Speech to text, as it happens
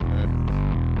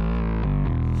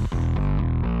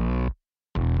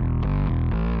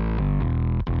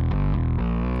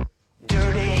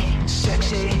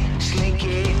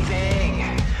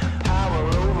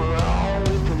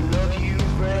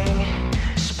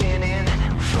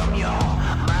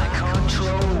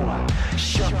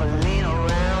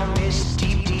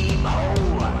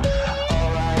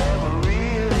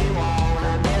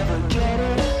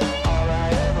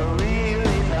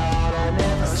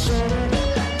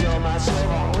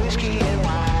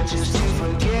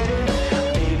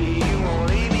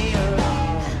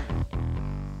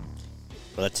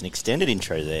That's an extended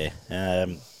intro there.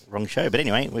 Wrong show. But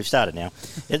anyway, we've started now.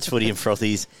 It's Footy and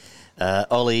Frothies.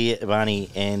 Ollie,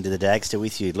 Barney and the Dagster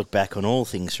with you. Look back on all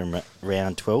things from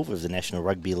round 12 of the National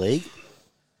Rugby League,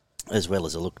 as well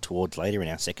as a look towards later in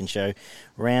our second show,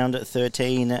 round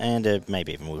 13, and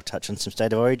maybe even we'll touch on some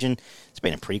State of Origin. It's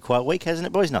been a pretty quiet week, hasn't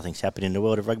it, boys? Nothing's happened in the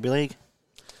world of rugby league.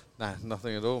 Nah,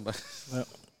 nothing at all, mate. Well,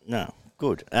 no,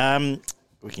 good.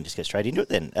 We can just get straight into it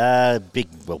then.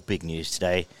 Big news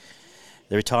today.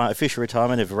 The official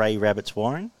retirement of Ray Rabbits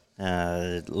Warren,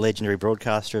 legendary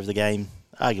broadcaster of the game,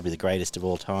 arguably the greatest of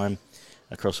all time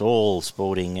across all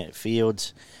sporting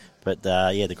fields. But,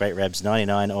 the great Rabs,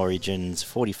 99 Origins,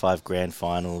 45 Grand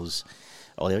Finals.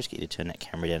 Oh, I'll just get you to turn that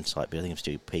camera down slightly, but I think I'm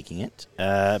still peeking it.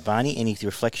 Barney, any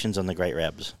reflections on the great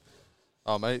Rabs?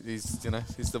 Oh, mate, he's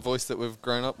the voice that we've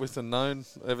grown up with and known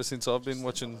ever since I've been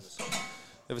watching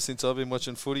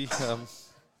footy.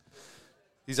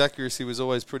 His accuracy was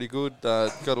always pretty good.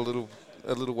 Got a little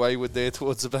wayward there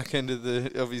towards the back end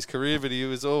of his career, but he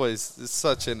was always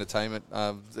such entertainment.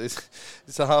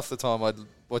 It's half the time I'd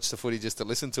watch the footy just to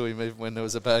listen to him, even when there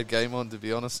was a bad game on, to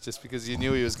be honest, just because you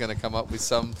knew he was going to come up with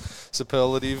some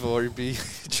superlative, or he'd be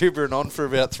gibbering on for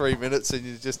about 3 minutes and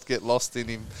you just get lost in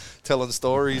him telling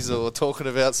stories or talking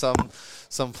about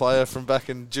some player from back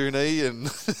in Junee and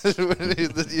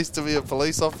that used to be a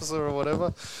police officer or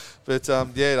whatever. But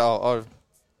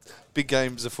big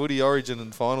games of footy, Origin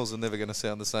and finals are never going to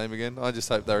sound the same again. I just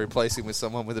hope they replace him with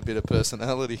someone with a bit of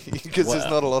personality, because there's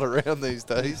not a lot around these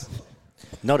days.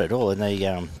 Not at all, and they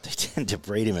tend to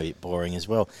breed him a bit boring as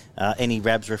well. Any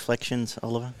Rabs reflections,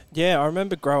 Oliver? Yeah, I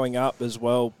remember growing up as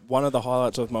well, one of the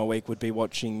highlights of my week would be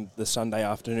watching the Sunday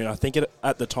afternoon. I think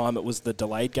at the time it was the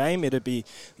delayed game. It'd be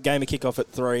the game would kick off at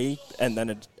 3 and then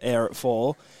it'd air at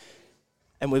 4.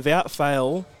 And without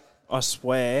fail, I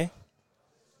swear,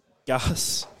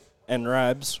 Gus and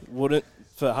Rabs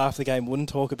for half the game wouldn't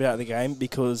talk about the game,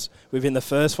 because within the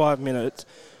first 5 minutes,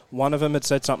 one of them had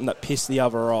said something that pissed the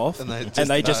other off, and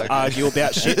they just argue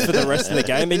about shit for the rest of the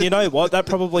game. And you know what? That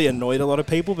probably annoyed a lot of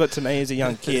people, but to me as a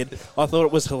young kid, I thought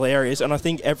it was hilarious. And I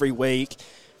think every week,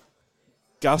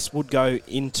 Gus would go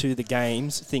into the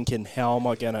games thinking, how am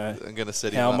I going to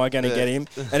get him?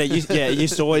 And it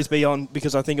used to always be on,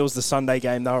 because I think it was the Sunday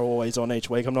game they were always on each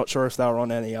week. I'm not sure if they were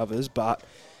on any others, but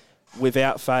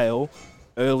without fail,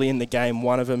 early in the game,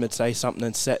 one of them would say something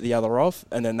and set the other off,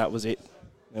 and then that was it.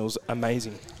 It was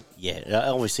amazing. Yeah,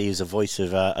 obviously he was a voice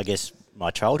of, my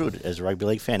childhood as a rugby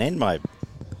league fan, and my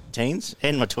teens,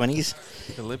 and my 20s,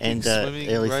 and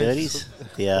early 30s.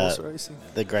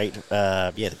 The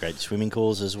great swimming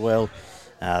calls as well.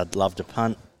 Loved to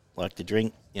punt, liked to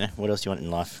drink. You know, what else do you want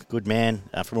in life? Good man.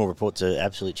 From all reports, an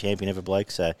absolute champion of a bloke.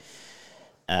 So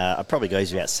it probably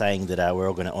goes without saying that we're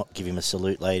all going to give him a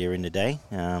salute later in the day,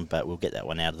 but we'll get that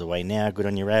one out of the way now. Good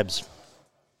on your Rabs.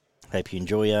 Hope you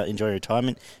enjoy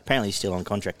retirement. Apparently he's still on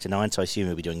contract to 9, so I assume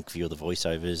he'll be doing a few of the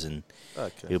voiceovers, and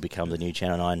he'll become the new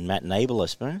Channel 9 Matt Nable, I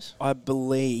suppose. I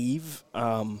believe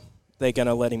they're going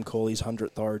to let him call his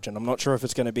 100th Origin. I'm not sure if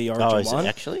it's going to be Origin 1. Is it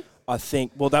actually? I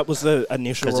think, that was the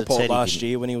initial report last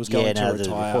year when he was going to retire. The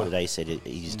report today said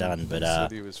he's done, but...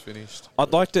 said he was finished.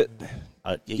 I'd like to...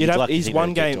 he's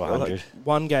one game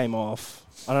off.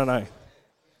 I don't know.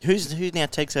 Who now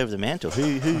takes over the mantle?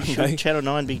 Who should Channel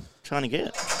 9 be trying to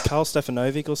get? Karl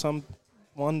Stefanovic or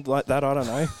someone like that, I don't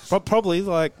know. Probably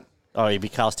like... Oh, it'd be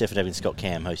Karl Stefanovic and Scott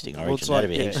Cam hosting Origin.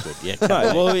 That'd be heaps good. Yeah,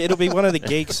 no, well, it'll be one of the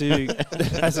geeks who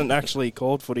hasn't actually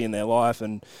called footy in their life,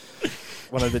 and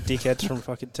one of the dickheads from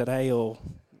fucking Today or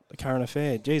The Current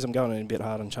Affair. Geez, I'm going in a bit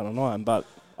hard on Channel 9, but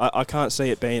I can't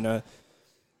see it being a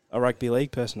rugby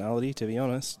league personality, to be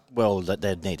honest. Well,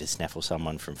 they'd need to snaffle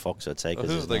someone from Fox, I'd say. Who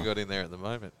have they got in there at the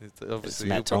moment? Obviously,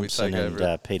 Matt Thompson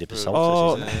and Peter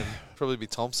Pasoltis. Probably be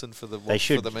Thompson for the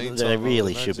meantime. They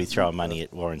really should be throwing money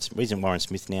at Warren. Isn't Warren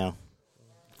Smith now?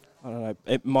 I don't know.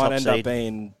 It might end up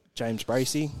being James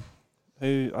Bracey,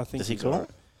 who I think... Does he call?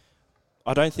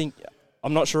 I don't think...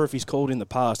 I'm not sure if he's called in the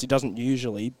past. He doesn't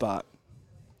usually, but...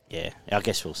 Yeah, I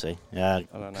guess we'll see.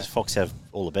 Because Fox have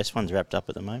all the best ones wrapped up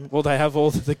at the moment. Well, they have all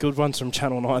the good ones from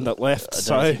Channel 9 that left.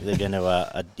 I don't think they're going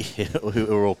to...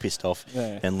 who are all pissed off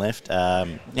and left.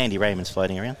 Andy Raymond's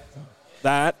floating around.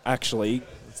 That, actually,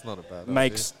 it's not a bad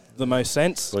makes the most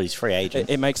sense. Well, he's free agent.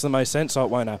 It makes the most sense, so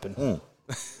it won't happen.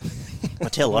 I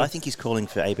tell you, I think he's calling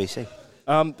for ABC.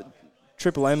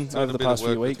 Triple M over the past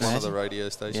few weeks. One of the radio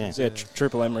stations. Yeah,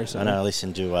 Triple M recently. I know I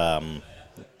listened to...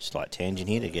 slight tangent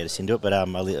here to get us into it, but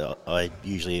I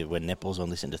usually, when Netball's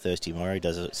on, listen to Thirsty Murray.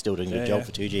 Still doing a good job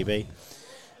for 2GB.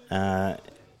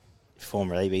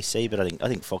 Former ABC, but I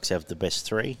think Fox have the best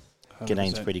 3.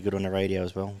 Ganane's pretty good on the radio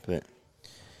as well, but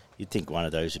You'd think one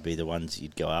of those would be the ones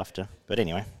you'd go after. But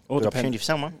anyway, good opportunity for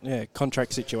someone. Yeah,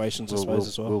 contract situations, I suppose,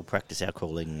 as well. We'll practice our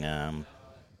calling in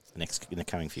the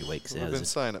coming few weeks. We've been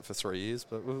saying it for 3 years,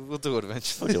 but we'll do it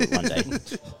eventually. We'll do it one day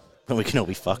when we can all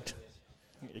be fucked.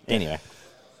 Anyway,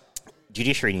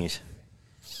 judiciary news.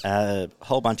 A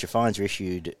whole bunch of fines were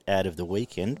issued out of the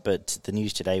weekend, but the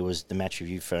news today was the match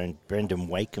review phoned Brendan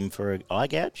Wakeham for an eye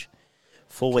gouge.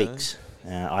 4 weeks.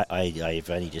 I've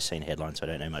only just seen headlines, so I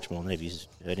don't know much more. Have you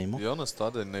heard any more? To be honest, I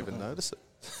didn't even notice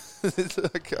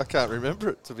it. I can't remember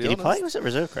it, to be honest. Did he play? Was it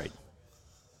reserve grade?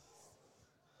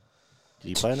 Did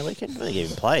he play on the weekend? I don't think he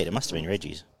even played. It must have been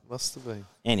Reggie's. Must have been.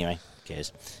 Anyway, who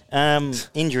cares?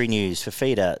 Injury news for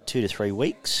Feeder, 2 to 3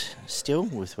 weeks still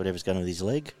with whatever's going on with his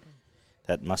leg.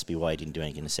 That must be why he didn't do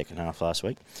anything in the second half last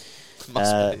week.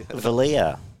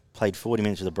 Valia played 40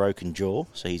 minutes with a broken jaw,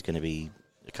 so he's going to be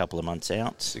a couple of months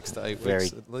out. 6 to 8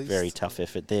 weeks at least. Very tough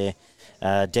effort there.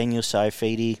 Daniel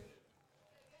Saifidi,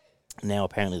 now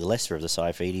apparently the lesser of the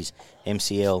Saifidis,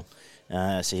 MCL,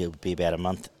 so he'll be about a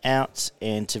month out.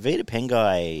 And Tavita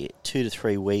Pengai, 2 to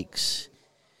 3 weeks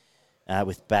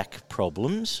with back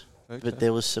problems. Okay. But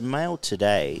there was some mail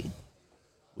today.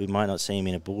 We might not see him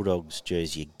in a Bulldogs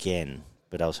jersey again,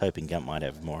 but I was hoping Gump might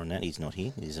have more on that. He's not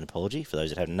here. Here's an apology for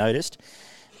those that haven't noticed.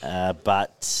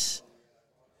 But...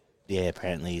 yeah,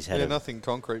 apparently he's had nothing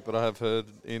concrete, but I have heard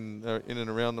in and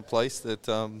around the place that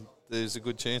there's a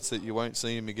good chance that you won't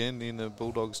see him again in a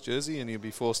Bulldogs jersey and he'll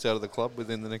be forced out of the club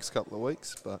within the next couple of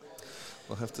weeks. But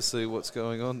we'll have to see what's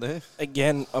going on there.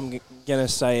 Again, I'm going to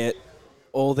say it.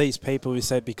 All these people who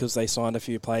said because they signed a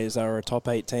few players they were a top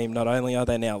 8 team, not only are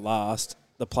they now last,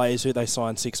 the players who they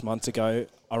signed 6 months ago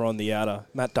are on the outer.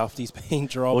 Matt Duffy's being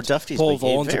dropped. Well, Duffy's Paul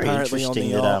Vaughan's apparently on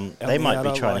the that they might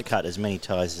be trying to cut as many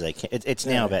ties as they can. It's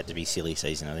now about to be silly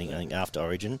season, I think after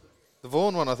Origin. The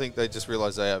Vaughan one, I think they just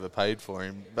realised they overpaid for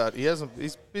him, but he hasn't.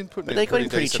 He's been putting in pretty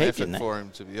decent effort for him,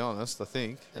 to be honest. I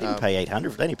think they didn't pay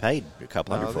 800. They only paid a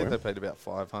couple hundred for him. I think they paid about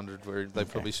 500, where they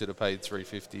probably should have paid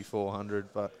 350,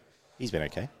 400, but. He's been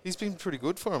okay. He's been pretty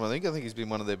good for him, I think. I think he's been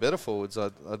one of their better forwards. I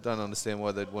don't understand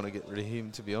why they'd want to get rid of him,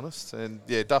 to be honest. And,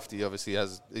 yeah, Duffy obviously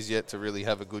is yet to really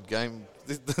have a good game.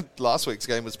 Last week's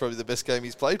game was probably the best game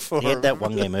he's played for. He had that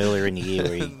one game earlier in the year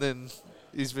where and then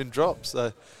he's been dropped,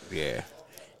 so... yeah.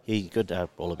 He could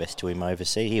all the best to him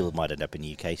overseas. He might end up in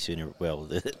the UK sooner. Well,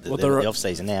 the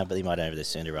off-season now, but he might end over there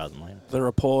sooner rather than later. The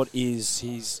report is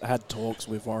he's had talks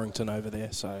with Warrington over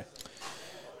there, so...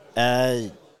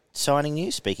 signing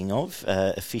news, speaking of,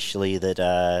 officially that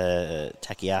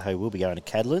Takiaho will be going to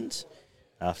Cadlands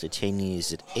after 10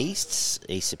 years at Easts.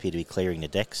 Easts appear to be clearing the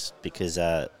decks because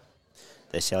their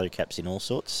salary cap's in all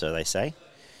sorts, so they say.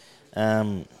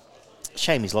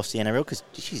 Shame he's lost the NRL because,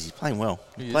 he's playing well.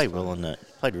 He played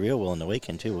real well on the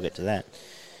weekend too. We'll get to that.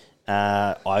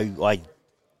 I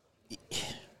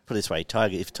put it this way,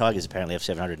 if Tigers apparently have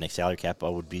 700 next salary cap, I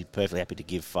would be perfectly happy to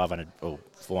give 500 or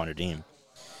 400 to him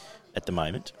at the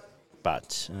moment,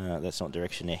 but that's not the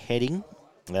direction they're heading.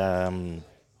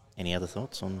 Any other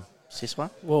thoughts on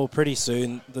Siswa? Well, pretty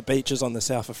soon the beaches on the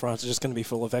south of France are just going to be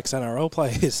full of ex-NRL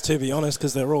players, to be honest,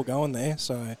 because they're all going there.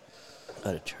 So,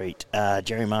 what a treat.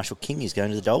 Jerry Marshall-King is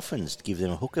going to the Dolphins to give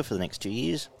them a hooker for the next 2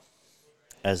 years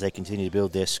as they continue to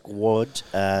build their squad.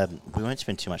 We won't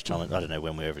spend too much time. I don't know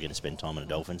when we're ever going to spend time on the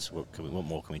Dolphins. What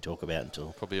more can we talk about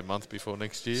until... probably a month before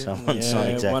next year.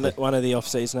 Exactly. One of the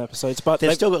off-season episodes. But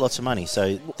they've still got lots of money,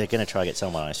 so they're going to try to get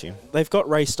someone, I assume. They've got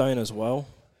Ray Stone as well.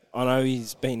 I know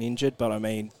he's been injured, but I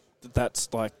mean,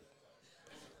 that's like...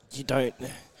 you don't...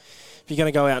 if you're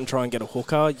going to go out and try and get a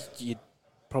hooker, you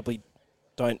probably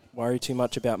don't worry too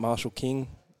much about Marshall King.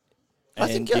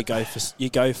 And you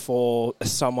go for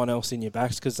someone else in your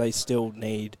backs because they still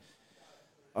need.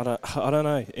 I don't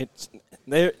know.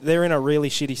 They're in a really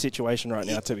shitty situation right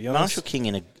now, to be honest. Marshall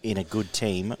King in a good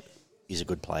team is a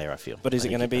good player, I feel. But is it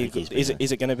going to be?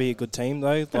 Is it going to be a good team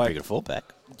though? Pretty good fullback.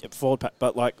 Forward pack,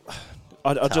 but like.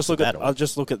 I'll just look at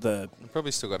the. They've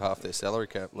probably still got half their salary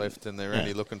cap left, and they're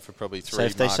only looking for probably 3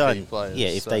 if they marquee players. Yeah,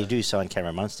 if they do sign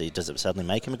Cameron Munster, does it suddenly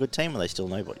make him a good team, or are they still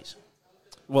nobodies?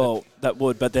 Well, that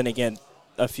would, but then again,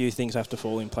 a few things have to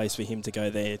fall in place for him to go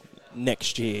there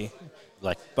next year.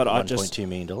 Like $1.2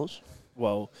 million?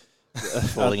 Well...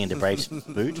 falling into Brave's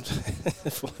boot?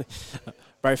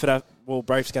 Brave's going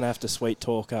to have to sweet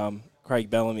talk Craig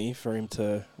Bellamy for him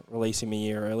to release him a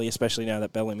year early, especially now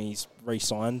that Bellamy's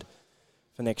re-signed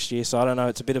for next year. So I don't know,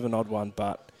 it's a bit of an odd one,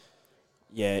 but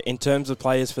yeah, in terms of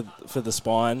players for the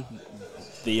spine,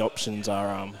 the options are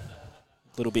a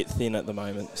little bit thin at the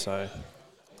moment, so...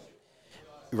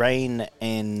 Rain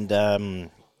and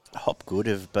Hopgood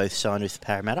have both signed with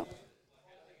Parramatta.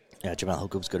 Jamal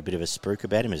Hookup's got a bit of a spruik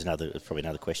about him. There's probably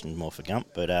another question more for Gump.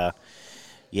 But,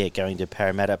 going to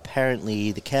Parramatta.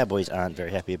 Apparently, the Cowboys aren't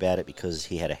very happy about it because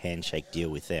he had a handshake deal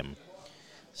with them.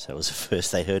 So it was the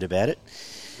first they heard about it.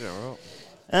 Yeah,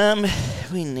 right.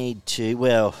 We need to,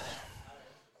 well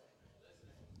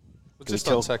just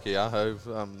on Takiaho,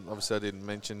 obviously I didn't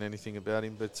mention anything about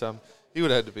him, but he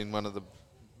would have had to have been one of the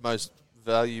most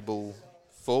valuable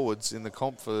forwards in the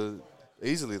comp for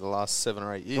easily the last 7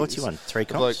 or 8 years. What's he won? 3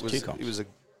 comps? 2 comps? He was a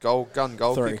goal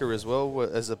kicker as well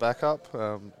as a backup.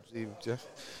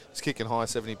 He's kicking high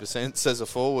 70% as a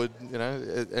forward,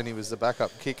 and he was the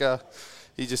backup kicker.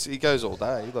 He goes all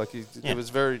day. It was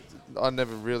very. I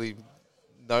never really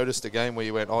noticed a game where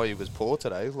you went, he was poor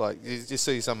today. Like you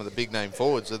see some of the big name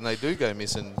forwards, and they do go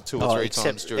missing 2 or 3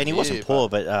 times during the year. And he wasn't poor,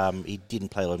 but he didn't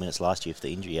play a lot of minutes last year for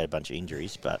the injury. He had a bunch of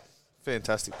injuries, but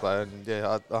fantastic player.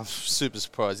 And I'm super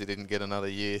surprised he didn't get another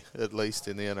year at least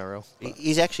in the NRL. But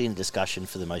he's actually in discussion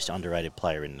for the most underrated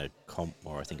player in the comp.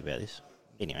 More I think about this.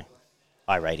 Anyway,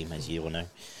 I rate him, as you all know.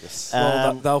 Yes.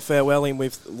 Well, they'll farewell him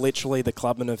with literally the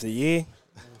Clubman of the Year.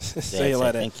 See you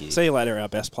later. Thank you. See you later, our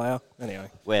best player. Anyway.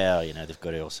 Well, they've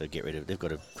got to also get rid of. They've got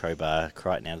to crowbar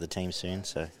Crichton out of the team soon.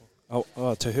 So.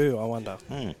 Oh, to who? I wonder.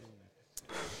 I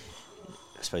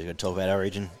suppose we're going to talk about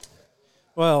Origin.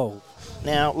 Well,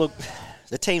 now look,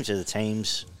 the teams are the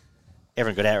teams.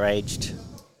 Everyone got outraged.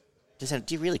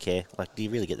 Do you really care? Do you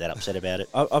really get that upset about it?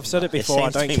 I've said it before. I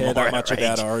don't care that much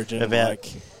about Origin.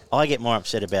 I get more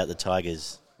upset about the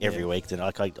Tigers every week than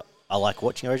I like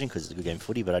watching Origin because it's a good game of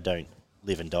footy, but I don't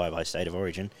live and die by state of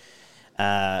Origin.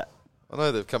 I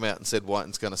know they've come out and said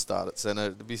Whiten's going to start at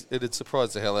centre. It'd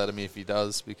surprise the hell out of me if he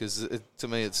does, because to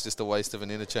me it's just a waste of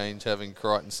an interchange having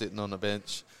Crichton sitting on the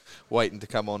bench waiting to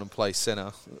come on and play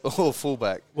centre or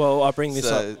fullback. Well, I bring this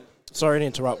up. Sorry to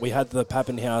interrupt. We had the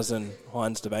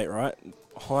Pappenhausen-Hines debate, right?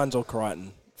 Hines or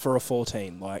Crichton for a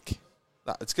 14, No,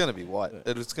 it's going to be White.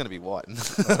 It's going to be Whiten.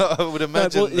 I would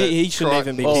imagine he shouldn't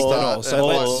even be picked at all.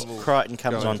 So Crichton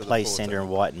comes on, plays centre, and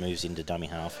Whiten moves into dummy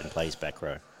half and plays back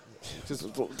row.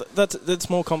 That's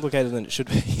more complicated than it should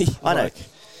be. I know.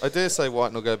 I dare say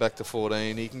Whiten will go back to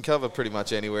 14. He can cover pretty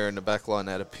much anywhere in the back line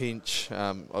at a pinch.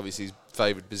 Obviously, his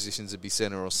favoured positions would be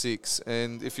centre or 6.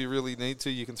 And if you really need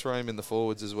to, you can throw him in the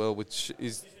forwards as well,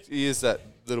 he is that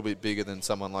little bit bigger than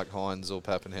someone like Hines or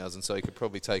Pappenhausen, so he could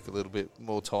probably take a little bit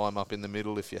more time up in the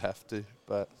middle if you have to.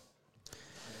 But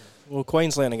well,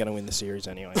 Queensland are going to win the series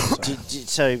anyway.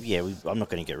 I'm not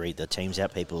going to read the teams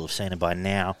out. People have seen it by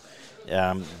now.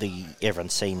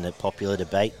 Everyone's seen the popular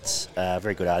debates.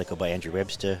 Very good article by Andrew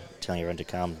Webster telling everyone to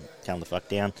calm the fuck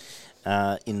down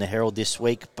in the Herald this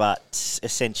week. But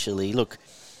essentially, look,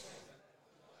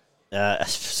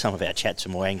 some of our chats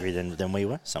were more angry than we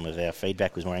were. Some of our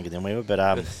feedback was more angry than we were.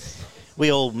 But we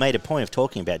all made a point of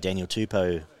talking about Daniel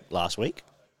Tupou last week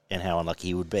and how unlucky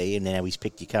he would be, and now he's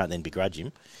picked. You can't then begrudge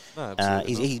him. No,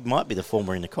 absolutely he might be the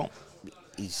former in the comp.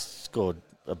 He's scored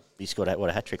a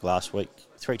hat trick last week.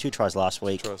 2 tries last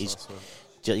week.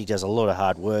 He does a lot of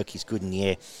hard work. He's good in the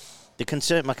air.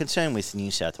 My concern with New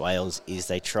South Wales is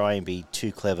they try and be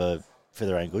too clever for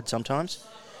their own good sometimes,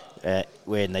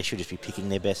 when they should just be picking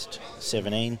their best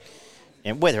 17,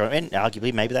 and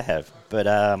arguably maybe they have. But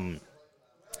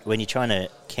when you're trying to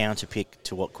counter pick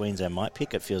to what Queensland might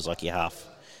pick, it feels like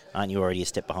aren't you already a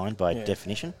step behind by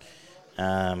definition?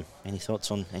 Any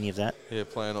thoughts on any of that? Yeah,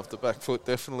 playing off the back foot,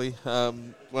 definitely.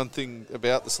 One thing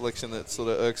about the selection that sort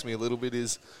of irks me a little bit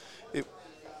is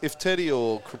if Teddy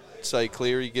or, say,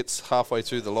 Cleary gets halfway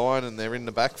through the line and they're in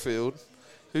the backfield,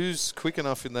 who's quick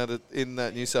enough in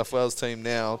that New South Wales team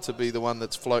now to be the one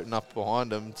that's floating up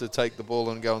behind them to take the ball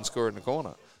and go and score in the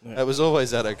corner? Yeah. That was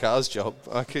always Addo Carr's job.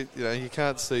 You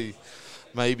can't see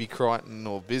maybe Crichton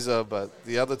or Bizza, but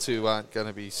the other two aren't going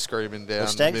to be screaming down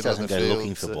the middle of the field. Staggs doesn't go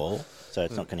looking for ball, so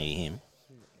it's not going to be him.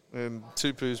 And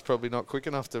Tupou's probably not quick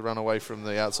enough to run away from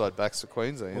the outside backs of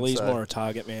Queensland. Well, he's more a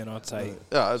target man, I'd say.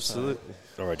 Yeah, absolutely.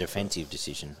 Or a defensive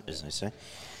decision, as they say.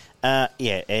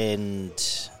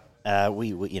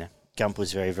 Gump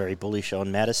was very, very bullish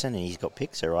on Madison, and he's got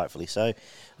picked, so rightfully so.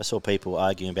 I saw people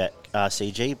arguing about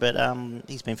RCG, but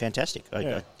he's been fantastic.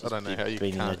 I don't know how you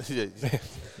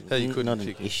couldn't not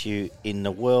an issue in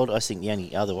the world. I think the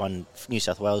only other one, from New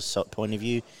South Wales' point of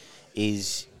view,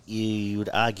 is you would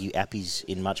argue Appy's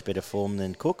in much better form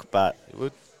than Cook, but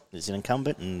there's an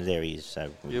incumbent, and there he is.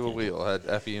 So we all had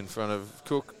Appy in front of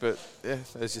Cook, but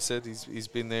as you said, he's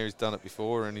been there, he's done it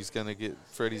before, and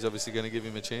Freddie's obviously going to give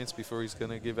him a chance before he's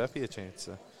going to give Appy a chance.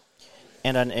 So.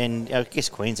 And I guess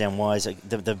Queensland-wise,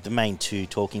 the main 2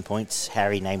 talking points,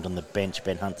 Harry named on the bench,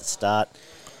 Ben Hunt to start.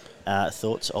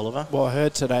 Thoughts, Oliver? Well, I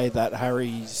heard today that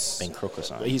Harry's been crook or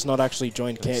something. He's not actually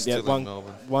joined camp yet.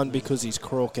 One because he's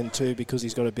crook, and two because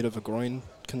he's got a bit of a groin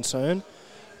concern.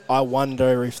 I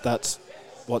wonder if that's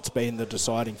what's been the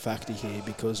deciding factor here,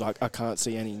 because I can't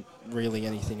see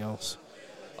anything else.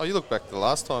 Oh, you look back to the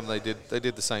last time they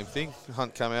did the same thing.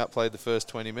 Hunt came out, played the first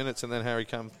 20 minutes, and then Harry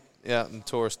came out and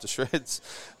tore us to shreds.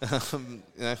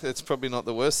 It's probably not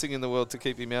the worst thing in the world to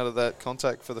keep him out of that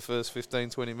contact for the first 15,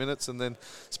 20 minutes, and then,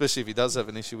 especially if he does have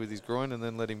an issue with his groin, and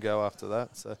then let him go after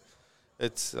that. So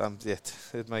it's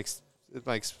it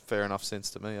makes fair enough sense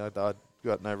to me. I've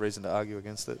got no reason to argue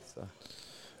against it. So.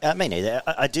 Me neither.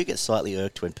 I do get slightly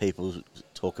irked when people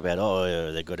talk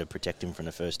about, they've got to protect him from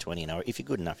the first 20 an hour. If you're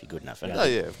good enough, you're good enough.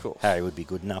 Yeah, of course. Harry would be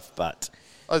good enough, but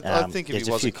I think if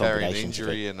he wasn't carrying an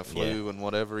injury and a flu and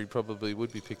whatever, he probably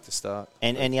would be picked to start.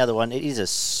 And the other one, it is a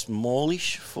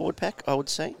smallish forward pack, I would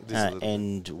say.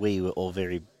 And we were all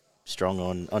very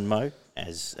strong on Mo,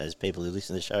 as people who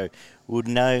listen to the show would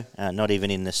know. Not even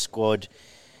in the squad.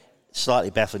 Slightly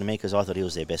baffling to me because I thought he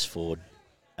was their best forward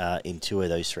in 2 of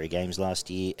those 3 games last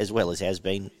year, as well as has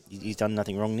been. He's done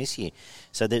nothing wrong this year.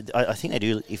 So I think they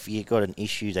do, if you've got an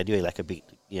issue, they do like a big,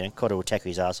 Cotter will tackle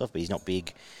his ass off, but he's not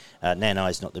big.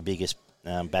 Nanai's not the biggest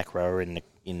back rower in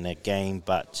the game,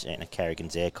 but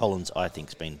Carrigan's there. Collins, I think,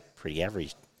 has been pretty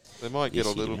average. They might get a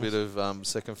little bit of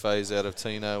second phase out of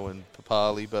Tino and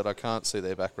Papali, but I can't see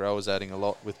their back rowers adding a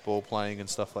lot with ball playing and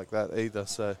stuff like that either.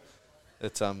 So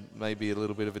it's maybe a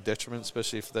little bit of a detriment,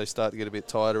 especially if they start to get a bit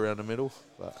tired around the middle.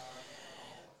 But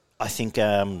I think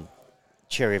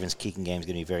Cherry Evans' kicking game is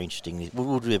going to be very interesting.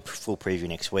 We'll do a full preview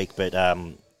next week, but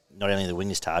not only the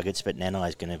wingers' targets, but Nanai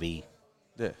is going to be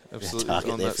absolutely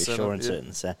target there for sure and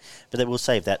certain. So, but we'll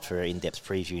save that for an in-depth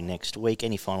preview next week.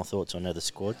 Any final thoughts on other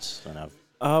squads? I know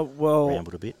I've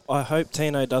rambled a bit. I hope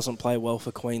Tino doesn't play well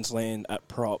for Queensland at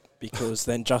prop, because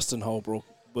then Justin Holbrook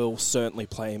will certainly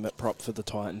play him at prop for the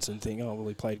Titans and think, well,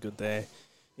 he played good there.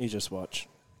 You just watch.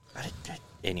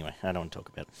 Anyway, I don't want to talk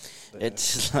about it.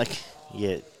 It's like,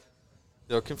 it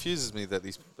confuses me that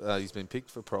he's been picked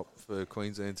for prop for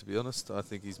Queensland, to be honest. I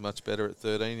think he's much better at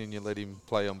 13 and you let him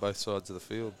play on both sides of the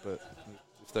field. But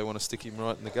if they want to stick him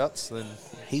right in the guts, then...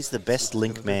 He's the best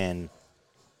link man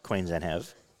Queensland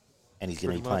have, and he's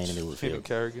going to be playing in the middle of the field.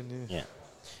 Carrigan, yeah.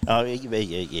 Oh,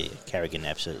 yeah, Carrigan,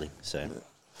 absolutely. So...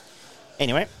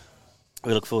 Anyway,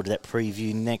 we look forward to that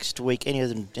preview next week.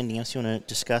 Anything else you want to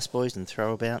discuss, boys, and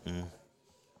throw about?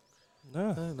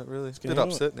 No, not really. It's a bit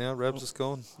upset now. Rabs is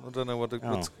gone. I don't know what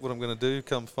I'm going to do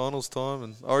come finals time.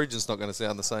 And Origin's not going to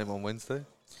sound the same on Wednesday.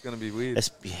 It's going to be weird.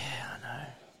 I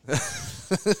know.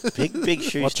 big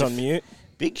shoes. Watch on mute.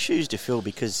 Big shoes to fill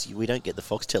because we don't get the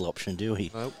Foxtel option, do we?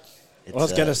 Nope. I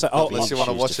was going to say, unless you want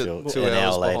to watch it 2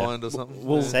 hours behind or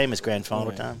something. Same as grand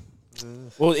final time.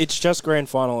 Well, it's just grand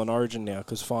final and Origin now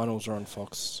because finals are on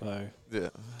Fox. So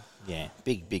yeah,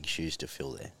 big shoes to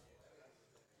fill there.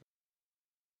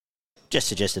 Just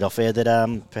suggested off air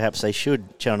that perhaps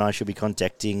Channel 9 should be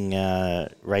contacting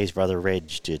Ray's brother Reg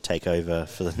to take over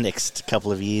for the next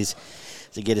couple of years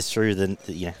to get us through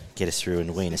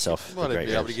and wean us off. Might even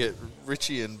be able to get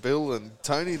Richie and Bill and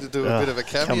Tony to do a bit of a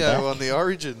cameo on the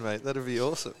Origin, mate. That'd be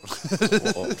awesome.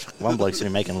 One bloke's going to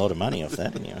be making a lot of money off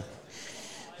that,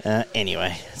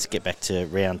 anyway, let's get back to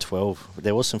round 12.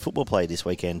 There was some football played this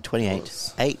weekend.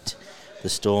 28-8, the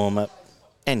Storm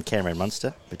and Cameron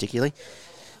Munster particularly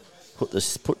put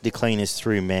the cleaners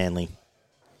through Manly.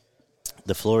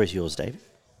 The floor is yours, David.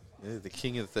 Yeah, the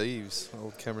king of thieves,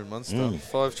 old Cameron Munster.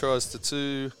 5 tries to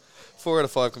 2, 4 out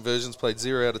of 5 conversions, played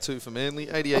 0 out of 2 for Manly.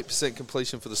 88%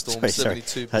 completion for the Storm,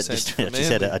 72% for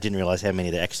Manly. I didn't realise how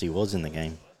many there actually was in the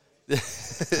game.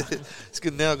 It's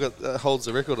good now. Holds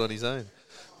the record on his own.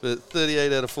 But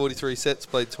 38 out of 43 sets,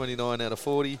 played 29 out of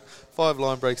 40. 5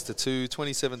 line breaks to 2,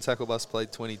 27 tackle busts,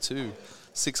 played 22.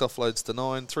 6 offloads to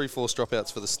 9, 3 forced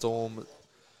dropouts for the Storm.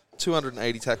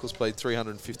 280 tackles, played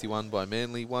 351 by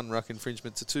Manly. 1 ruck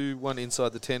infringement to 2, 1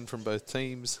 inside the 10 from both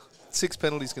teams. 6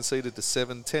 penalties conceded to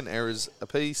 7, 10 errors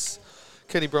apiece.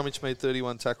 Kenny Bromwich made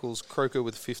 31 tackles, Croker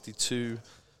with 52,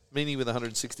 Meaney with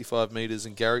 165 metres,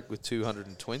 and Garrick with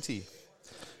 220.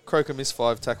 Croker missed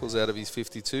 5 tackles out of his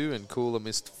 52, and Cooler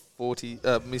missed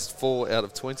 4 out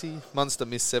of 20. Munster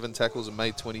missed 7 tackles and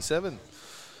made 27.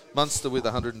 Munster with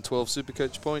 112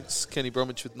 Supercoach points. Kenny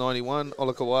Bromwich with 91.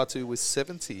 Olakawatu with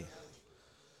 70.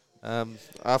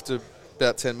 After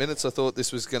about 10 minutes, I thought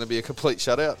this was going to be a complete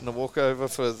shutout and a walkover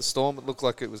for the Storm. It looked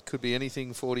like it could be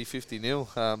anything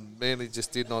 40-50-0. Manly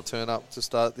just did not turn up to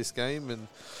start this game,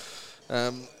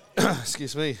 and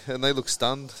excuse me, and they looked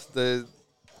stunned.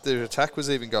 Their attack was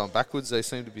even going backwards. They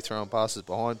seemed to be throwing passes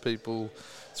behind people.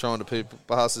 throwing to people,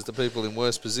 passes to people in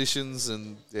worse positions,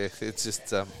 and it's just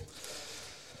the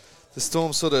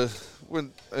Storm sort of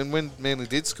when Manly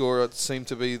did score, it seemed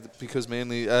to be because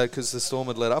the Storm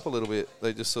had let up a little bit.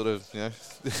 They just sort of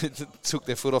took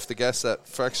their foot off the gas that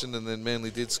fraction, and then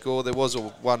Manly did score. There was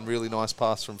one really nice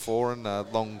pass from Foran, a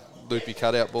long loopy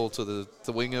cutout ball to the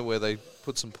winger where they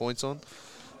put some points on.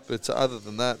 But other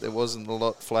than that, there wasn't a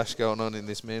lot flash going on in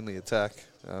this Manly attack.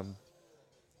 A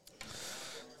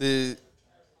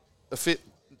fit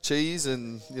Cheese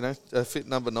and a fit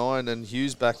number 9 and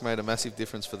Hughes back made a massive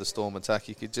difference for the Storm attack.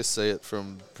 You could just see it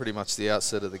from pretty much the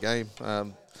outset of the game. There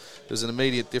was an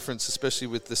immediate difference, especially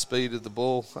with the speed of the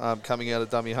ball coming out of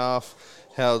dummy half,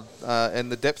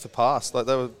 and the depth of pass. Like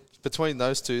they were between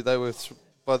those two, they were.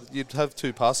 You'd have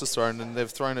 2 passes thrown, and they've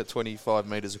thrown it 25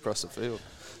 metres across the field.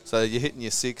 So you're hitting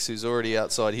your 6, who's already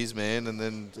outside his man, and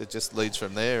then it just leads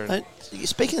from there. And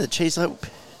speaking of the Cheese, do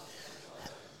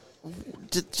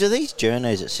these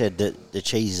journos that said that the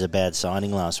Cheese is a bad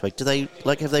signing last week,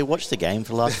 have they watched the game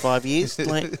for the last 5 years?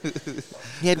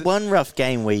 He had one rough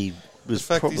game where he was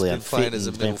probably unfit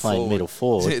and been playing middle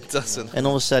forward. It doesn't. And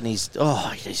all of a sudden he's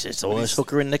the worst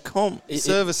hooker in the comp. His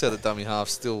service out of dummy half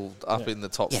still up in the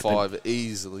top 5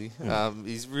 easily.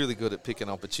 He's really good at picking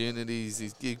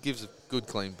opportunities. He gives a good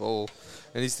clean ball.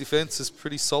 And his defence is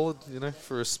pretty solid,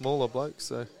 for a smaller bloke.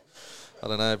 So I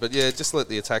don't know. But just let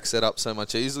the attack set up so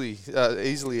much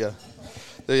easier.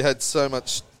 They had so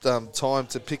much time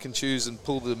to pick and choose and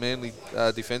pull the Manly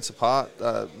defence apart.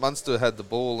 Munster had the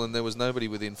ball and there was nobody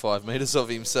within 5 metres of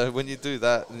him. So when you do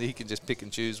that, and he can just pick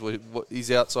and choose what his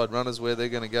outside runners, where they're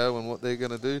going to go and what they're going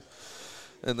to do.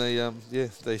 And they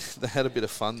had a bit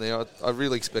of fun there. I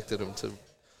really expected them to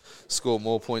score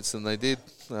more points than they did.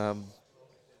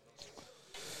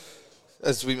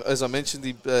 As I mentioned,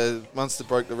 Munster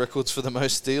broke the records for the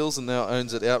most steals and now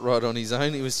owns it outright on his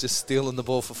own. He was just stealing the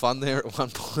ball for fun there at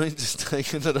one point, just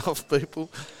taking it off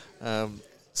people.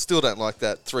 Still don't like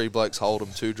that. 3 blokes hold them,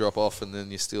 2 drop off, and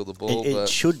then you steal the ball. It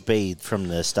should be from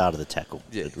the start of the tackle.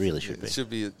 Yeah, it really should be. It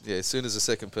should be. Yeah, as soon as the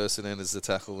second person enters the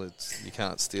tackle, you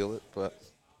can't steal it. But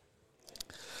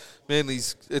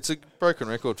it's a broken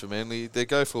record for Manly. Their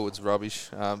go forward's rubbish.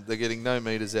 They're getting no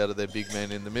metres out of their big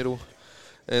man in the middle.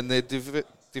 And their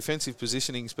defensive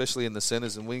positioning, especially in the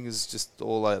centres and wings, is just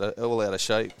all out of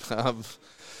shape.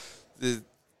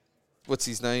 What's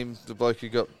his name? The bloke who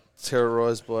got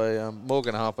terrorised by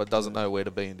Morgan Harper doesn't know where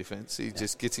to be in defence. He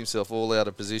just gets himself all out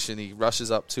of position. He rushes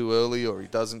up too early, or he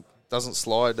doesn't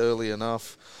slide early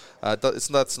enough. That's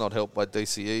not helped by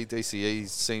DCE. DCE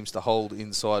seems to hold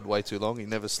inside way too long. He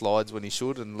never slides when he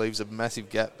should, and leaves a massive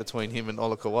gap between him and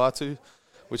Olakau'atu,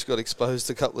 which got exposed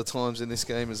a couple of times in this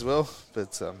game as well.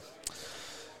 But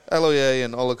Aloiai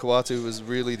and Olakau'atu was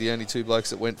really the only 2 blokes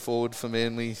that went forward for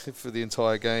Manly for the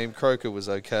entire game. Croker was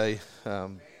okay.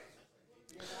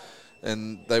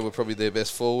 And they were probably their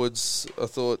best forwards. I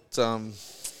thought... Poor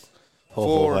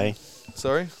Jorge.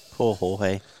 Sorry? Poor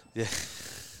Jorge. Yeah.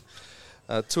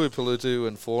 Tuipulotu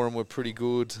and Forum were pretty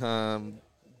good.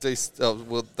 They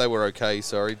were okay,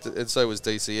 sorry, and so was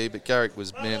DCE, but Garrick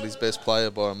was Manly's best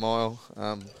player by a mile.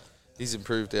 He's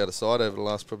improved out of sight over the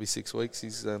last probably 6 weeks.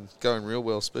 He's going real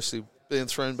well, especially being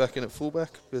thrown back in at fullback.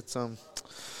 But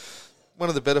one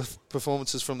of the better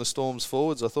performances from the Storm's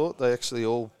forwards, I thought. They actually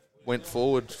all went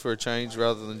forward for a change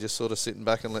rather than just sort of sitting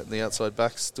back and letting the outside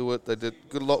backs do it. They did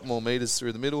a lot more metres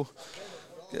through the middle.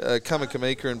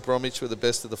 Kamika and Bromwich were the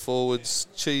best of the forwards.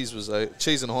 Cheese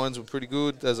and Hines were pretty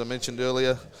good, as I mentioned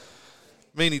earlier.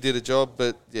 Meaney did a job,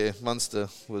 but Munster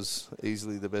was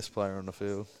easily the best player on the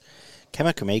field.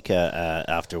 Kamika,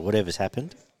 after whatever's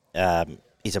happened,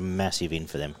 is a massive in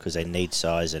for them because they need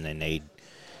size and they need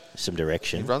some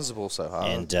direction. He runs the ball so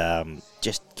hard. And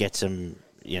just gets them,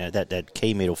 that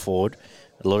key middle forward.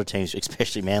 A lot of teams,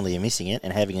 especially Manly, are missing it,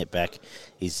 and having it back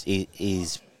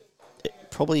is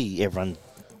probably everyone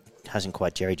hasn't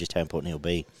quite Jerry just how important he'll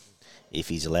be if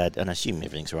he's allowed. And I assume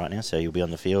everything's right now, so he'll be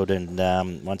on the field. And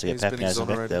once they get Pappenhausen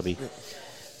back,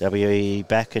 they'll be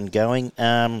back and going.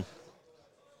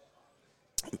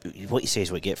 What you see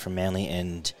is what we get from Manly,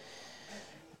 and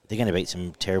they're going to beat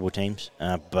some terrible teams.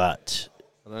 But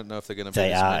I don't know if they're going to.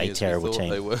 They are a as terrible team.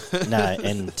 They were. No,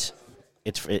 and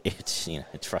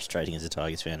it's frustrating as a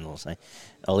Tigers fan. I'll say,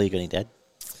 Ollie, you got any dad?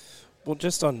 Well,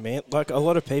 just on a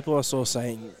lot of people I saw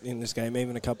saying in this game,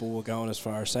 even a couple were going as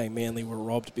far as saying Manly were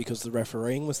robbed because the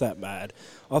refereeing was that bad.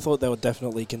 I thought they were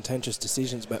definitely contentious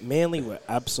decisions, but Manly were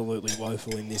absolutely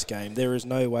woeful in this game. There is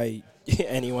no way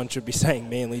anyone should be saying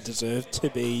Manly deserved to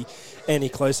be any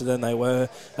closer than they were.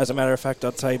 As a matter of fact,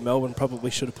 I'd say Melbourne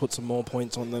probably should have put some more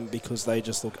points on them because they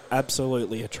just look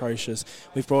absolutely atrocious.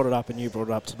 We've brought it up and you brought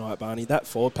it up tonight, Barney. That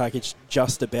forward package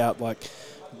just about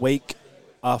week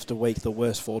after week the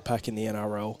worst forward pack in the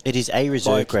NRL. It is a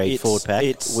reserve grade forward pack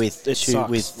with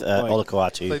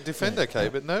Olakau'atu. They defend okay,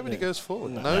 but nobody goes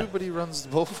forward. Nobody runs the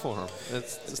ball for them.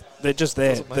 They're just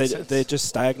there. They're just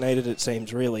stagnated, it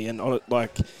seems, really. And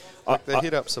their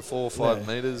hit-ups are 4 or 5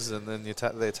 metres and then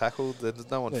they're tackled.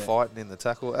 There's no one fighting in the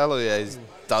tackle. Aloies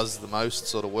does the most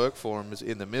sort of work for him is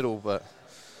in the middle, but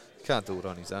he can't do it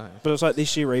on his own. But it's like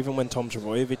this year, even when Tom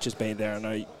Trbojevic has been there, I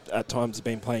know at times he's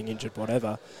been playing injured,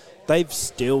 whatever, they've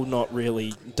still not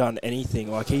really done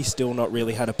anything. Like, he's still not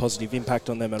really had a positive impact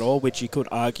on them at all, which you could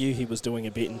argue he was doing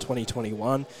a bit in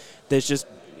 2021. There's just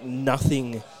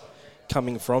nothing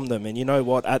coming from them. And you know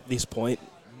what? At this point,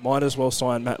 might as well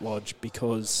sign Matt Lodge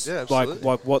because,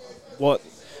 what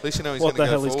at least you know he's going to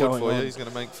go forward for you. He's going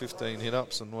to make 15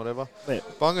 hit-ups and whatever. Yeah.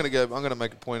 But I'm going to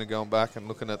make a point of going back and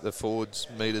looking at the forwards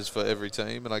meters for every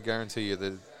team, and I guarantee you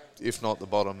that if not the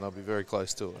bottom, they'll be very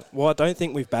close to it. Well, I don't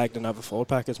think we've bagged another forward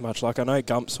pack as much. Like, I know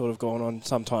Gump's sort of gone on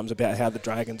sometimes about how the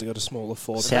Dragons have got a smaller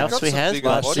forward pack. South we have,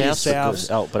 but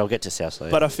I'll get to South later.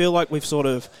 But I feel like we've sort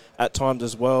of, at times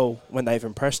as well, when they've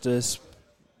impressed us,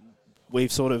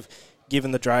 we've sort of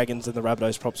given the Dragons and the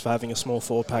Rabbitohs props for having a small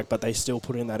forward pack, but they still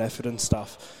put in that effort and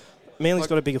stuff. Manly's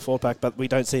got a bigger forward pack, but we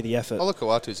don't see the effort.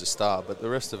 Olakau'atu's a star, but the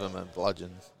rest of them are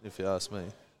bludgeon, if you ask me.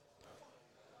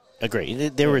 Agree.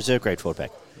 They're a reserve grade forward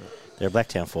pack. Yeah. They're a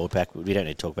Blacktown forward pack. We don't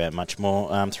need to talk about it much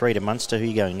more. 3 to Munster. Who are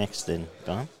you going next then,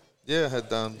 Don? Yeah, I had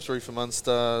 3 for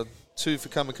Munster, 2 for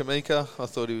Kamakamika. I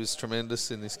thought he was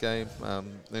tremendous in this game,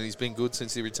 and he's been good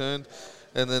since he returned.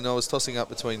 And then I was tossing up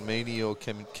between Meaney or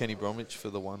Kenny Bromwich for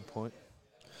the 1 point.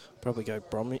 Probably go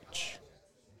Bromwich.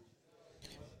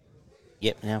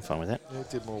 Yep, yeah, I'm fine with that. Yeah,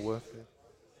 did more work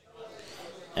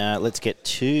there. Let's get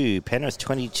to Penrith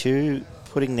 22,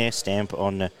 putting their stamp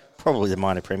on probably the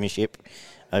minor premiership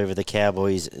over the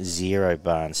Cowboys 0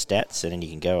 barn stats. And then you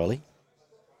can go, Ollie.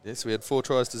 Yes, we had 4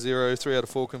 tries to 0, 3 out of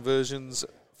 4 conversions.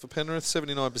 For Penrith,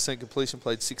 79% completion,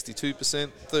 played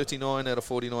 62%, 39 out of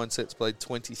 49 sets, played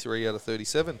 23 out of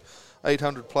 37,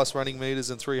 800-plus running metres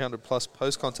and 300-plus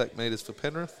post-contact metres for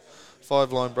Penrith,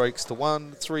 5 line breaks to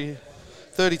 1,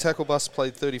 30 tackle busts,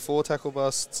 played 34 tackle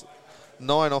busts,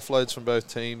 9 offloads from both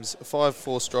teams, 5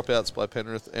 forced dropouts by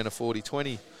Penrith and a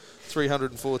 40-20,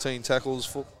 314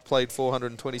 tackles, played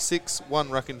 426, 1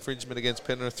 ruck infringement against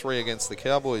Penrith, 3 against the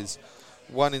Cowboys,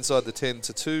 1 inside the 10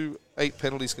 to 2, 8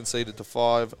 penalties conceded to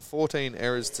 5, 14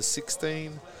 errors to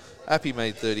 16. Appy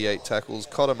made 38 tackles.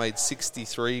 Cotter made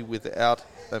 63 without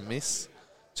a miss.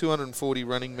 240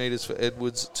 running metres for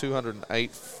Edwards,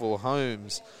 208 for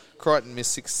Holmes. Crichton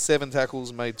missed 7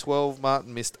 tackles, made 12.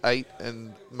 Martin missed 8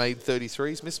 and made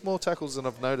 33. He's missed more tackles than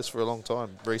I've noticed for a long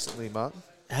time recently, Martin.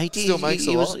 Still makes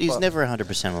a lot. He's never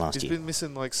 100% last year. He's been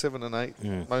missing like 7 and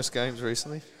 8 most games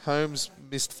recently. Holmes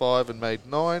missed 5 and made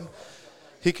 9.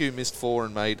 Hiku missed 4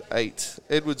 and made 8.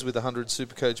 Edwards with 100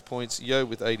 Supercoach points. Yo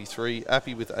with 83.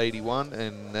 Appy with 81.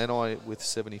 And Nanai with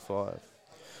 75.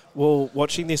 Well,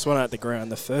 watching this one at the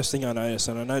ground, the first thing I noticed,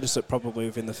 and I noticed it probably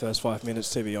within the first 5 minutes,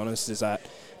 to be honest, is that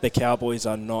the Cowboys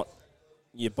are not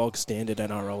your bog standard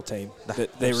NRL team.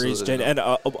 There is, and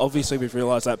obviously we've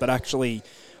realised that, but actually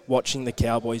watching the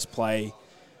Cowboys play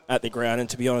at the ground, and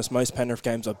to be honest, most Penrith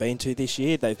games I've been to this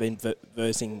year, they've been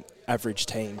versing average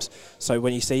teams. So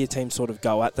when you see your team sort of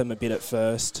go at them a bit at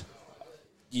first,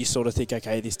 you sort of think,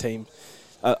 okay, this team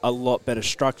a lot better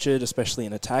structured, especially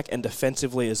in attack and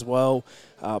defensively as well.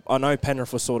 I know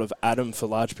Penrith was sort of Adam for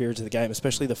large periods of the game,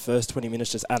 especially the first 20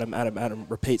 minutes, just Adam,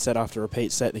 repeat set after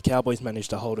repeat set. The Cowboys managed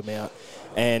to hold him out.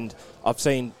 And I've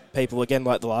seen people, again,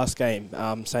 like the last game,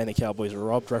 saying the Cowboys were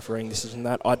robbed, refereeing this and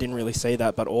that. I didn't really see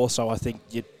that, but also I think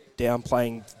you're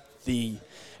downplaying the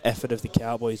effort of the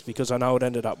Cowboys because I know it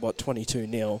ended up,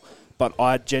 22-0, but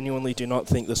I genuinely do not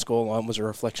think the scoreline was a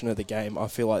reflection of the game. I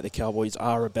feel like the Cowboys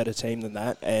are a better team than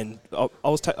that, and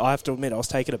I have to admit, I was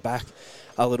taken aback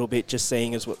a little bit just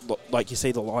seeing as like you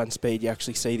see the line speed, you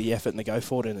actually see the effort and the go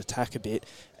forward and attack a bit,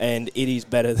 and it is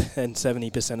better than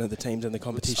 70% of the teams in the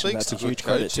competition. That's a huge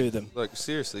credit to them. Like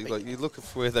seriously, like you look at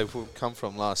where they've come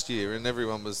from last year, and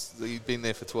everyone he'd been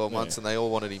there for 12 months, and they all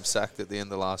wanted him sacked at the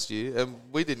end of last year, and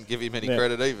we didn't give him any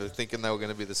credit either, thinking they were going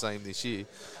to be the same this year.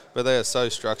 But they are so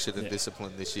structured and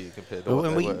disciplined this year compared to what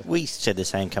they were. We said the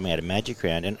same coming out of Magic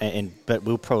Round, but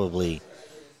we'll probably,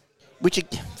 which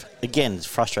again is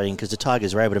frustrating because the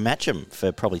Tigers were able to match them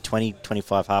for probably 20,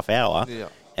 25 half hour,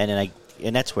 and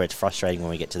that's where it's frustrating when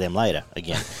we get to them later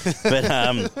again. But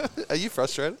are you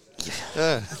frustrated?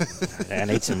 I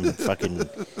need some fucking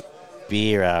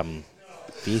beer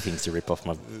things to rip off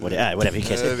my whatever you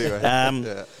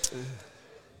can.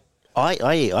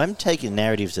 Anyway, I'm taking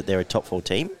narratives that they're a top 4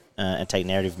 team and take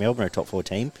narrative Melbourne are a top 4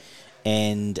 team,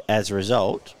 and as a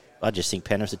result, I just think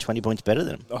Penrith are 20 points better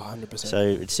than them. 100%. So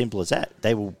it's simple as that.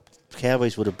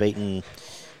 Cowboys would have beaten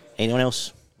anyone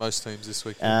else. Most teams this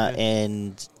week.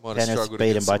 And Penrith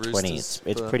beat them by 20. It's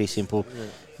pretty simple. Yeah.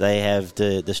 They have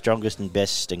the strongest and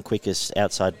best and quickest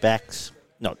outside backs.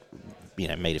 Not,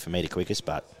 metre for metre quickest,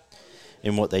 but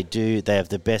in what they do, they have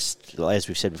the best, as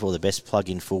we've said before, the best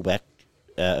plug-in fullback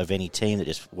of any team that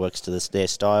just works to their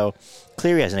style.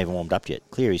 Cleary hasn't even warmed up yet.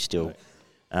 Cleary's still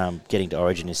getting to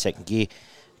Origin in second gear.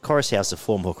 Coruscant's the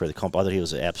form hooker of the comp. I thought he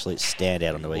was an absolute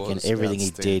standout on the weekend. Everything he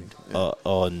did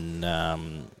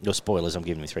on your spoilers, I'm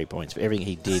giving him 3 points. But everything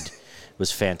he did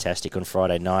was fantastic on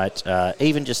Friday night.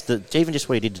 Even just what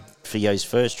he did for Yo's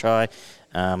first try,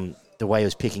 the way he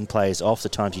was picking players off, the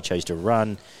times he chose to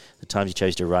run,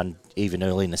 even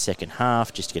early in the second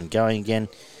half, just to get him going again,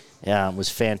 was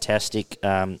fantastic.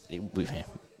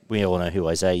 We all know who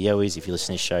Isaiah Yeo is. If you listen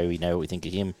to this show, you know what we think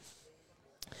of him.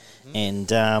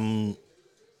 And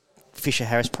Fisher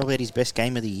Harris probably had his best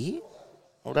game of the year,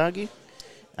 I would argue.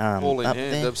 All in hand,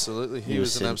 there. Absolutely. He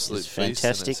was an absolute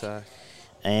fantastic.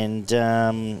 And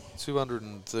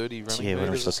 230 running when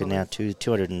I was looking now,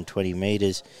 220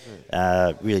 metres.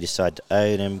 Yeah. Really decided to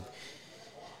own him.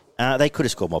 They could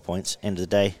have scored more points. End of the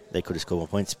day, they could have scored more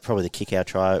points. Probably the kick-out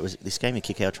try. This game, the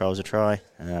kick-out try was a try.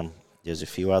 There's a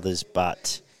few others,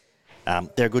 but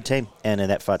they're a good team, and they're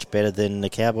that much better than the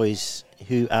Cowboys,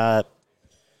 who are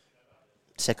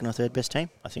second or third best team,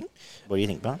 I think. What do you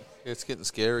think, Barn? Yeah, it's getting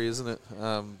scary, isn't it?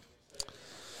 You're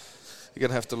going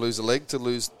to have to lose a leg to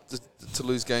lose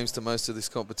games to most of this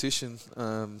competition.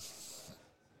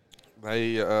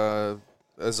 They,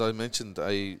 as I mentioned,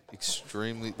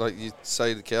 extremely, like you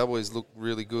say, the Cowboys look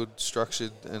really good,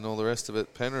 structured, and all the rest of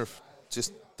it. Penrith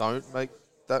just don't make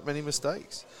that many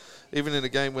mistakes. Even in a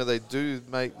game where they do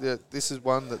make, this is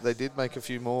one that they did make a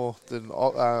few more than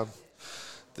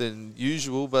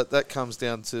usual, but that comes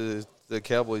down to the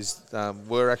Cowboys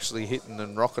were actually hitting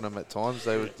and rocking them at times.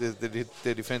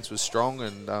 Their defence was strong,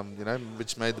 and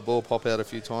which made the ball pop out a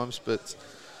few times. But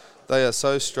they are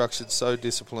so structured, so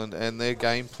disciplined, and their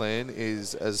game plan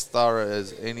is as thorough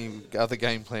as any other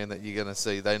game plan that you're going to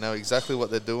see. They know exactly what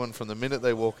they're doing from the minute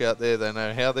they walk out there. They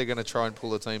know how they're going to try and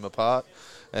pull a team apart.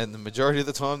 And the majority of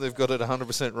the time, they've got it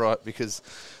 100% right, because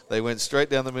they went straight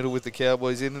down the middle with the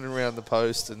Cowboys in and around the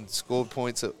post and scored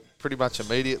points pretty much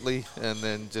immediately, and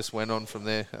then just went on from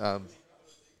there.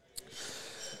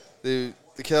 The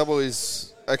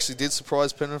Cowboys actually did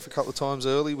surprise Penrith a couple of times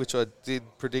early, which I did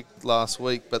predict last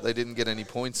week, but they didn't get any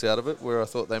points out of it, where I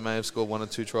thought they may have scored 1 or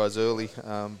 2 tries early.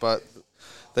 But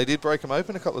they did break them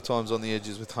open a couple of times on the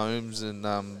edges with Holmes and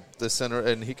the centre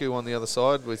and Hiku on the other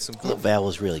side with some. I thought Val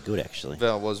was really good, actually.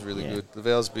 Val was really good. The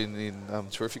Val's been in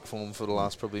terrific form for the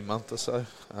last probably month or so,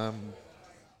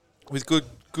 with good,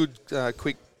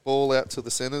 quick ball out to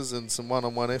the centres and some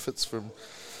one-on-one efforts from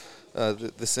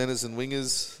the centres and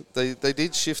wingers. They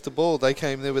did shift the ball. They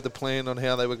came there with a plan on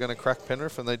how they were going to crack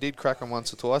Penrith, and they did crack them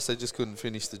once or twice. They just couldn't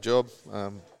finish the job.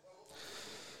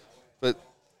 But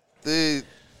they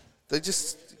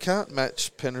just can't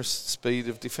match Penrith's speed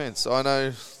of defence. I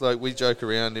know, we joke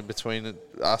around in between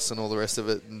us and all the rest of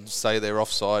it and say they're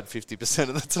offside 50%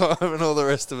 of the time and all the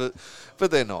rest of it, but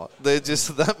they're not. They're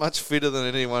just that much fitter than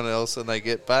anyone else, and they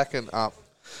get back and up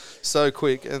so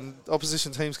quick, and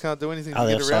opposition teams can't do anything to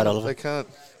get around it. They can't.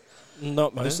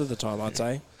 Not most of the time, I'd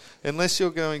say. Unless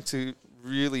you're going to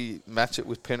really match it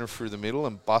with Penrith through the middle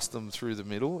and bust them through the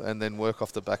middle and then work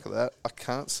off the back of that, I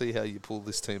can't see how you pull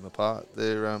this team apart.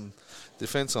 Their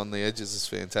defence on the edges is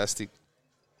fantastic.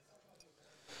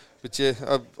 But yeah,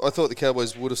 I thought the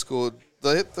Cowboys would have scored.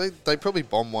 They probably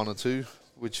bombed 1 or 2,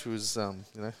 which was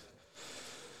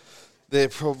their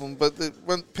problem. But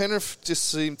when Penrith just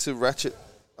seemed to ratchet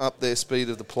up their speed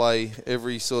of the play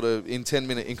every sort of in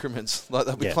 10-minute increments. Like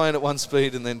they'll be playing at one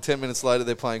speed, and then 10 minutes later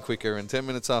they're playing quicker, and 10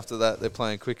 minutes after that they're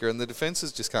playing quicker, and the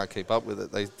defences just can't keep up with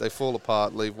it. They fall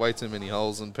apart, leave way too many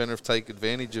holes, and Penrith take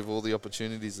advantage of all the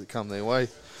opportunities that come their way.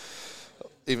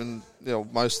 Even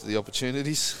most of the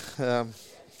opportunities.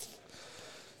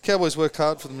 Cowboys worked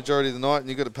hard for the majority of the night, and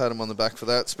you've got to pat them on the back for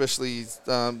that. Especially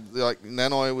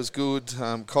Nanai was good.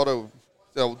 Cotter.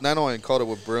 Nanai and Cotter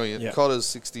were brilliant. Yep. Cotter's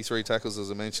 63 tackles, as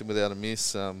I mentioned, without a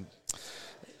miss. A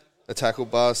tackle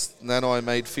bust. Nanai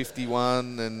made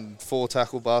 51 and 4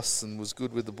 tackle busts and was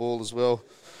good with the ball as well.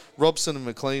 Robson and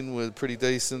McLean were pretty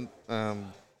decent.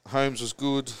 Holmes was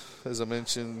good, as I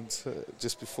mentioned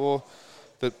just before.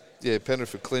 But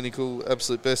Penrith were clinical,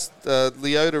 absolute best.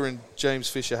 Leota and James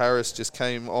Fisher-Harris just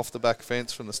came off the back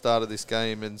fence from the start of this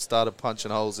game and started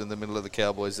punching holes in the middle of the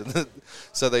Cowboys. And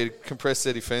so they compressed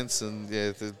their defence, and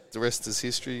the rest is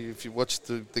history. If you watched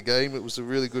the game, it was a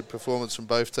really good performance from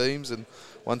both teams, and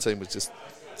one team was just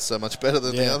so much better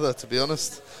than the other, to be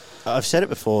honest. I've said it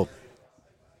before.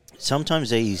 Sometimes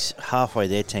these halfway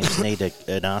there teams need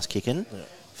an ass kicking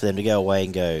for them to go away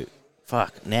and go,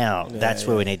 fuck, now that's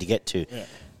where we need to get to. Yeah.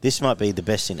 This might be the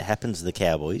best thing that happens to the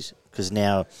Cowboys, because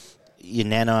now your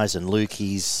Nanais and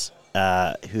Lukies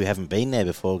who haven't been there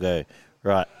before go,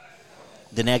 right,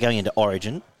 they're now going into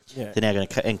Origin. Yeah. They're now going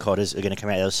to, and Cotters are going to come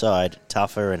out the other side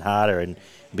tougher and harder and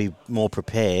be more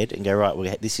prepared and go,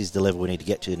 right, this is the level we need to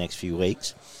get to the next few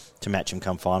weeks to match them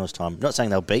come finals time. I'm not saying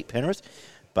they'll beat Penrith,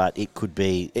 but it could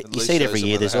be. You see it every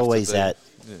year. There's always that.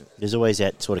 Yeah. There's always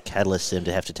that sort of catalyst for them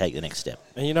to have to take the next step.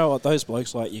 And you know what? Those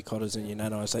blokes like your Cotters and your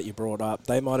Nanais that you brought up,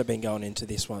 they might have been going into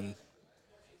this one,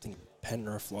 I think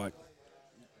Penrith, like,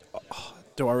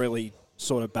 do I really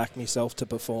sort of back myself to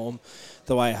perform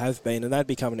the way I have been? And they'd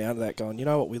be coming out of that going, you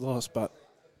know what, we lost, but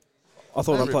I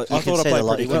thought I played pretty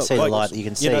well. You can see the light. You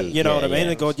can see. You know what I mean?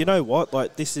 And God, you know what?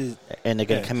 Like, this is. And they're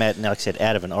going to come out, like I said,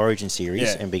 out of an Origin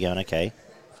series and be going, okay,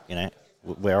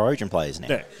 we're Origin players now.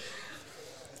 Yeah.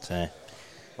 So.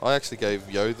 I actually gave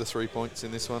Yo the 3 points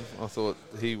in this one. I thought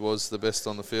he was the best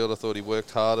on the field. I thought he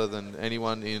worked harder than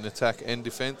anyone in attack and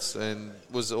defence, and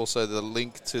was also the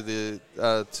link to to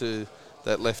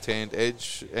that left-hand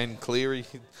edge and Cleary.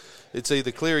 It's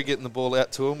either Cleary getting the ball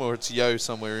out to him or it's Yo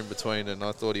somewhere in between, and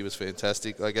I thought he was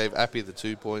fantastic. I gave Appy the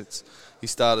 2 points. He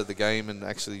started the game and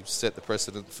actually set the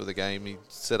precedent for the game. He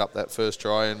set up that first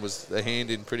try and was a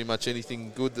hand in pretty much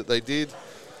anything good that they did.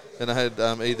 And I had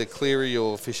either Cleary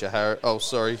or Fisher-Harris.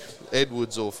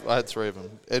 Edwards I had three of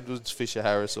them. Edwards,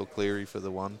 Fisher-Harris or Cleary for the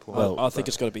 1 point. Well, I think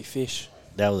it's got to be Fish.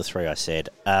 That were the three I said.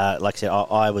 Like I said,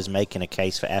 I was making a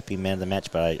case for Appy man of the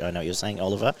match, but I know what you're saying,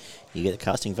 Oliver. You get the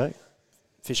casting vote.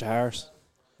 Fisher-Harris.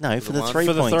 No, for the 3 points.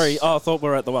 For the 3. Oh, I thought we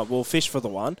were at the 1. Well, Fish for the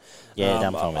 1. Yeah,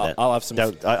 I'm fine with that. I'll have some,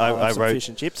 I wrote fish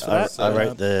and chips for that. I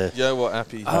wrote the... Yo, what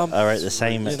Appy? I wrote the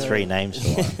same 3 names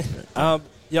for one.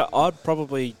 Yeah, I'd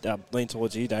probably lean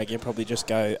towards you, Dag, and probably just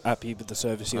go Appy with the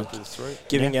service.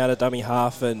 Giving out a dummy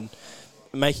half and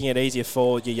making it easier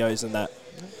for your Yos and that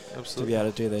to be able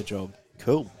to do their job.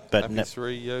 Cool. But Appy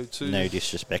 3, Yo 2. No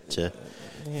disrespect to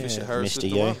Fisher-Harris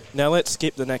Mr. Yo. Now let's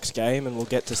skip the next game and we'll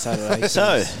get to Saturday.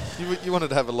 So you wanted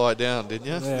to have a lie down, didn't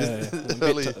you? Yeah,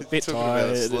 a bit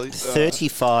tired.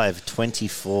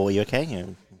 35-24. You okay?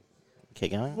 You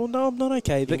keep going? Well, no, I'm not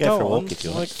okay. But go for a walk if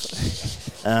you want.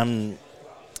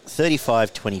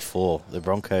 35-24. The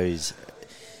Broncos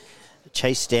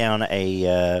chased down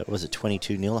a, was it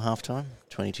 22-0 at halftime?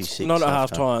 22-6? Not at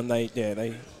halftime. They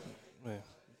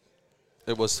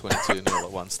It was 22-0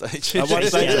 at one stage. At one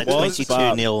stage it was.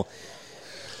 22-0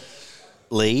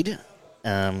 lead.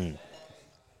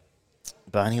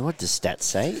 Barney, what does stats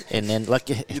say? And then,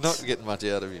 you're not getting much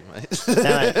out of you, mate.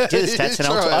 No, do the stats, and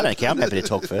I don't care. I'm happy to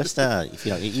talk first. If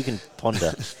you you can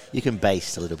ponder, you can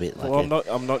base a little bit. Well,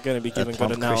 I'm not going to be giving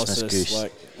good analysis.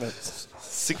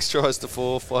 6 tries to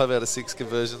 4, 5 out of 6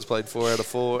 conversions, played 4 out of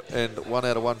 4, and 1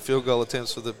 out of 1 field goal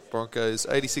attempts for the Broncos.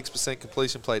 86%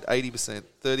 completion, played 80%.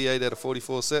 38 out of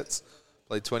 44 sets,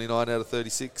 played 29 out of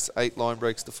 36. 8 line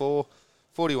breaks to 4.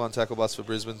 41 tackle busts for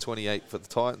Brisbane, 28 for the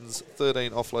Titans.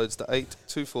 13 offloads to 8.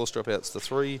 2 forced dropouts to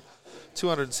 3.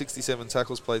 267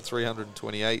 tackles, played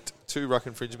 328. 2 ruck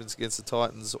infringements against the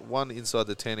Titans. 1 inside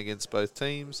the 10 against both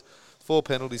teams. 4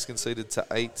 penalties conceded to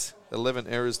 8. 11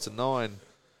 errors to 9.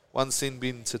 1 sin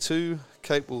bin to 2.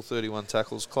 Capewell 31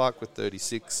 tackles. Clark with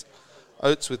 36.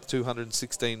 Oates with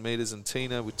 216 metres and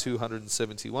Tina with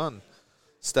 271.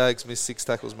 Staggs missed 6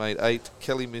 tackles, made 8.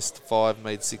 Kelly missed 5,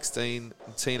 made 16.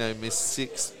 Tino missed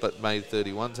 6, but made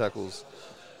 31 tackles.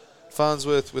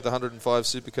 Farnsworth with 105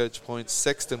 Supercoach points.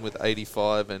 Sexton with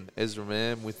 85, and Ezra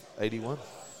Mam with 81.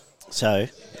 So,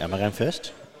 am I going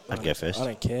first? I'll go first. I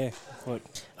don't care. Look,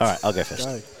 all right, I'll go first.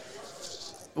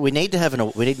 We need to have a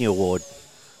new award,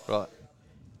 right?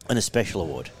 And a special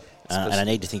award. And I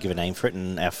need to think of a name for it.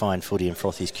 And our fine footy and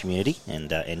frothies community and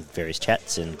various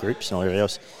chats and groups and all everything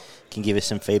else can give us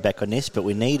some feedback on this, but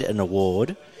we need an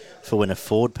award for when a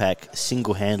forward pack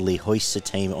single-handedly hoists a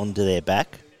team onto their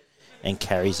back and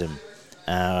carries them.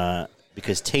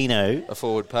 Because Tino... A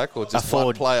forward pack or just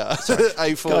one player?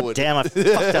 A forward. God damn, I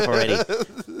fucked up already.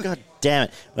 God damn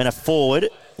it. When a forward...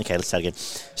 Okay, let's start again.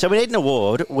 So we need an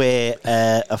award where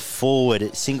a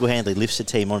forward single-handedly lifts a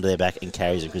team onto their back and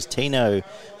carries them, because Tino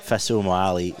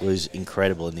Fasuamali was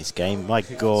incredible in this game. My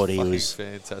God, he was...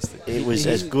 fantastic. It was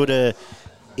as good a...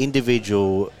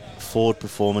 individual forward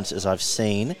performance as I've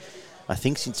seen, I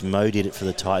think, since Mo did it for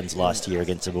the Titans last year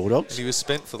against the Bulldogs. And he was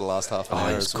spent for the last half an hour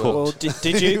as well. Well,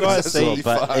 did you guys see?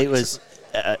 But it was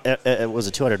a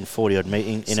 240-odd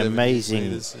meeting, an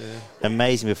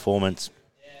amazing performance,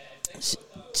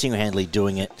 single-handedly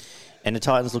doing it. And the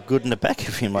Titans look good in the back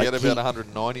of him. He had about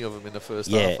 190 of them in the first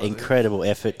half. Yeah, incredible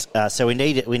effort. So we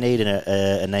need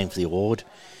a name for the award.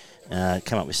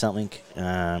 Come up with something.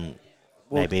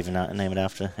 Maybe even name it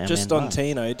after. Just on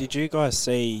Tino, did you guys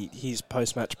see his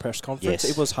post-match press conference? Yes.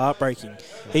 It was heartbreaking.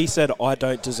 He said, "I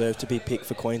don't deserve to be picked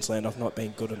for Queensland. I've not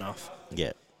been good enough."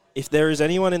 Yeah. If there is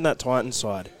anyone in that Titans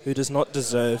side who does not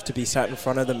deserve to be sat in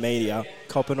front of the media,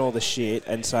 copping all the shit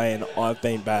and saying, "I've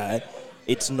been bad,"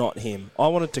 it's not him. I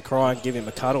wanted to cry and give him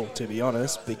a cuddle, to be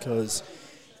honest, because,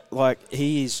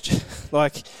 he is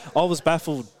I was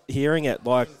baffled hearing it.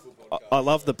 I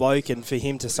love the bloke, and for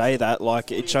him to say that,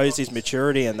 it shows his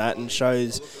maturity and that, and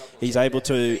shows he's able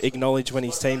to acknowledge when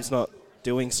his team's not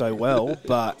doing so well.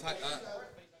 But,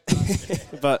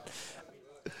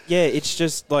 yeah, it's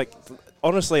just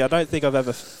honestly, I don't think I've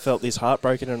ever felt this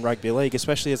heartbroken in rugby league,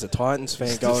 especially as a Titans fan.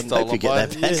 Stole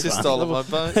my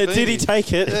bone. Did he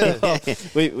take it? Yeah.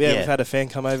 We haven't had a fan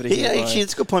come over to here. Yeah, actually,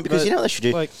 it's a good point, because you know what they should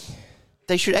do?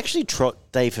 They should actually trot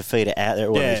Dave Fafita out there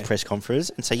at one of his press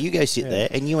conferences and say, "You go sit there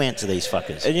and you answer these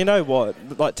fuckers." And you know what?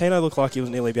 Tino looked like he was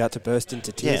nearly about to burst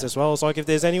into tears as well. I was like, if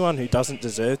there's anyone who doesn't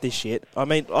deserve this shit, I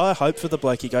mean, I hope for the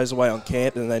bloke he goes away on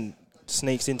camp and then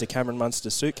sneaks into Cameron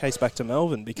Munster's suitcase back to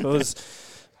Melbourne, because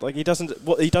he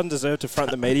doesn't deserve to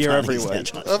front the media every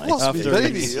week. I've lost my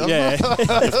baby. Yeah.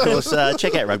 Of course,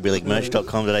 check out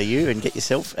rugbyleaguemerch.com.au and get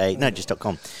yourself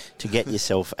 .com to get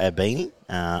yourself a beanie.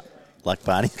 Like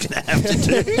Barney's going to have to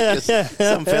do.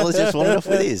 Some fellas just wanted off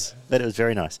with his, but it was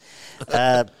very nice.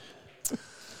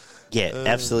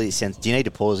 Absolutely sense. Do you need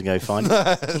to pause and go find it? All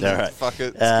right. Fuck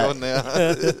it, it's gone now.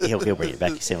 He'll bring it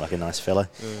back. He seemed like a nice fella.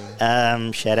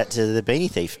 Shout out to the beanie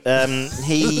thief.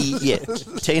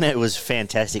 Tino was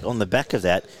fantastic. On the back of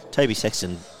that, Toby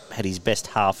Sexton had his best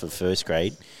half of first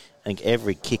grade. I think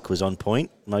every kick was on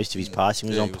point. Most of his passing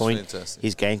was on point. Fantastic.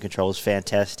 His game control was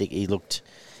fantastic. He looked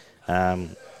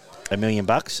 $1 million,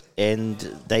 and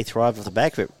they thrived off the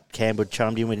back of it. Campbell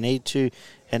chimed in when he needed to,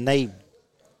 and they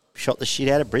shot the shit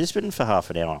out of Brisbane for half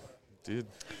an hour. Did.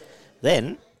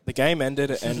 Then the game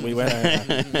ended and we went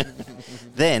over.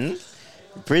 Then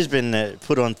Brisbane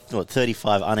put on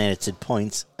 35 unanswered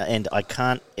points, and I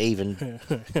can't even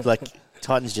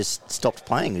Titans just stopped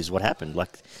playing is what happened.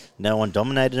 No one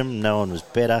dominated them, no one was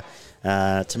better.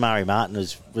 Tamari Martin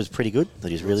was pretty good.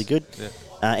 He was really good. Yeah.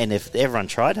 And if everyone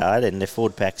tried hard and their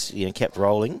forward packs kept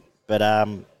rolling, but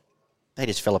they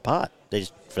just fell apart.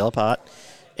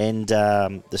 And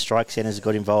the strike centres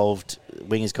got involved,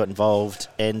 wingers got involved,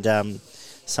 and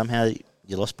somehow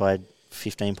you lost by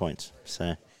 15 points.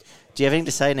 So, do you have anything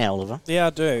to say now, Oliver? Yeah, I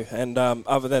do. And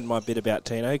other than my bit about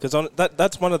Tino, because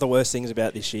that's one of the worst things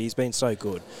about this year. He's been so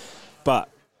good. But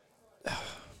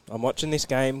I'm watching this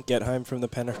game, get home from the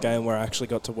Penrith game where I actually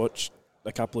got to watch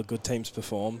a couple of good teams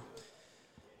perform.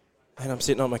 And I'm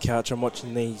sitting on my couch, I'm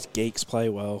watching these geeks play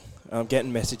well. I'm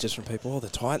getting messages from people, the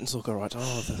Titans look all right.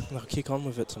 They'll kick on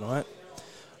with it tonight.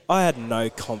 I had no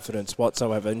confidence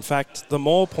whatsoever. In fact, the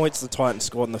more points the Titans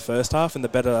scored in the first half and the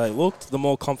better they looked, the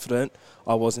more confident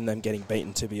I was in them getting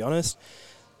beaten, to be honest.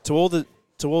 To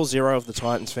all zero of the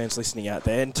Titans fans listening out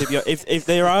there, and to be if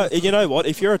there are, you know what,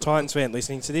 if you're a Titans fan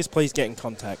listening to this, please get in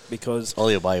contact, because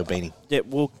Ollie will buy your beanie. Yeah,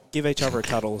 we'll give each other a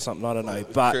cuddle or something. I don't know,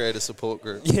 but create a support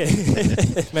group. Yeah,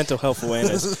 mental health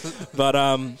awareness. But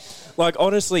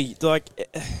honestly,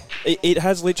 it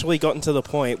has literally gotten to the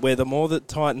point where the more that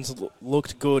Titans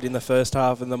looked good in the first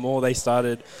half, and the more they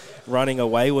started running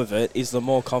away with it, is the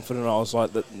more confident I was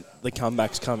that the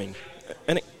comeback's coming,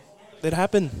 and it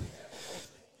happened.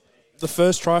 The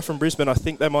first try from Brisbane, I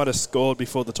think they might have scored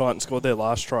before the Titans scored their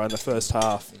last try in the first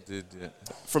half. It did, yeah.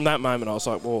 From that moment, I was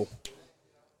like, well,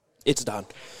 it's done.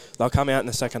 They'll come out in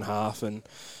the second half and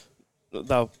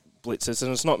they'll blitz us.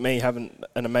 And it's not me having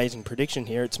an amazing prediction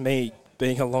here. It's me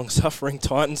being a long-suffering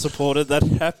Titan supporter.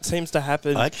 That seems to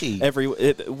happen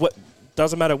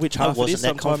doesn't matter which half it is.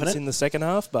 Sometimes it's in the second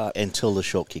half. But until the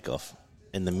short kickoff.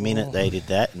 And the minute they did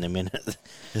that, and the minute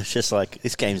it's just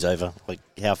this game's over.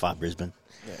 How far, Brisbane?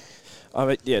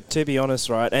 To be honest,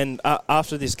 right, and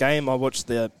after this game, I watched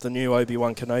the new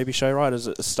Obi-Wan Kenobi show, right, as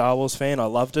a Star Wars fan. I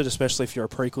loved it, especially if you're a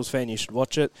prequels fan, you should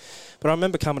watch it. But I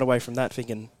remember coming away from that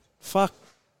thinking, fuck,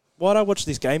 why'd I watch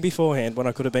this game beforehand when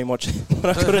I could have been watching, when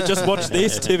I could have just watched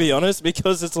this, to be honest,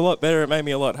 because it's a lot better, it made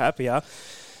me a lot happier.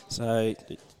 So,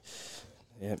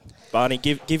 Yeah, Barney,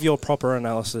 give your proper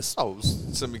analysis. Oh, it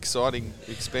was some exciting,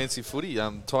 expansive footy.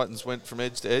 Titans went from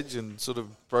edge to edge and sort of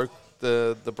broke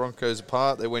the Broncos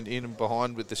apart. They went in and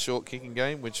behind with the short kicking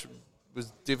game, which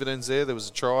was dividends there. There was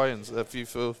a try and a few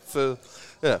forced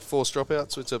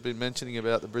dropouts, which I've been mentioning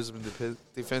about the Brisbane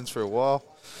defence for a while.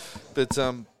 But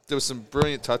there was some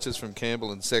brilliant touches from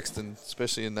Campbell and Sexton,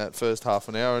 especially in that first half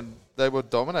an hour, and they were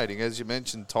dominating. As you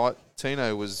mentioned,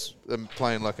 Tino was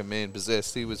playing like a man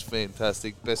possessed. He was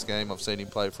fantastic. Best game I've seen him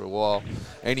play for a while.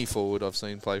 Any forward I've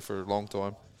seen play for a long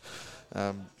time.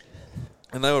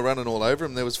 And they were running all over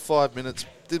him. There was 5 minutes.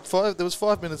 There was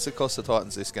 5 minutes that cost the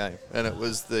Titans this game, and it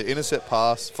was the intercept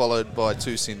pass followed by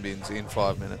 2 sin bins in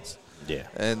 5 minutes. Yeah.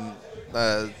 And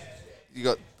you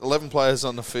got 11 players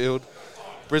on the field.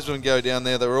 Brisbane go down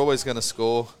there. They were always going to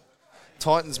score.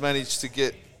 Titans managed to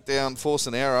get down, force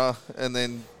an error, and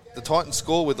then the Titans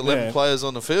score with 11 players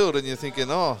on the field, and you're thinking,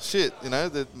 oh, shit,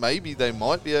 that maybe they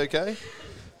might be okay.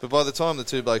 But by the time the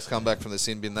 2 blokes come back from the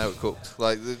sin bin, they were cooked.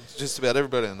 Like, just about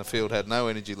everybody in the field had no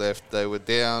energy left. They were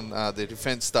down. Their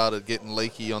defence started getting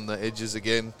leaky on the edges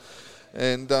again.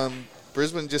 And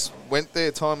Brisbane just went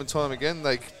there time and time again.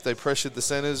 They pressured the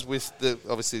centres with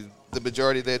obviously the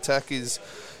majority of their attack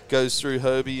goes through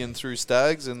Herbie and through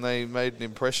Staggs, and they made an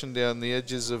impression down the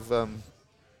edges of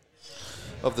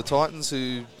the Titans,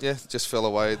 who just fell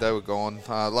away. They were gone.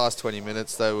 Last 20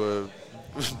 minutes,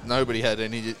 nobody had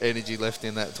any energy left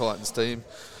in that Titans team.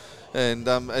 And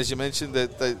as you mentioned,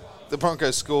 that the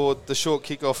Broncos scored the short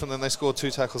kickoff, and then they scored 2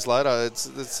 tackles later.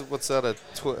 It's what's that, a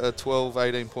 12,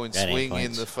 18-point swing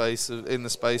in the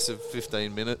space of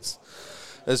 15 minutes,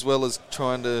 as well as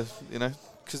trying to,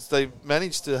 because they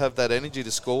managed to have that energy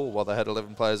to score while they had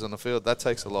 11 players on the field. That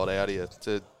takes a lot out of you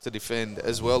to defend,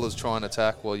 as well as try and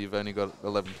attack while you've only got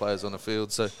 11 players on the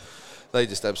field. So they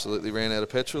just absolutely ran out of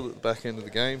petrol at the back end of the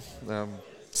game.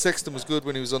 Sexton was good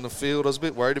when he was on the field. I was a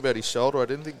bit worried about his shoulder. I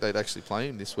didn't think they'd actually play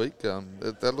him this week.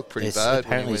 That looked pretty bad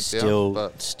when he went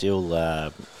down. Still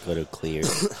got to clear,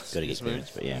 got to get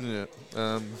clearance, but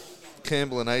yeah.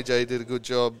 Campbell and AJ did a good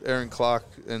job. Aaron Clark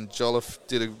and Jolliffe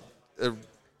did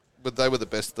but they were the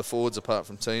best of the forwards apart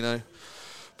from Tino.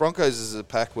 Broncos as a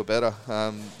pack were better.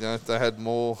 They had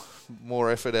more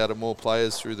effort out of more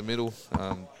players through the middle.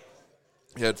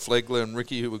 You had Flegler and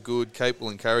Ricky who were good. Capel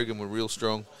and Carrigan were real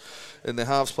strong. And the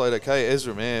halves played okay.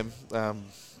 Ezra Mam,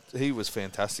 he was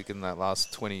fantastic in that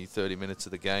last 20, 30 minutes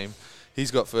of the game. He's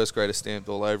got first grader stamped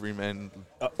all over him, and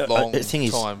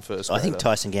time first grader. I think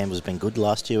Tyson Gamble's been good the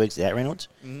last 2 weeks without Reynolds.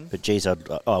 Mm-hmm. But, geez, I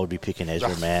would be picking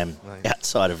Ezra Mam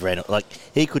outside of Reynolds. Like,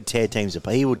 he could tear teams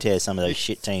apart. He would tear some of those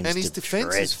shit teams and his to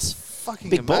defence shreds. Is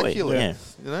fucking big immaculate.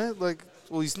 Boy, yeah.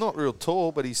 He's not real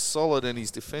tall, but he's solid, and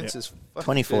his defence is fucking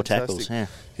 24 fantastic. tackles, yeah.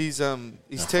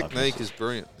 His technique is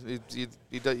brilliant. You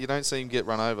don't see him get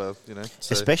run over,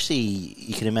 So. Especially,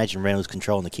 you can imagine Reynolds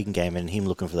controlling the kicking game and him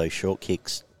looking for those short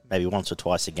kicks maybe once or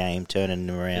twice a game, turning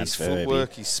them around. His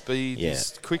footwork, his speed,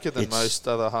 he's quicker than most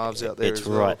other halves out there. It's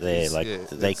right there.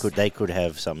 They could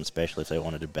have something special if they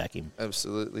wanted to back him.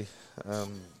 Absolutely.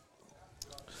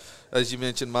 As you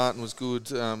mentioned, Martin was good.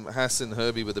 Haas and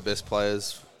Herbie were the best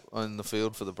players on the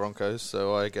field for the Broncos.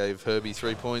 So I gave Herbie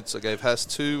 3 points. I gave Haas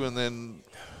 2, and then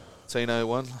Tino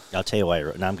 1. I'll tell you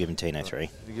what. No, I'm giving Tino 3.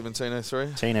 You're giving Tino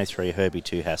 3? Tino 3, Herbie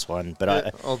 2, Haas 1.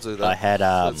 But I'll do that. I had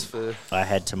That's fair. I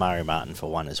had Tamari Martin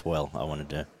for 1 as well. I wanted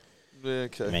to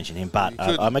mention him, but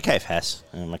I'm okay with Haas.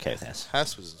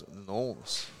 Haas was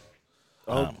enormous.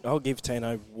 I'll give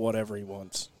Tino whatever he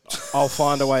wants. I'll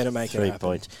find a way to make it happen. 3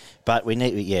 points. But we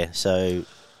need, so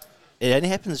it only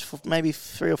happens maybe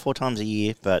 3 or 4 times a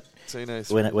year, but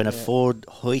when a forward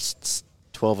hoists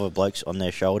 12 of blokes on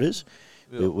their shoulders,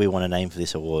 we want a name for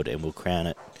this award, and we'll crown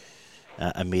it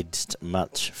amidst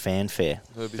much fanfare.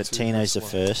 But Tino's the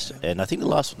first, and I think the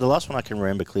last one I can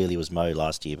remember clearly was Mo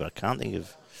last year, but I can't think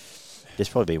of. There's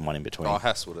probably been one in between.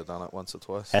 Haas would have done it once or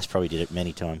twice. Haas probably did it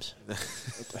many times.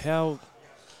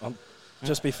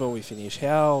 Just before we finish,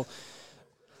 how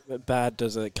bad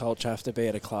does a culture have to be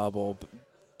at a club, or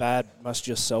bad must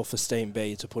your self-esteem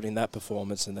be to put in that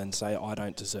performance and then say, I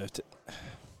don't deserve it?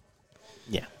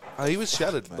 Yeah. He was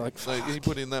shattered, mate. He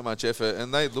put in that much effort,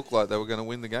 and they looked like they were going to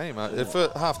win the game. For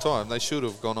half-time, they should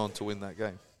have gone on to win that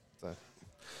game. So.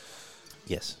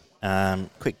 Yes.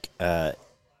 Quick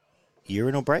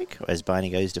urinal break, as Barney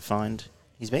goes to find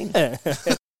his bean. Let's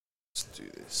do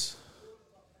this.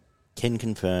 Can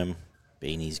confirm,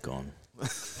 Beanie's gone.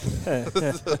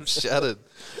 I'm shattered.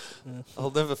 I'll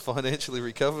never financially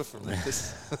recover from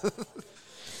this.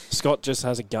 Scott just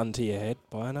has a gun to your head.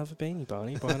 Buy another beanie,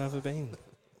 Barney. Buy another beanie.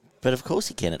 But of course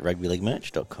he can at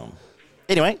rugbyleaguemerch.com.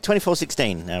 Anyway,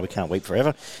 24-16. We can't wait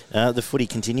forever. The footy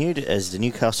continued as the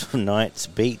Newcastle Knights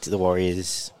beat the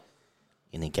Warriors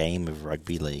in a game of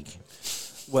rugby league.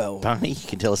 Well, Barney, you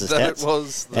can tell us the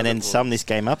stats. And then sum this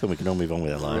game up and we can all move on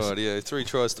with our lives. Right, yeah. 3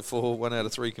 tries to 4, 1 out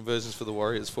of 3 conversions for the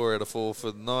Warriors, 4 out of 4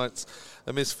 for the Knights,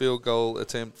 a missed field goal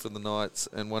attempt for the Knights,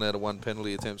 and 1 out of 1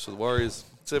 penalty attempts for the Warriors.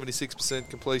 76%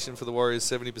 completion for the Warriors,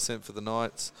 70% for the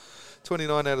Knights.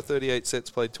 29 out of 38 sets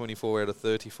played, 24 out of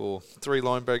 34. 3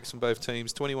 line breaks from both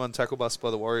teams, 21 tackle busts by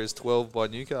the Warriors, 12 by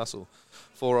Newcastle.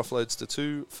 4 offloads to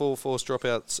 2, 4 forced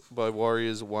dropouts by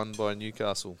Warriors, 1 by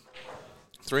Newcastle.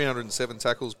 307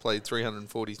 tackles played,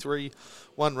 343.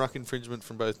 1 ruck infringement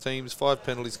from both teams, 5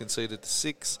 penalties conceded to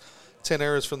 6. 10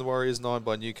 errors from the Warriors, 9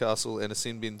 by Newcastle, and a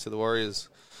sin bin to the Warriors.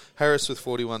 Harris with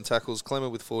 41 tackles, Clemmer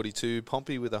with 42,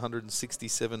 Pompey with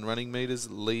 167 running metres,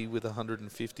 Lee with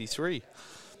 153.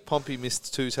 Pompey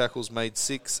missed 2 tackles, made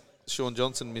 6. Sean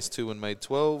Johnson missed 2 and made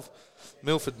 12.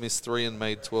 Milford missed 3 and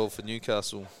made 12 for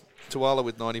Newcastle. Tuala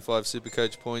with 95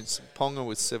 Supercoach points, Ponga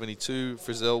with 72,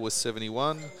 Frizzell with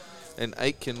 71, and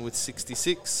Aitken with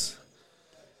 66.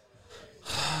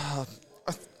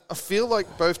 I feel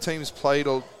like both teams played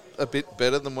a bit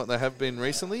better than what they have been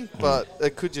recently, but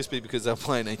it could just be because they're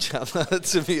playing each other,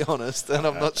 to be honest, and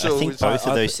I'm not sure. I think both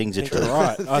of those things are true.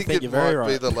 Right. I think you're very right.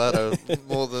 It might be the latter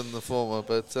more than the former,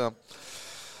 but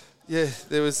yeah,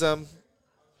 there was it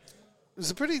was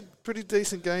a pretty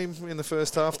decent game in the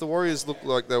first half. The Warriors looked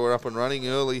like they were up and running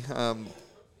early,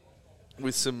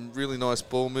 with some really nice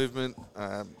ball movement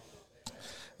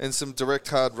and some direct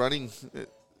hard running.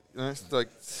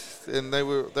 And they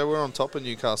were on top of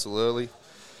Newcastle early.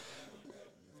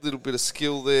 Little bit of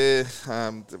skill there.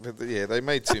 But yeah, they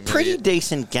made too many. Pretty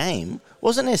decent game.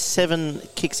 Wasn't there 7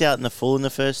 kicks out in the full in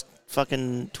the first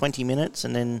fucking 20 minutes?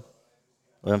 And then,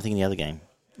 well, I'm thinking the other game.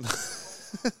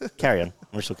 Carry on.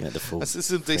 I'm just looking at the full. That's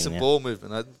some decent ball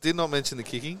movement. I did not mention the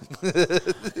kicking.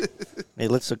 Hey,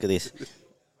 let's look at this.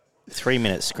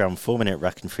 3-minute scrum, 4-minute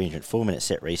ruck infringement, 4-minute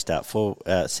set restart,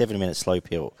 7-minute slow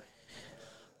peel,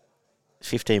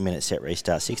 15-minute set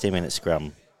restart, 16-minute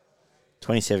scrum,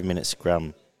 27-minute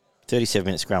scrum,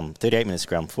 37-minute scrum, 38-minute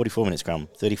scrum, 44-minute scrum,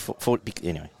 40...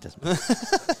 Anyway, it doesn't matter.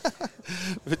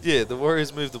 But yeah, the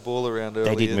Warriors moved the ball around early.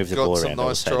 They did move the ball around. Got some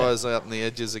nice tries out in the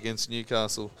edges against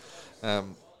Newcastle.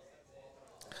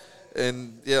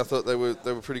 And yeah, I thought they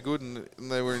were pretty good, and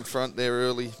they were in front there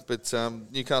early. But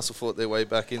Newcastle fought their way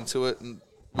back into it, and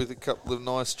with a couple of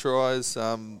nice tries,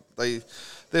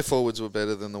 their forwards were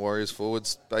better than the Warriors'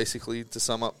 forwards, basically, to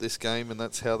sum up this game, and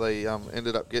that's how they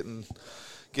ended up getting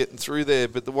through there.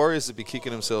 But the Warriors would be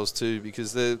kicking themselves too,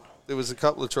 because there was a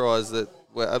couple of tries that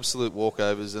were absolute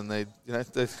walkovers, and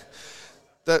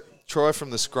that try from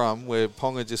the scrum where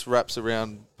Ponga just wraps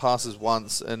around, passes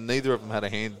once, and neither of them had a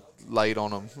hand laid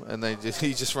on him, and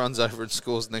he just runs over and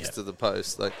scores next to the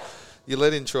post. Like, you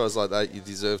let in tries like that, you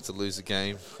deserve to lose the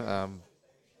game.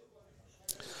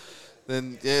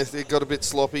 Then yeah, it got a bit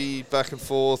sloppy back and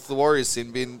forth. The Warriors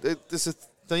sin bin. There's a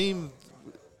theme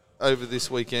over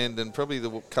this weekend and probably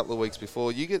the couple of weeks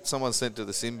before. You get someone sent to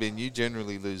the sin bin, you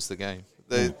generally lose the game.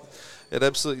 It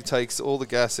absolutely takes all the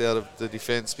gas out of the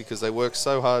defence because they work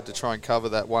so hard to try and cover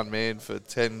that one man for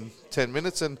 10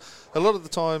 minutes. And a lot of the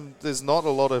time, there's not a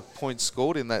lot of points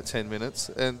scored in that 10 minutes.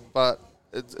 But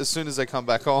as soon as they come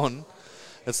back on,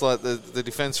 it's like the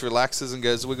defence relaxes and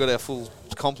goes, we've got our full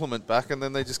complement back, and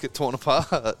then they just get torn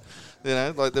apart.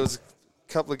 Like there was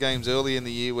a couple of games early in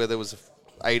the year where there was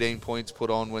 18 points put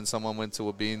on when someone went to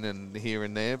a bin and here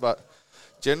and there. But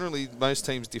generally, most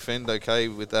teams defend okay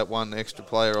with that one extra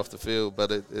player off the field,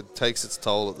 but it takes its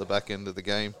toll at the back end of the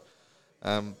game.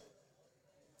 And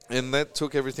that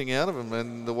took everything out of them,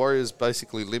 and the Warriors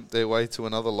basically limped their way to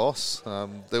another loss.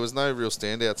 There was no real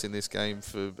standouts in this game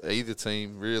for either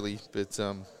team, really, but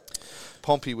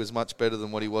Pompey was much better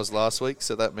than what he was last week,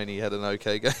 so that meant he had an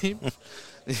okay game.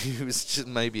 He was just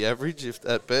maybe average, if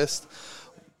at best.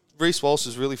 Reece Walsh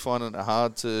is really finding it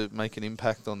hard to make an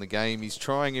impact on the game. He's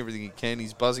trying everything he can.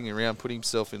 He's buzzing around, putting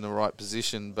himself in the right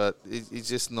position, but he's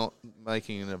just not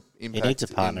making an impact. He needs a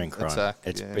partner in crime. Attack.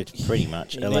 It's pretty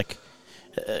much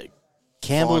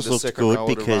Campbell's looked good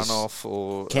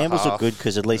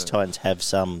because at least Titans have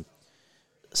some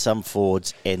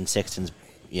forwards and Sexton's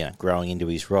growing into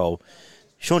his role.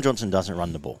 Sean Johnson doesn't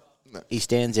run the ball. No. He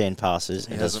stands there and passes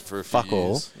and does fuck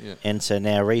all. Yeah. And so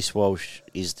now Reece Walsh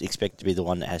is expected to be the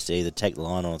one that has to either take the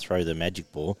line or throw the magic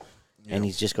ball. Yep. And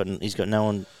he's got no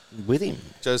one with him.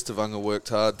 Joe Stavunga worked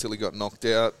hard till he got knocked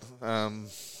out.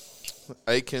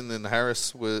 Aiken and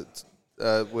Harris were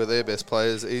their best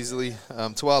players easily.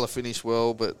 Tuala finished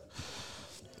well, but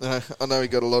I know he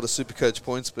got a lot of Supercoach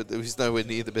points, but he was nowhere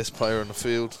near the best player on the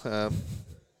field.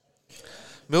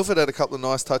 Milford had a couple of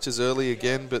nice touches early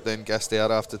again, but then gassed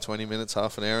out after 20 minutes,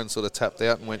 half an hour, and sort of tapped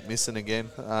out and went missing again.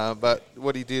 But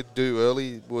what he did do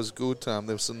early was good. There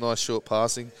was some nice short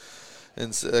passing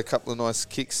and a couple of nice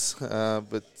kicks.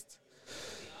 But,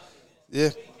 yeah,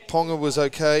 Ponga was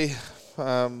okay.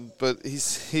 But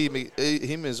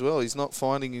him as well. He's not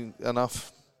finding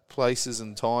enough places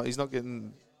and time. He's not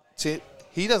getting...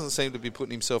 He doesn't seem to be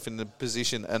putting himself in the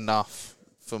position enough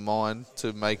for mine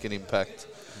to make an impact.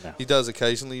 No. He does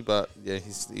occasionally, but yeah,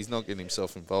 he's not getting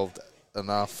himself involved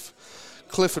enough.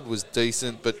 Clifford was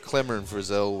decent, but Clemmer and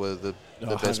Frizzell were the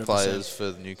best 100%. Players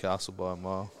for Newcastle by a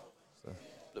mile. So.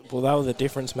 Well, they were the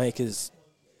difference makers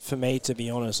for me, to be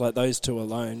honest. Like, those two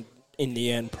alone, in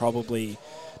the end, probably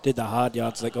did the hard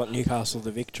yards that got Newcastle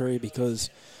the victory, because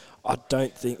I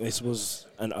don't think this was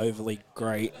an overly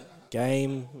great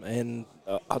game, and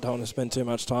I don't want to spend too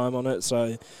much time on it,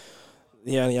 so...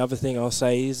 The only other thing I'll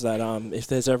say is that if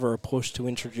there's ever a push to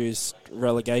introduce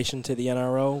relegation to the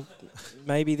NRL,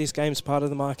 maybe this game's part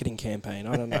of the marketing campaign.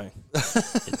 I don't know.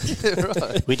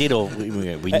 Right. We did all. We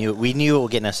knew what we were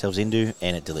getting ourselves into,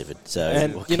 and it delivered. So,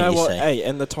 and you know what? Hey,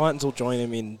 and the Titans will join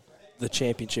them in the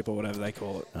championship or whatever they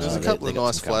call it. There's a couple of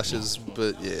nice flashes,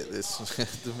 but yeah,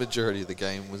 the majority of the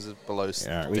game was below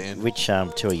standard. Which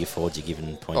two of your forwards are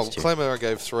given points to? Clemmer I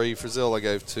gave 3, Frizzell I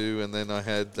gave 2, and then I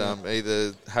had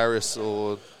either Harris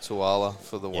or Tuala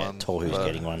for the one. Tohu's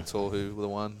getting one. Tohu the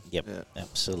one. Yep,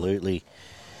 absolutely.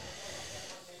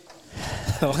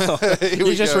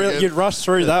 You'd rush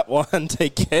through that one to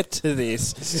get to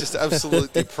this. It's just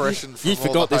absolute depression. You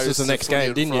forgot this was the next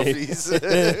game, didn't you?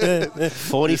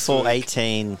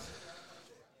 44-18.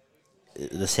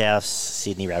 The South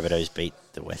Sydney Rabbitohs beat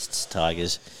the Wests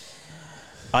Tigers.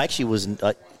 I actually wasn't.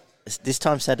 This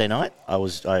time Saturday night, I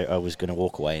was going to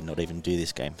walk away and not even do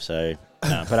this game. So,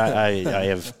 but I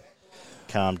have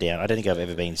calmed down. I don't think I've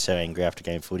ever been so angry after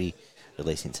game footy, at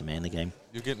least since the Manly game.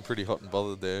 You're getting pretty hot and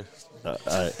bothered there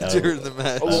during the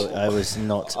match. I was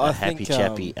not a happy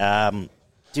chappy.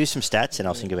 Do some stats and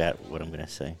I'll think about what I'm going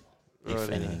to say, if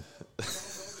anything.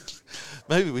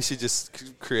 Maybe we should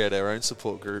just create our own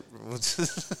support group.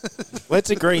 Let's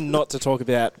agree not to talk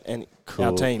about our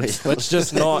teams. Let's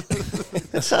just not.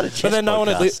 But then no one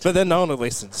will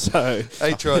listen. So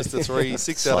 8 tries to 3,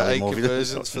 6 out of 8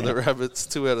 conversions for the Rabbits,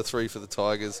 2 out of 3 for the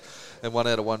Tigers, and 1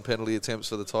 out of 1 penalty attempts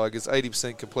for the Tigers.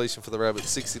 80% completion for the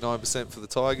Rabbits, 69% for the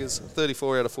Tigers.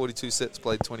 34 out of 42 sets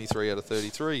played, 23 out of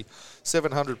 33.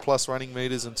 700 plus running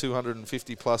metres and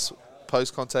 250 plus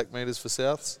post contact metres for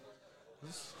Souths.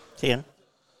 10.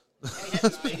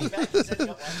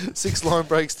 6 line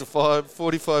breaks to 5,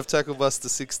 45 tackle busts to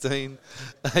 16,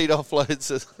 8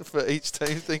 offloads for each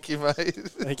team. Thank you, mate.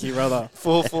 Thank you, brother.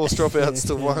 4 forced dropouts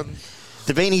to 1.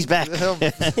 The beanie's back.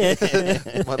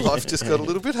 My life just got a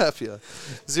little bit happier.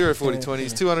 0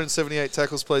 40-20s, 278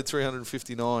 tackles played,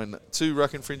 359. 2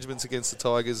 ruck infringements against the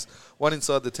Tigers, 1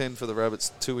 inside the 10 for the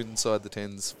Rabbits, 2 inside the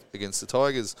 10s against the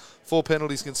Tigers. 4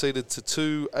 penalties conceded to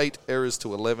 2, 8 errors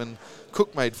to 11.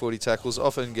 Cook made 40 tackles,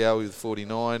 Offa Ngowi with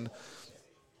 49.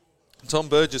 Tom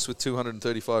Burgess with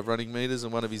 235 running metres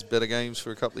and one of his better games for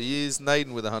a couple of years.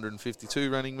 Naden with 152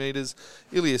 running metres.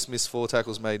 Ilias missed 4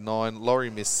 tackles, made 9.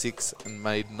 Laurie missed 6 and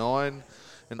made 9.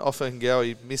 And Offa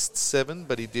Ngowi missed 7,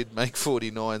 but he did make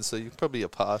 49, so you're probably a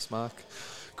pass mark.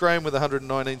 Graham with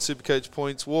 119 Supercoach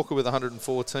points. Walker with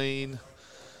 114.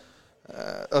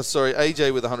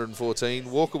 AJ with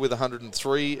 114. Walker with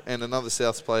 103. And another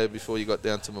South player before you got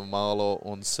down to Mamalo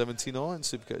on 79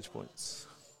 Supercoach points.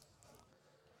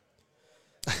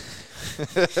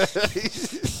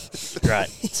 Right.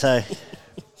 So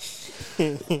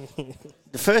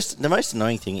the most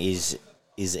annoying thing is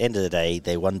end of the day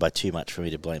they won by too much for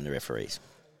me to blame the referees.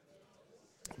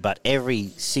 But every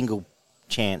single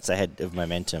chance they had of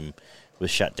momentum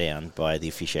was shut down by the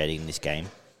officiating in this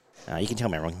game. You can tell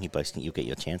me I'm wrong. You both think you'll get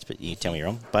your chance, but you tell me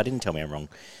wrong. But I didn't tell me I'm wrong.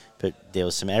 But there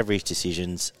was some average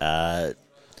decisions, and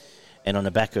on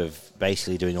the back of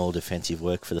basically doing all defensive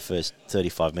work for the first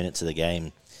 35 minutes of the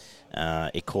game.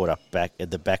 It caught up back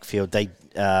at the backfield.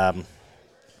 I'll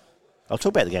talk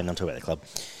about the game, not talk about the club.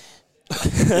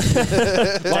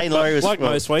 Dane Laurie was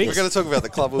most weeks. We're going to talk about the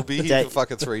club. We'll be here for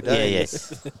fucking 3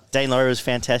 days. Yeah. Dane Laurie was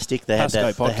fantastic. They had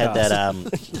that. Oh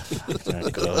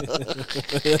God!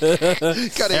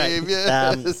 Cut him.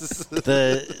 Yes.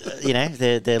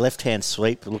 Their left hand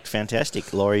sweep looked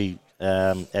fantastic. Laurie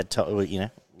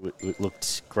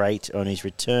looked great on his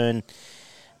return.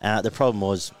 The problem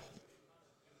was.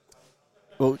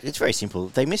 Well, it's very simple.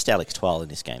 They missed Alex Twal in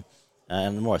this game.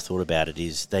 And the more I thought about it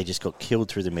is they just got killed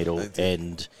through the middle,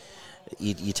 and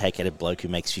you take out a bloke who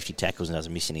makes 50 tackles and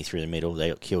doesn't miss any through the middle. They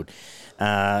got killed.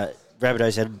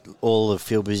 Rabbitohs had all of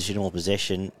field position, all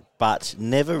possession, but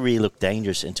never really looked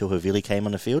dangerous until Havili came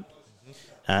on the field.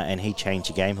 And he changed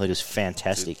the game. He was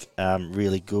fantastic,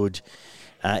 really good.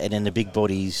 And then the big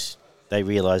bodies, they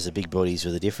realised the big bodies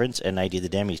were the difference, and they did the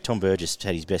damage. Tom Burgess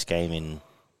had his best game in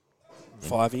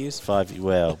 5 years.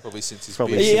 Probably since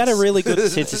he had a really good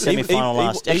since the semi-final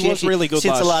last. He was really good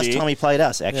since last the last year. time he played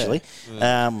us. Actually,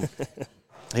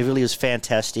 he really was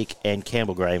fantastic, and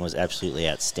Campbell Graham was absolutely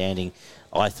outstanding.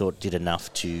 I thought did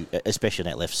enough to, especially on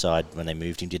that left side when they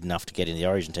moved him, did enough to get in the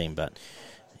Origin team, but.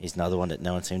 He's another one that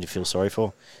no one seemed to feel sorry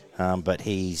for. But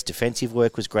his defensive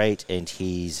work was great and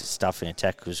his stuff in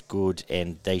attack was good,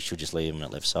 and they should just leave him on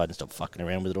that left side and stop fucking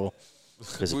around with it all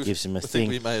because it gives him a thing.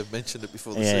 I think we may have mentioned it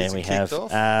before the season kicked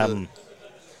off.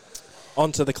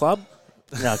 On to the club?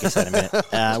 No, I'll get that in a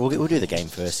minute. We'll do the game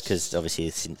first because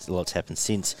obviously a lot's happened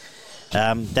since.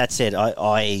 That said,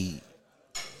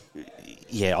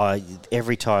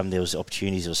 every time there was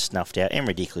opportunities, it was snuffed out, and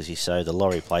ridiculously so. The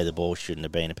Laurie play the ball shouldn't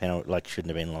have been a penalty, shouldn't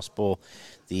have been a lost ball.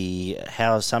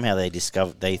 Somehow they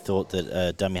thought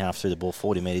that dummy half threw the ball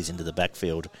 40 metres into the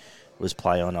backfield was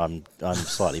play on. I'm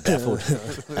slightly baffled.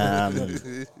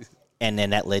 And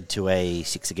then that led to a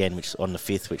 6 again, which on the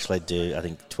 5th, which led to I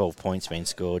think 12 points being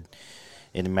scored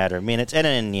in a matter of minutes. And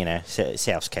then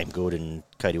Souths came good, and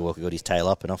Cody Walker got his tail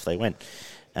up, and off they went.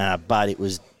 But it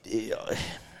was.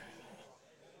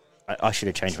 I should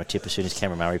have changed my tip as soon as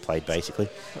Cameron Murray played, basically.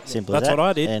 Simple as that. That's what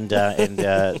I did. And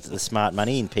the smart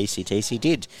money in PCTC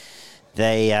did.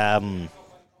 They, end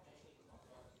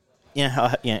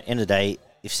of the day,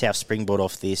 if South springboard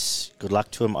off this, good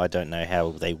luck to them. I don't know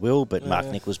how they will, but Mark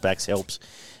Nichols backs helps.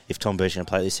 If Tom Burgess going to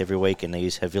play this every week and they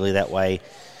use Havili that way,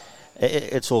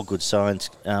 it's all good signs.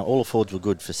 All the forwards were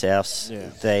good for South. Yeah.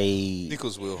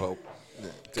 Nichols will help. Yeah,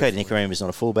 Cody Nicarim is not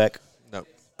a fullback. No.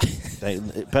 You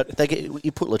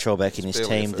put Latrell back in his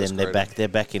team, then they're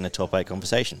back in the top 8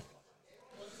 conversation.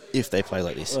 If they play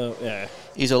like this. Well, yeah.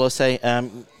 Is all I say.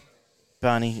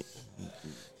 Barney.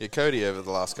 Yeah, Cody over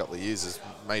the last couple of years has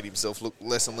made himself look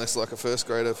less and less like a first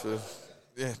grader for,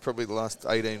 probably the last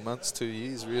 18 months, 2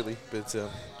 years really. But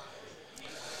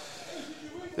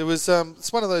it was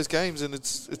it's one of those games, and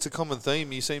it's a common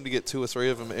theme. You seem to get 2 or 3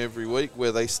 of them every week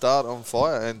where they start on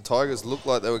fire, and Tigers looked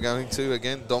like they were going to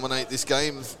again dominate this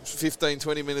game.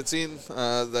 15-20 minutes in,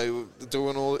 they were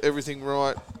doing everything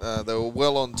right. They were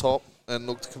well on top and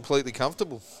looked completely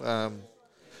comfortable.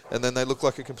 And then they looked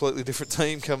like a completely different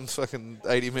team come fucking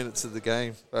 80 minutes of the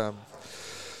game.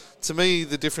 To me,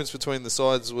 the difference between the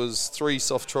sides was 3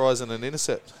 soft tries and an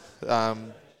intercept.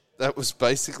 That was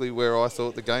basically where I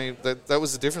thought the game... That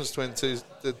was the difference between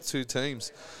the two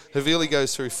teams. Havili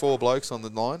goes through 4 blokes on the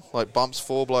line, bumps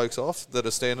 4 blokes off that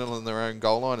are standing on their own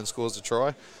goal line and scores a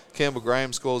try. Campbell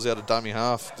Graham scores out a dummy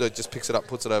half that just picks it up,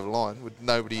 puts it over the line with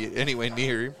nobody anywhere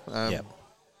near him.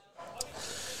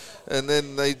 And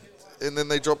then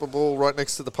they drop a ball right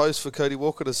next to the post for Cody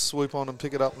Walker to swoop on and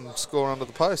pick it up and score under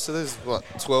the post. So there's,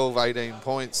 12, 18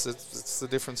 points. It's the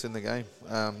difference in the game.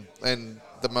 And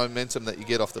the momentum that you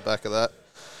get off the back of that.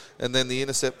 And then the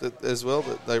intercept as well,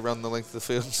 that they run the length of the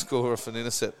field and score off an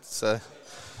intercept. So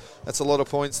that's a lot of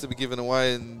points to be given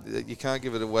away, and you can't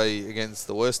give it away against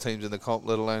the worst teams in the comp,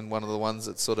 let alone one of the ones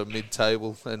that's sort of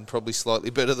mid-table and probably slightly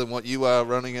better than what you are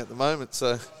running at the moment.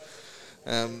 So...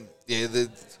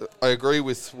 I agree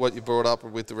with what you brought up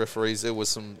with the referees. There was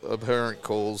some abhorrent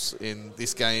calls in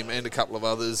this game and a couple of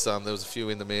others. There was a few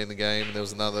in the man the game, and there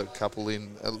was another couple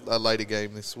in a later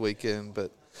game this weekend. But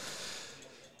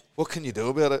what can you do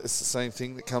about it? It's the same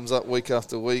thing that comes up week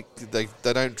after week. They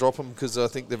don't drop them because I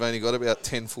think they've only got about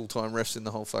 10 full-time refs in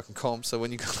the whole fucking comp. So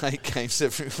when you've got 8 games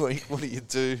every week, what do you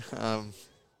do?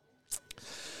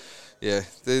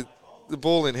 The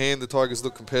ball in hand, the Tigers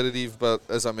look competitive, but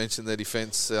as I mentioned, their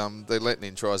defence, they're letting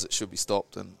in tries that should be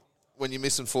stopped. And when you're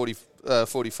missing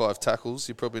 45 tackles,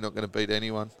 you're probably not going to beat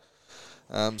anyone.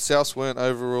 Souths weren't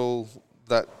overall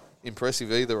that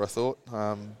impressive either, I thought.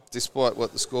 Despite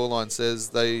what the scoreline says,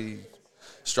 they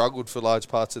struggled for large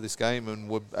parts of this game and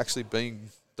were actually being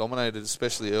dominated,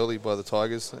 especially early, by the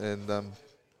Tigers. And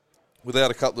without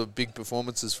a couple of big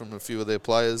performances from a few of their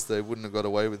players, they wouldn't have got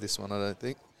away with this one, I don't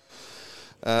think.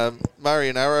 Murray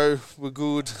and Arrow were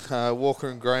good. Walker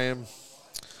and Graham,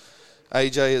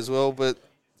 AJ as well. But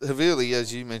Havili,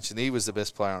 as you mentioned, he was the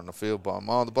best player on the field by a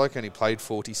mile. The bloke only played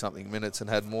 40-something minutes and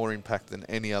had more impact than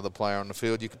any other player on the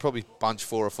field. You could probably bunch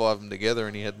 4 or 5 of them together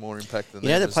and he had more impact than them.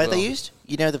 You know the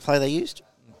play they used?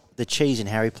 The cheese and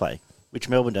Harry play, which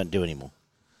Melbourne don't do anymore.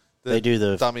 They do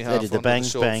the dummy half. They did the bang,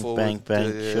 bang, bang,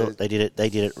 bang, short. They did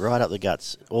it right up the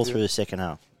guts all through the second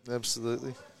half.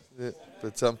 Absolutely. Yeah.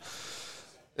 But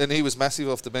And he was massive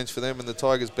off the bench for them, and the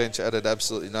Tigers bench added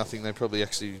absolutely nothing. They probably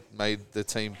actually made the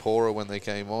team poorer when they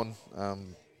came on.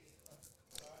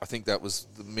 I think that was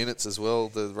the minutes as well.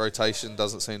 The rotation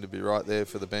doesn't seem to be right there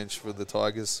for the bench for the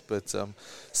Tigers. But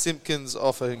Simpkins,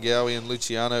 Offa-Hungawi and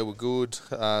Luciano were good.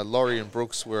 Laurie and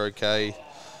Brooks were okay.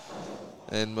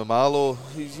 And Mamalo,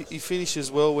 he finishes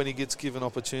well when he gets given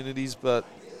opportunities, but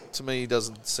to me he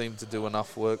doesn't seem to do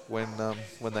enough work when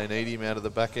they need him out of the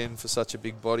back end for such a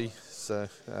big body. So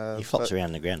he flops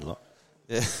around the ground a lot.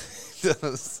 Yeah, he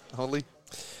does. Holly?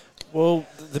 Well,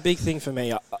 the big thing for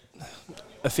me,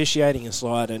 officiating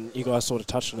aside, and you guys sort of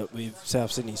touched on it with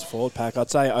South Sydney's forward pack, I'd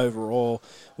say overall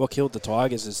what killed the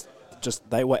Tigers is just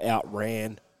they were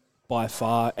outran by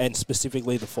far, and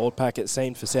specifically the forward pack. It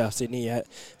seemed for South Sydney,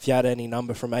 if you had any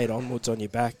number from 8 onwards on your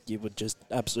back, you were just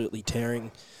absolutely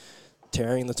tearing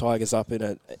the Tigers up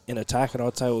in attack, and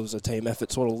I'd say it was a team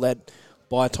effort sort of led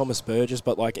by Thomas Burgess,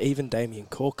 but like even Damien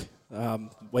Cook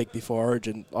week before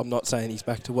Origin, I'm not saying he's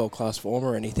back to world-class form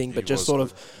or anything, but just sort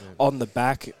of on the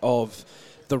back of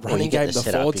the running game the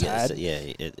Fords had,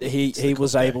 he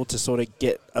was able to sort of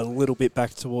get a little bit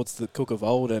back towards the Cook of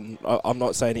old, and I'm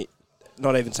not saying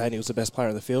not even saying he was the best player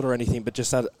in the field or anything, but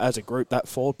just as a group, that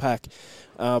forward pack,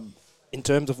 in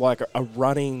terms of like a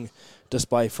running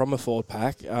display from a forward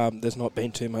pack, there's not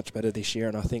been too much better this year,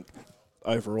 and I think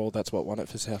overall that's what won it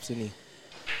for South Sydney.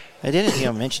 The other thing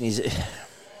I'll mention is,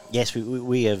 yes,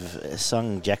 we have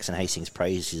sung Jackson Hastings'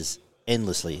 praises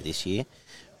endlessly this year,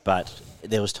 but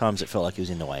there was times it felt like he was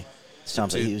in the way.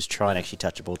 Times like he was trying to actually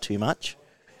touch the ball too much.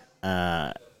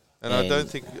 And I don't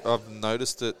think I've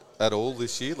noticed it at all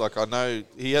this year. Like, I know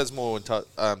he has more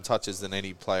touches than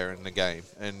any player in the game,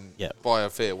 and by a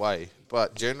fair way.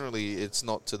 But generally, it's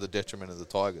not to the detriment of the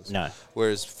Tigers. No.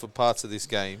 Whereas for parts of this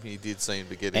game, he did seem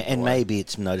to get in and maybe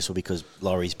it's noticeable because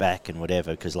Laurie's back and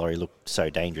whatever, because Laurie looked so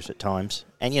dangerous at times.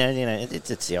 And, you know,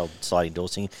 it's the old sliding door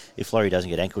thing. If Laurie doesn't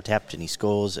get ankle tapped and he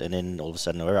scores, and then all of a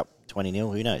sudden we're up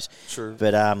 20-0, who knows? True.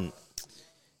 But,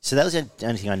 so that was the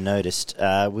only thing I noticed.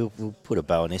 We'll put a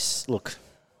bow on this. Look,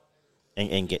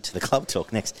 and get to the club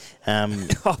talk next,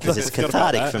 because it's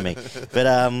cathartic for me. But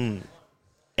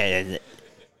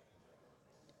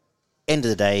end of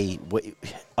the day,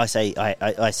 I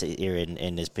sit here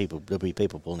and there'll be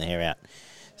people pulling their hair out,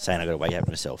 saying I've got to wake up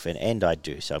to myself, and I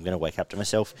do. So I'm going to wake up to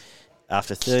myself.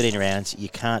 After 13 rounds, you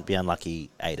can't be unlucky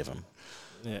 8 of them.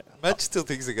 Yeah. Matt still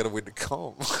thinks they're going to win the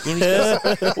comp.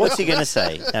 What's he going to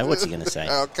say? No, what's he going to say?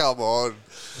 Oh, come on.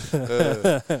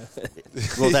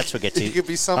 Well, that's what gets you. You could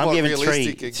be somewhat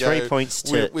realistic and three points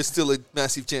to... We're still a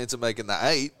massive chance of making the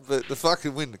 8, but the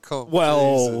fucking win the comp.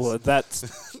 Well,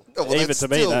 that's... even that's to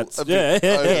me, that's...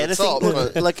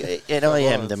 Like, and I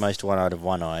am the most one-eyed of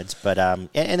one-eyeds, but and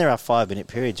there are 5-minute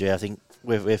periods where I think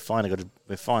we're finally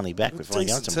back. We're finally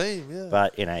going to team, yeah.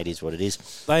 But, you know, it is what it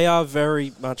is. They are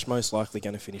very much most likely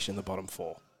going to finish in the bottom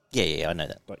 4. Yeah, I know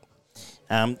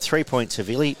that. 3 points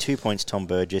Havili, 2 points Tom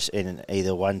Burgess, and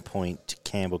either 1 point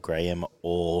Campbell Graham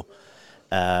or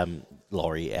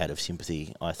Laurie out of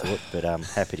sympathy, I thought. But I'm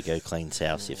happy to go clean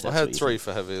south if that's I had what 3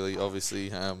 for Havili,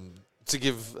 obviously. To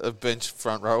give a bench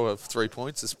front row of 3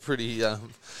 points is pretty...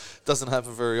 doesn't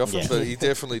happen very often, but he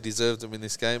definitely deserved them in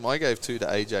this game. I gave 2 to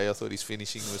AJ. I thought his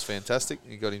finishing was fantastic.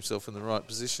 He got himself in the right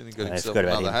position. He got himself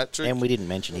another hat-trick. And we didn't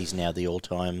mention he's now the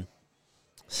all-time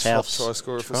South try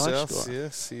scorer for South.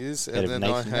 Yes, he is. And then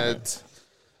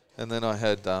I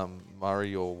had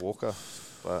Murray or Walker,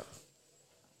 but...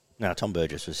 No, Tom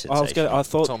Burgess was sensational. I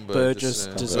thought Tom Burgess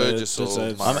deserves.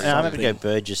 I'm happy to go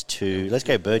Burgess 2. Let's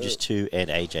go Burgess 2 and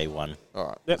AJ 1. All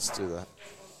right, let's do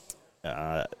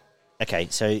that. Okay,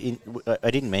 so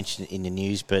I didn't mention it in the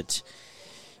news, but...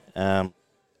 don't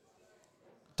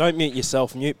mute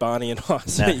yourself. Mute Barney and I.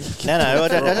 No, I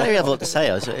don't really have a lot to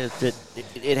say.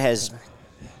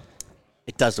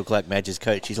 It does look like Madge's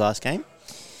coached his last game.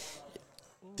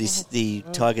 The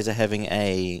Tigers are having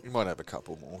You might have a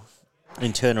couple more.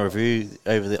 Internal review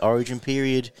over the Origin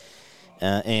period,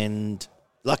 and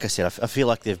like I said, I feel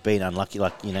like they've been unlucky.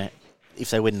 Like, you know, if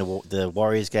they win the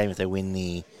Warriors game, if they win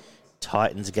the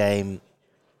Titans game,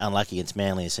 unlucky against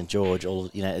Manly and St George,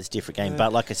 it's a different game.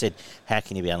 But like I said, how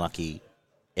can you be unlucky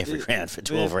every round for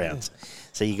 12 rounds?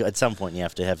 So at some point you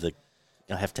have to have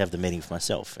the meeting for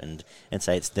myself and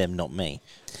say it's them, not me,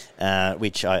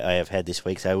 which I have had this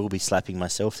week. So I will be slapping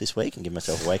myself this week and give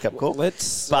myself a wake up call. I'm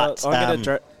going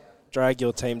to drag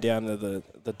your team down to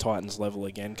the Titans level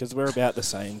again, because we're about the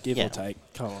same, give or take.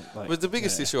 Come on. But the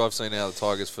biggest issue I've seen out of the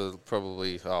Tigers for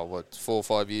probably 4 or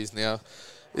 5 years now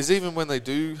is even when they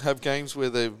do have games where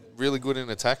they're really good in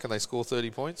attack and they score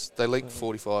 30 points, they leak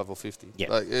 45 or 50. Yeah.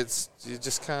 Like, you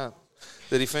just can't.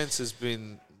 The defence has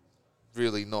been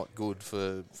really not good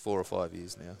for 4 or 5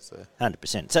 years now. So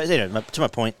 100%. So to my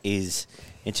point is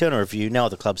internal review. No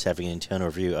other club's having an internal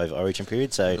review over Origin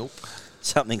period, so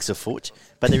something's afoot.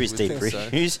 But there is deep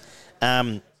reviews.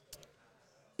 So.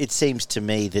 It seems to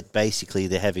me that basically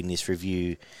they're having this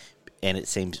review, and it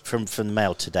seems from the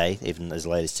Mail today, even as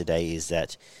late as today, is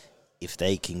that if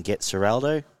they can get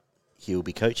Ciraldo, he'll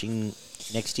be coaching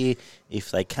next year. If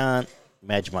they can't,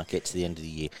 Madge might get to the end of the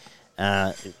year.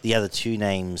 The other two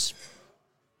names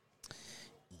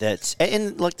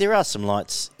there are some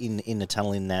lights in the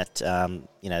tunnel in that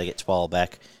they get Twile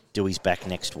back, Dewey's back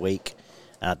next week.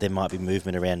 There might be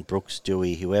movement around Brooks,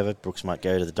 Dewey, whoever. Brooks might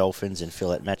go to the Dolphins and fill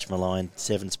that match Maline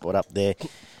 7 spot up there.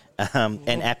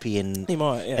 And Appy and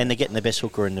they're getting the best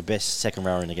hooker and the best second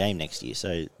rower in the game next year.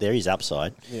 So there is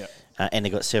upside. Yeah. And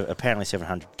they've got apparently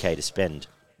 $700K to spend,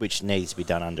 which needs to be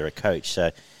done under a coach. So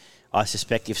I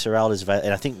suspect if Ciraldo's available,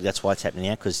 and I think that's why it's happening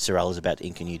now, because Ciraldo's about to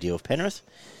ink a new deal with Penrith.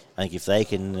 I think if they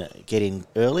can get in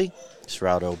early,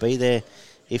 Ciraldo will be there.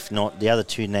 If not, the other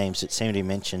two names that seem to be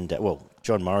mentioned,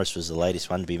 John Morris was the latest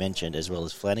one to be mentioned, as well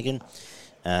as Flanagan.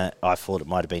 I thought it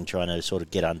might have been trying to sort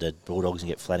of get under Bulldogs and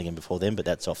get Flanagan before them, but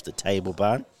that's off the table,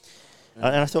 Barn. Yeah.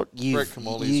 And I thought Brett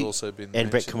Kamali's also been mentioned.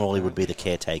 And Brett Kamali would be the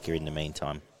caretaker in the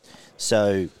meantime.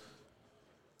 So,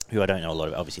 who I don't know a lot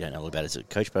about, obviously don't know a lot about as a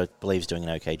coach, but I believe he's doing an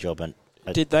okay job. And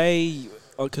did they,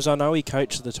 because I know he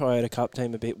coached the Toyota Cup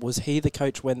team a bit, was he the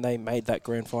coach when they made that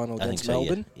grand final against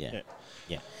Melbourne? Yeah.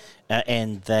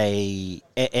 And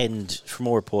from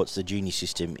all reports, the junior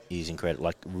system is incredible,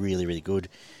 like really, really good.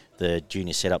 The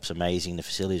junior setup's amazing. The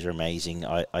facilities are amazing.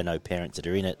 I know parents that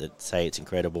are in it that say it's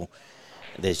incredible.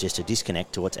 There's just a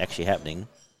disconnect to what's actually happening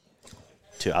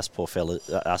to us poor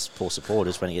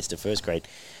supporters when it gets to first grade.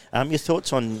 Your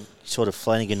thoughts on sort of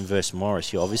Flanagan versus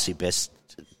Morris? You're obviously best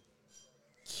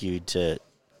cued to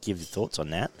give your thoughts on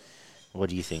that. What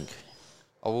do you think?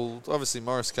 Oh, well, obviously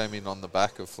Morris came in on the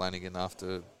back of Flanagan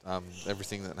after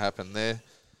everything that happened there.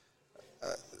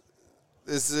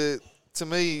 To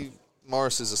me,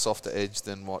 Morris is a softer edge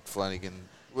than what Flanagan.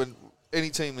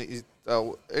 Any time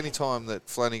that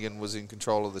Flanagan was in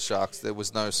control of the Sharks, there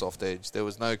was no soft edge. There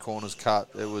was no corners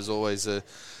cut. There was always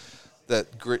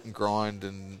that grit and grind,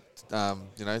 and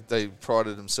they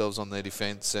prided themselves on their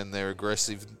defence and their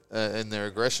aggressive and their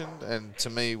aggression. And to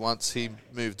me, once he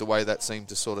moved away, that seemed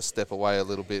to sort of step away a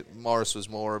little bit. Morris was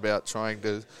more about trying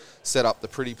to set up the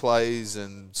pretty plays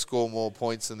and score more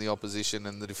points than the opposition,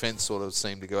 and the defence sort of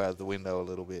seemed to go out the window a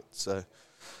little bit. So,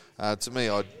 to me,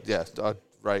 I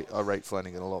rate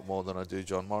Flanagan a lot more than I do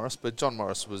John Morris. But John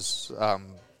Morris was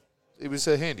he was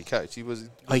a handy coach. He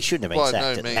shouldn't have been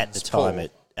sacked at the time.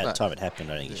 At the time it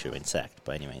happened, I think he should have been sacked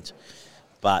by any means.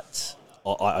 But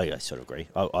I sort of agree.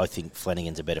 I think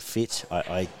Flanagan's a better fit.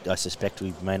 I suspect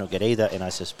we may not get either, and I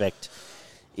suspect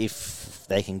if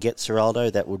they can get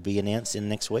Ciraldo, that would be announced in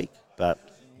next week. But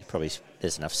probably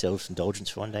there's enough self-indulgence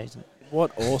for one day, isn't it?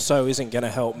 What also isn't going to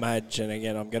help Madge, and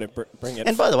again, I'm going to bring it...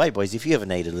 And by the way, boys, if you ever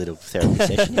need a little therapy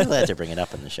session, you're allowed to bring it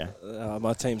up in the show.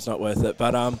 My team's not worth it.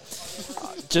 But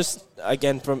just,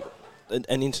 again, from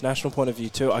an international point of view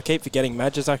too, I keep forgetting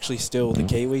Madge is actually still the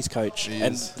Kiwis coach,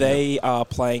 and they are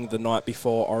playing the night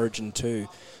before Origin 2.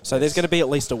 So there's going to be at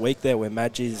least a week there where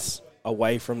Madge is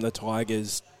away from the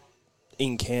Tigers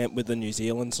in camp with the New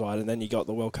Zealand side, and then you got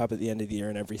the World Cup at the end of the year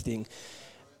and everything.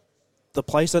 The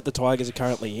place that the Tigers are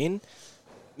currently in,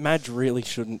 Madge really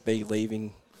shouldn't be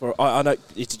leaving. I know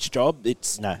it's his job.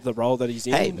 It's the role that he's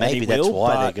in. Hey, maybe that's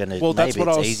why they're going to. Maybe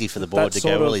it's easy for the board to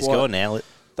go. Well, he's gone now.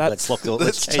 Let's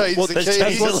change the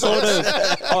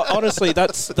keys. Honestly,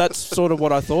 that's sort of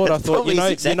what I thought. I thought,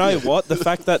 you know what? The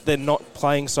fact that they're not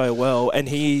playing so well, and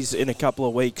he's in a couple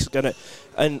of weeks going to,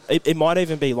 and it might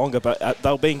even be longer, but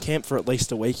they'll be in camp for at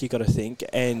least a week. You got to think,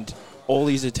 and all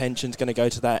his attention's going to go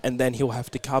to that, and then he'll have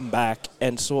to come back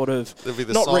and sort of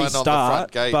not restart, on the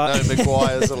front gate, but no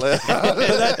Maguire's allowed.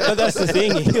 but that's the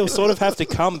thing. He'll sort of have to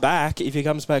come back if he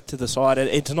comes back to the side.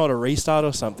 It's not a restart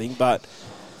or something, but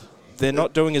they're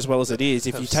not doing as well as it is.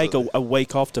 If you take a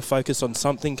week off to focus on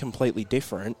something completely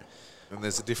different, and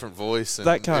there's a different voice, and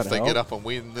that can't if they help. get up and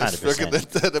win,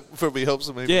 that probably helps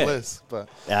them even less. But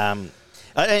and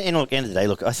at the end of the day,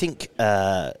 look, I think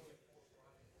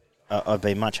I've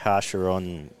been much harsher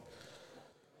on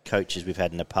coaches we've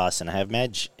had in the past than I have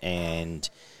Madge, and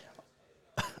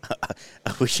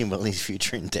I wish him well in his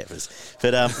future endeavours.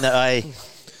 But I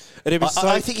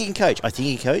think he can coach. I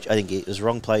think it was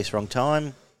wrong place, wrong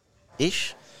time.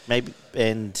 Ish, maybe,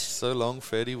 and so long,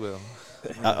 fairly well.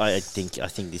 I think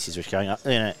this is what's going up.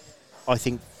 I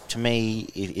think to me,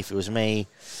 if it was me,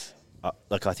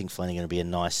 I think Flanagan would be a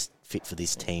nice fit for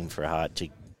this team for a hard to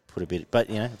put a bit. But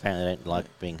apparently they don't like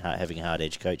having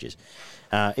hard-edged coaches.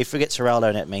 If we get Ciraldo,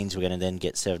 and that means we're going to then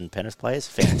get 7 Penrith players.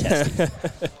 Fantastic,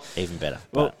 even better.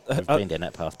 Well, we've been down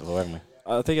that path before, haven't we?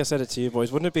 I think I said it to you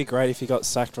boys. Wouldn't it be great if he got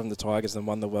sacked from the Tigers and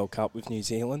won the World Cup with New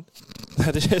Zealand?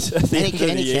 He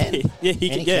can. Yeah,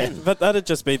 he can. But that'd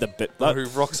just be the best. Who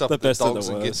rocks up the Dogs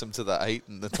and gets them to the 8,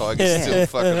 and the Tigers still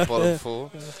fucking bottom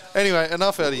 4. Anyway,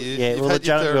 enough out of you.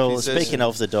 Yeah, speaking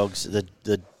of the Dogs,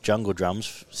 the Jungle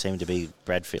Drums seem to be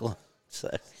Brad Fittler. So,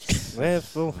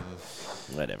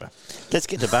 whatever. Let's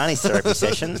get to Barney's therapy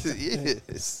session.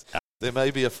 Yes. There may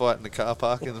be a fight in the car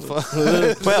park in the fight.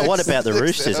 Well, what about the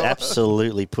Roosters?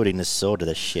 Absolutely putting the sword to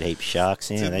the shit heap Sharks.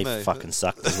 They fucking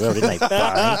sucked as well, didn't they,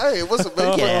 Barney? Hey, it wasn't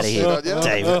me. Get out of here,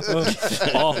 David.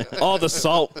 The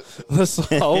salt. The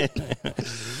salt.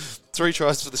 3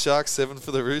 tries for the Sharks, 7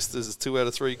 for the Roosters. 2 out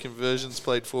of 3 conversions,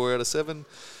 played 4 out of 7.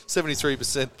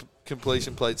 73%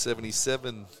 completion, played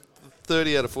 77.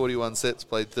 30 out of 41 sets,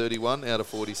 played 31 out of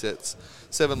 40 sets.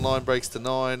 7 line breaks to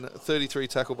 9, 33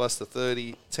 tackle busts to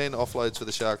 30, 10 offloads for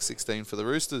the Sharks, 16 for the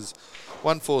Roosters.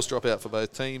 1 forced dropout for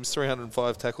both teams,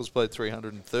 305 tackles played,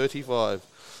 335.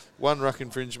 1 ruck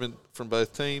infringement from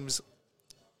both teams.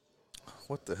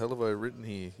 What the hell have I written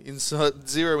here?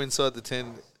 0 inside the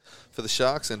 10 for the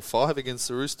Sharks and 5 against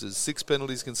the Roosters. 6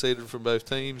 penalties conceded from both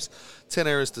teams, 10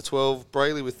 errors to 12.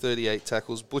 Brayley with 38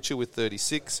 tackles, Butcher with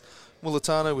 36.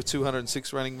 Mulatano with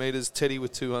 206 running metres, Teddy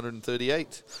with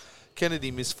 238.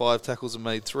 Kennedy missed 5 tackles and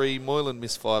made 3. Moylan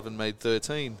missed 5 and made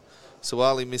 13.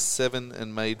 Suwali missed 7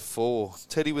 and made 4.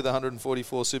 Teddy with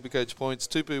 144 Supercoach points.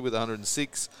 Tupu with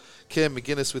 106. Cam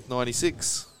McGuinness with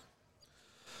 96.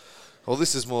 Well,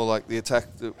 this is more like the attack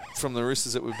from the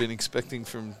Roosters that we've been expecting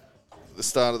from the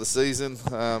start of the season.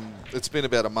 It's been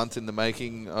about a month in the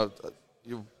making.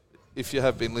 If you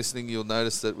have been listening, you'll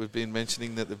notice that we've been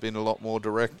mentioning that they've been a lot more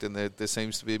direct, and there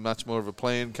seems to be much more of a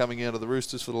plan coming out of the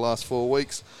Roosters for the last 4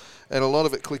 weeks. And a lot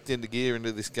of it clicked into gear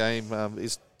into this game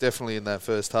is definitely in that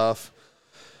first half.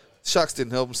 Sharks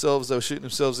didn't help themselves. They were shooting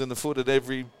themselves in the foot at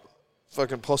every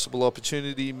fucking possible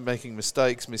opportunity, making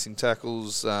mistakes, missing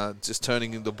tackles, just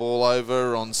turning the ball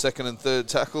over on second and third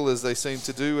tackle as they seem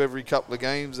to do every couple of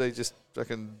games. They just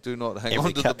fucking do not hang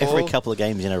on to the ball. Every couple of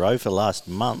games in a row for the last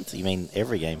month. You mean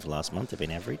every game for the last month have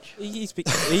been average? Sorry,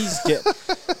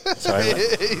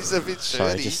 he's a bit shirty.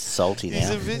 Sorry, just salty now. He's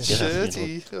a bit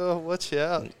shirty. Oh, watch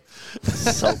out.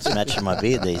 Salt's matching my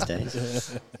beard these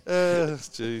days.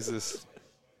 Jesus.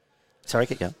 Sorry,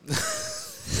 keep going.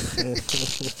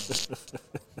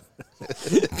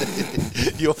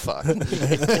 You're fucked.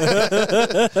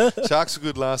 Sharks were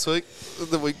good last week.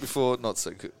 The week before, not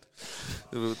so good.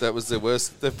 That was their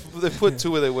worst. They put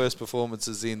 2 of their worst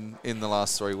performances in the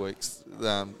last 3 weeks.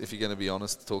 If you're going to be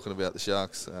honest, talking about the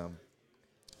Sharks.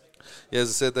 As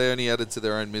I said, they only added to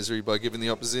their own misery by giving the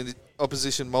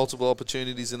opposition multiple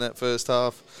opportunities in that first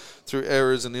half through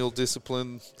errors and ill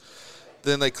discipline.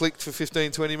 Then they clicked for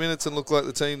 15, 20 minutes and looked like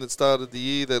the team that started the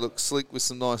year. They looked slick with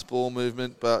some nice ball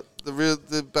movement, but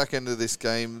the back end of this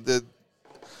game, the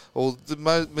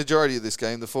majority of this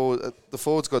game, the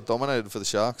forwards got dominated for the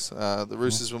Sharks. The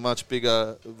Roosters were much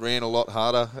bigger, ran a lot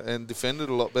harder, and defended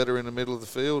a lot better in the middle of the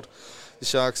field. The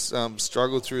Sharks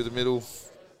struggled through the middle.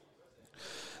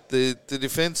 The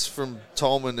defence from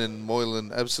Tolman and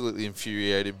Moylan absolutely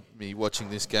infuriated me watching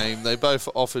this game. They both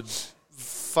offered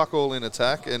fuck all in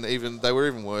attack, and they were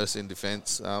even worse in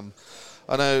defence.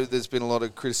 I know there's been a lot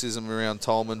of criticism around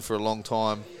Tolman for a long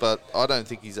time, but I don't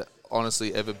think he's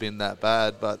honestly ever been that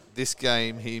bad. But this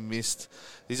game he missed.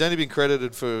 He's only been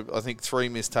credited for, I think, 3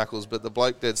 missed tackles, but the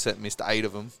bloke dead set missed 8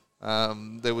 of them.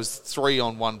 There was 3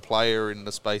 on one player in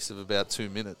the space of about 2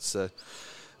 minutes. So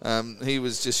he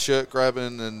was just shirt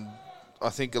grabbing, and I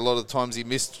think a lot of the times he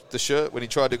missed the shirt when he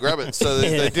tried to grab it, so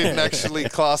they didn't actually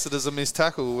class it as a missed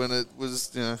tackle when it was,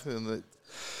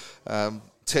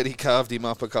 Teddy carved him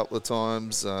up a couple of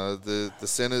times. The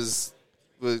centres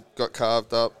got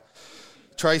carved up.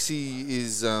 Tracy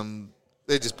is,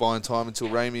 they're just buying time until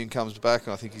Ramian comes back,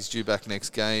 and I think he's due back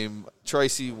next game.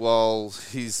 Tracy, while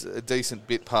he's a decent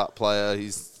bit part player,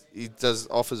 he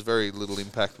offers very little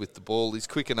impact with the ball. He's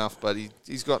quick enough, but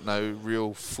he's got no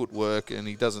real footwork, and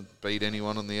he doesn't beat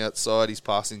anyone on the outside. His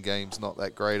passing game's not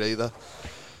that great either.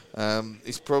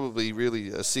 He's probably really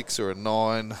a 6 or a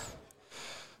 9.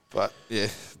 But, yeah,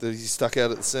 he's stuck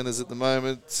out at the centres at the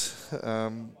moment.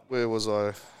 Where was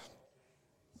I?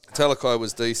 Talakai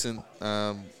was decent.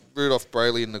 Rudolph,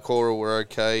 Brayley and Nakora were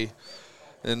okay.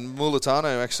 And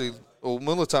Mulatano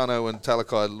and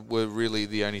Talakai were really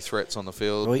the only threats on the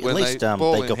field. Well, at least they got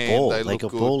ball. They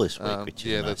got ball this week.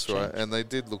 Yeah, that's right. And they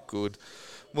did look good.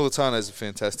 Mulatano's a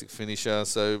fantastic finisher,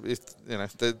 so if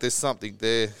there's something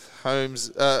there. Hines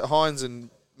and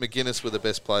McGuinness were the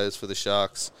best players for the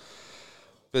Sharks,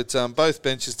 but both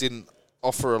benches didn't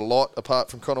offer a lot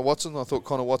apart from Connor Watson. I thought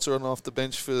Connor Watson off the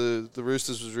bench for the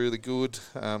Roosters was really good.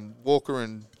 Walker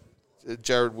and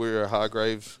Jared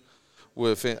Weir-Hargrave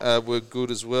were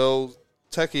good as well.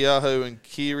 Takiaho and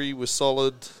Keary were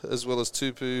solid, as well as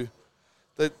Tupu.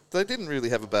 They didn't really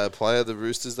have a bad player, the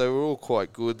Roosters. They were all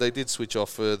quite good. They did switch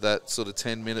off for that sort of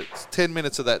 10 minutes. 10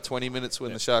 minutes of that 20 minutes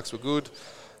when the Sharks were good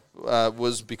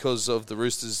was because of the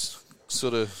Roosters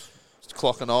sort of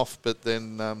clocking off, but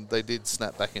then they did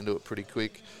snap back into it pretty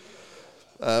quick.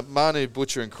 Manu,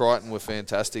 Butcher and Crichton were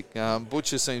fantastic.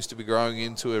 Butcher seems to be growing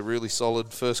into a really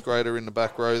solid first grader in the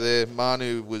back row there.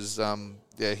 Manu was,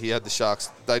 he had the Sharks.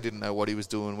 They didn't know what he was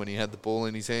doing when he had the ball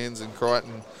in his hands, and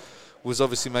Crichton was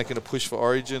obviously making a push for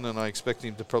Origin, and I expect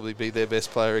him to probably be their best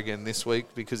player again this week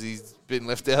because he's been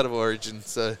left out of Origin.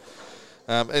 So,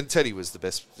 and Teddy was the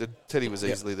best. Teddy was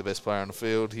easily the best player on the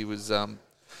field. He was.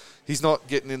 He's not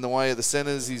getting in the way of the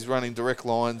centres. He's running direct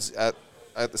lines at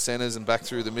the centres and back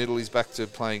through the middle. He's back to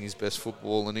playing his best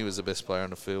football, and he was the best player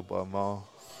on the field by a mile.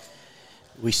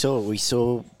 We saw what we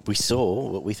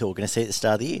thought we were going to see at the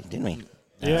start of the year, didn't we?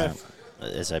 Yeah.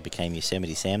 As I became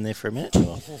Yosemite Sam there for a minute.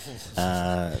 Or,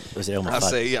 was it Elmer? I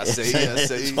see.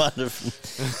 It's wonderful.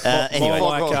 Anyway.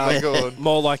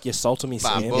 More like your Saltamy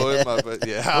Sam.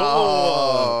 Yeah.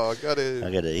 Oh, got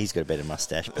it. He's got a better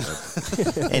mustache.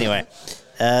 Anyway,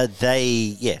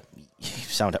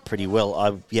 summed up pretty well. I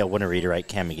want to reiterate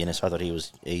Cam McGuinness. I thought he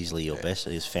was easily your best.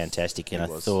 He was fantastic, and I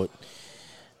thought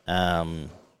when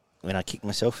I kicked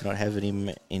myself for not having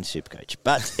him in Supercoach.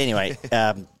 But anyway,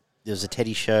 there was a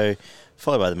Teddy show,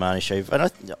 followed by the Manu show.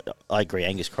 And I agree,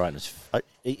 Angus Crichton,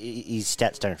 his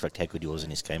stats don't reflect how good he was in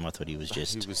this game. I thought he was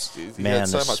just man on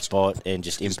the spot and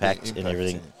just impact and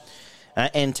everything.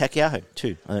 And Takiaho,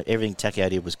 too. Everything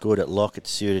Takiaho did was good at lock. It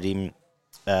suited him.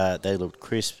 They looked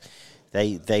crisp.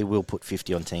 They will put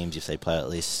 50 on teams if they play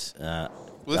at this other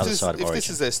side of Origin. If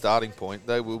this is their starting point,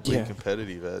 they will be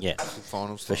competitive at the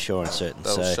finals. For sure and certain.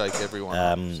 They'll shake everyone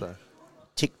up.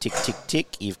 Tick, tick, tick, tick.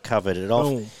 You've covered it off.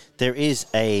 Oh. There is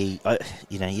you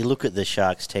look at the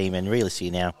Sharks team and really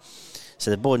see now, so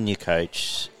they bought a new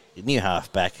coach, new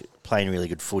halfback, playing really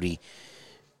good footy.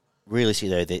 Really see,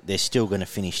 though, they're still going to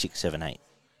finish 6, 7, 8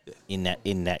 in that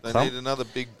They clump. need another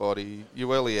big body.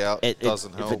 Ueli out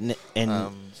doesn't help.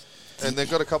 And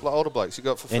they've got a couple of older blokes. You've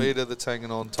got Fafita that's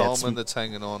hanging on, Tolman that's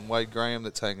hanging on, Wade Graham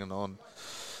that's hanging on.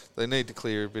 They need to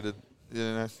clear a bit of,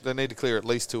 they need to clear at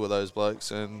least 2 of those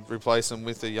blokes and replace them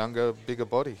with a younger, bigger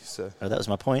body. So that was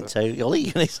my point. So,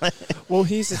 Ollie, well,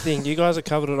 here's the thing. You guys have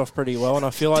covered it off pretty well, and I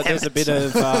feel like there's a bit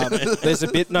of there's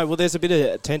a bit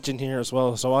of tension here as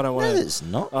well. So I don't want to. No, there's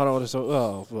not. I don't want to.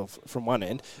 Well, from one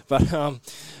end, but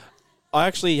I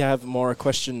actually have more a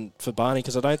question for Barney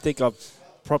because I don't think I've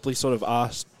properly sort of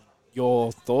asked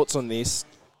your thoughts on this.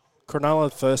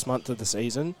 Cronulla first month of the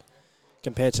season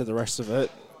compared to the rest of it.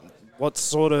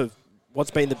 What's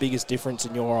been the biggest difference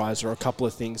in your eyes, or a couple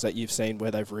of things that you've seen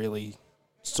where they've really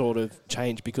sort of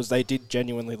changed? Because they did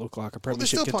genuinely look like a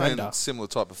premiership contender. contender. Playing similar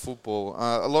type of football.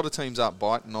 A lot of teams aren't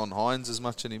biting on Hines as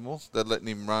much anymore. They're letting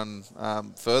him run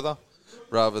further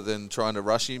rather than trying to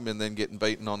rush him and then getting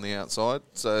beaten on the outside.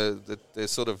 So they're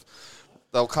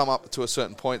they'll come up to a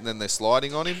certain point and then they're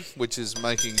sliding on him, which is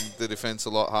making the defence a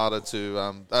lot harder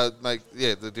to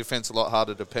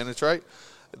penetrate.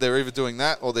 They're either doing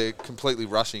that or they're completely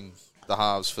rushing the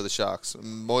halves for the Sharks.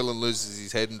 Moylan loses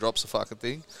his head and drops the fucking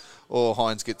thing, or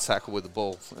Hines gets tackled with the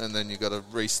ball, and then you've got to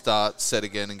restart, set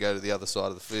again, and go to the other side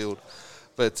of the field.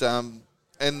 But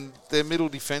and their middle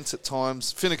defence at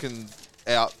times, Finucane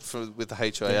out with the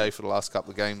HIA for the last couple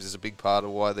of games is a big part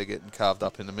of why they're getting carved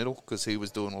up in the middle, because he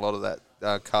was doing a lot of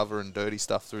that cover and dirty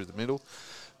stuff through the middle.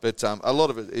 But a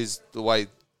lot of it is the way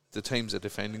the teams are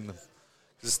defending them.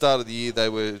 At the start of the year, they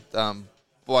were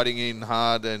biting in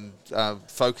hard and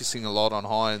focusing a lot on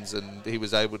Hines, and he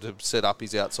was able to set up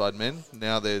his outside men.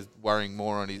 Now they're worrying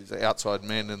more on his outside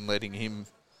men and letting him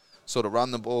sort of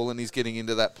run the ball, and he's getting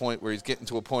into that point where he's getting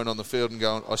to a point on the field and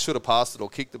going, I should have passed it or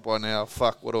kicked it by now.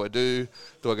 Fuck, what do I do?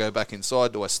 Do I go back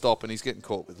inside? Do I stop? And he's getting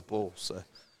caught with the ball. So,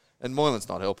 and Moylan's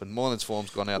not helping. Moylan's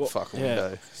form's gone out the fucking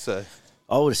window. So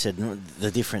I would have said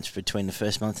the difference between the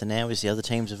first month and now is the other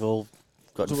teams have all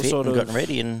gotten fit and gotten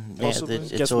ready, and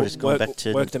it's all just gone back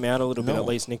to... Worked them out a little bit, at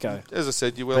least, Nico. As I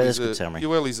said,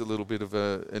 Ueli's a little bit of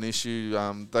an issue.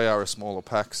 They are a smaller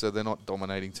pack, so they're not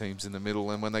dominating teams in the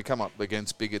middle, and when they come up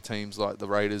against bigger teams like the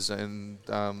Raiders and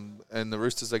the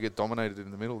Roosters, they get dominated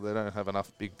in the middle. They don't have enough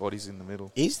big bodies in the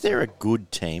middle. Is there a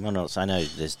good team? I know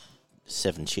there's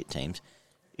 7 shit teams.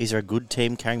 Is there a good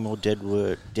team carrying more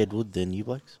deadwood than you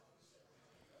blokes?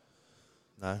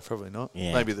 No, probably not.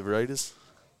 Yeah. Maybe the Raiders.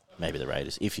 Maybe the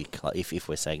Raiders. If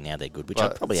we're saying now they're good, which I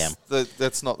probably am.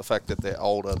 That's not the fact that they're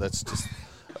older. That's just...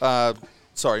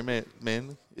 sorry, man.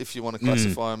 If you want to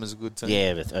classify them as a good team.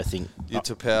 Yeah, but I think... Your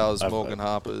Tapau's, Morgan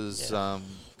Harper's,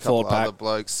 couple other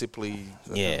blokes, Sipley.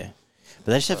 Yeah.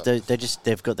 But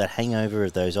they've got that hangover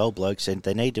of those old blokes, and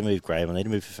they need to move Graham, they need to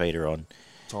move Fafita on.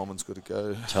 Tolman's got to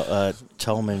go.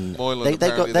 Tolman. Moylan,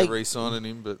 they're re-signing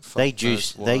him, but they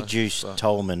juiced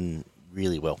Tolman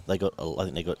really well. I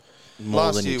think they got more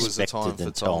last than year expected was the time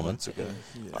than for Tolman. To go.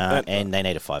 And they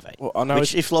need a 5'8". Well, I know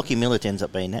which, if Lockie Millett ends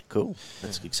up being that, cool.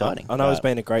 That's exciting. I know he's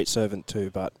been a great servant too,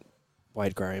 but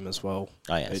Wade Graham as well.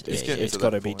 Oh, yeah, it's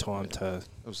got to be time to...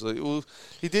 Absolutely. Well,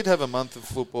 he did have a month of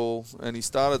football, and he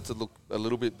started to look a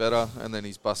little bit better, and then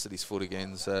he's busted his foot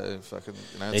again. So it's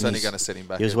only going to set him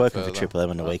back. He was working for Triple M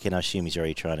on the weekend. I assume he's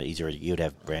already you'd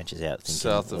have branches out.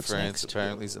 South of France,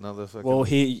 apparently, is another. Well,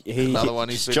 another one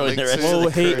he's been linked to. Well,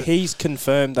 he's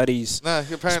confirmed that he's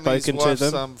apparently spoken his wife's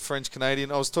to them. French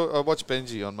Canadian. I watched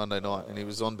Benji on Monday night, and he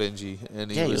was on Benji, and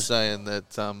he was saying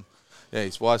that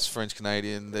his wife's French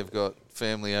Canadian. They've got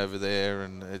family over there,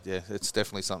 and it's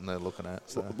definitely something they're looking at.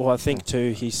 So. Well, I think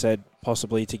too, he said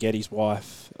possibly to get his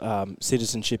wife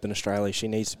citizenship in Australia, she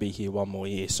needs to be here one more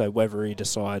year. So whether he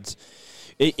decides,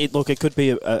 it could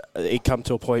be it come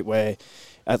to a point where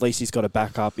at least he's got a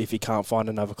backup if he can't find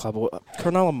another club.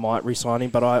 Cronulla might re-sign him,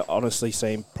 but I honestly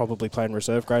see him probably playing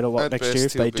reserve grade a lot at next best year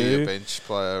if they do. He'll be a bench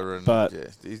player,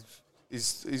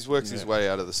 he's worked his way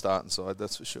out of the starting side,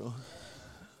 that's for sure.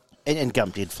 And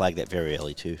Gump did flag that very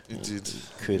early too. He did.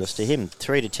 Kudos to him.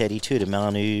 3 to Teddy, 2 to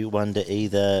Manu, 1 to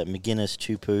either McGuinness,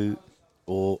 Tupu,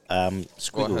 or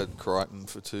Squiggle. I had Crichton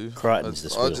for 2. Crichton's the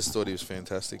Squiggle. I just thought he was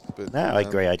fantastic. But, no, I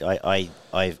agree.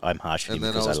 I'm harsh with him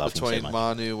because I love him so much. And then I was between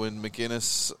Manu and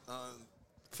McGuinness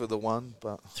for the 1.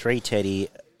 But 3 Teddy,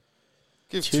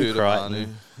 give 2 to Manu.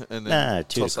 And then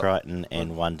 2 to Crichton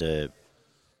and 1 to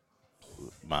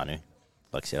Manu.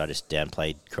 Like I said, I just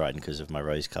downplayed Crichton because of my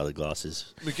rose-coloured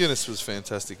glasses. McGuinness was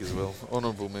fantastic as well.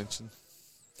 Honourable mention.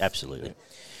 Absolutely.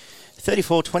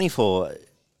 34-24,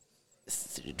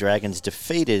 Dragons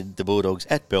defeated the Bulldogs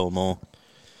at Belmore.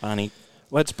 Barney,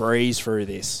 let's breeze through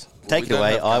this. Take it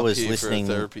away. I was listening.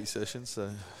 For a therapy session,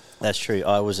 so that's true.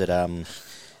 I was at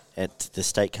the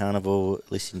State Carnival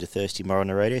listening to Thirsty Moore on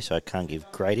the radio, so I can't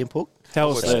give great input. How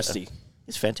was Thirsty?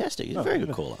 It's fantastic. He's a very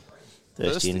good caller.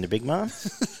 Thirsty in the big man.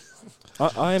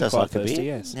 I am quite thirsty,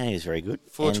 yes. Yeah, he's very good.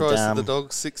 4 tries to the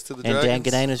Dogs, 6 to the Dragons. And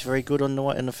Dan Ganane was very good in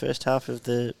the first half of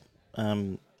the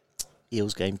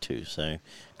Eels game too. So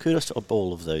kudos to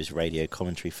all of those radio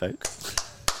commentary folk.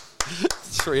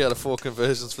 3 out of 4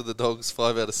 conversions for the Dogs,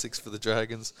 5 out of 6 for the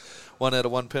Dragons, 1 out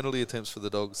of 1 penalty attempts for the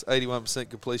Dogs, 81%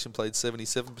 completion, played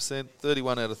 77%,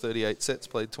 31 out of 38 sets,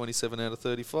 played 27 out of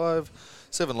 35,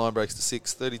 7 line breaks to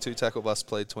 6, 32 tackle busts,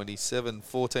 played 27,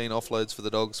 14 offloads for the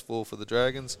Dogs, 4 for the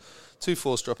Dragons, 2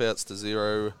 forced dropouts to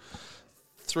 0,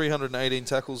 318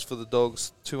 tackles for the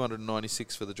Dogs,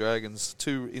 296 for the Dragons,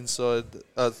 2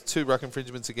 ruck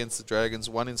infringements against the Dragons,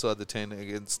 1 inside the 10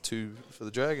 against 2 for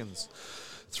the Dragons.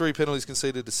 3 penalties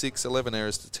conceded to 6, 11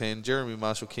 errors to 10. Jeremy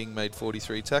Marshall-King made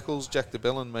 43 tackles. Jack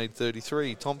DeBellin made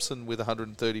 33. Thompson with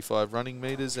 135 running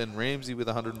metres and Ramsey with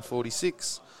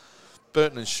 146.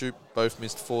 Burton and Shoup both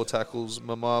missed 4 tackles.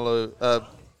 Molo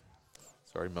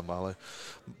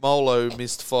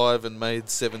missed 5 and made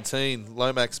 17.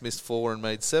 Lomax missed 4 and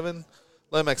made 7.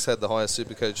 Lomax had the highest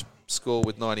Supercoach score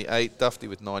with 98. Dufty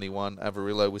with 91.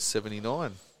 Avarillo with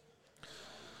 79.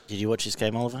 Did you watch this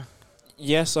game, Oliver?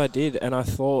 Yes, I did, and I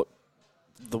thought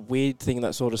the weird thing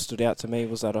that sort of stood out to me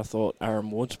was that I thought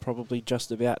Aaron Woods probably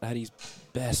just about had his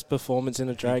best performance in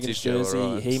a Dragons jersey.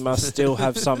 Right. He must still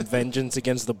have some vengeance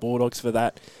against the Bulldogs for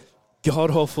that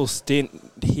god-awful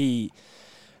stint he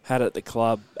had at the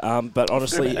club. But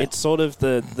honestly, it's sort of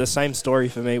the same story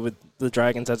for me with the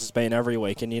Dragons as it's been every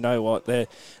week. And you know what? They're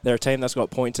a team that's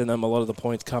got points in them. A lot of the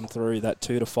points come through that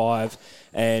 2 to 5.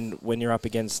 And when you're up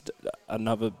against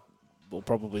another... well,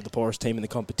 probably the poorest team in the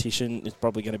competition, it's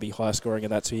probably going to be high scoring,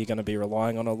 and that's who you're going to be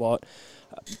relying on a lot.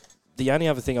 The only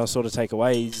other thing I'll sort of take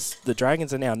away is the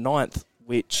Dragons are now 9th,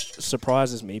 which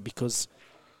surprises me because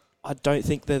I don't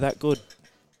think they're that good.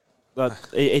 But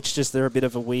it's just they're a bit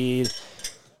of a weird...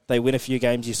 They win a few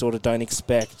games you sort of don't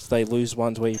expect. They lose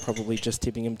ones where you're probably just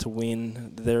tipping them to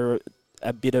win. They're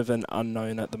a bit of an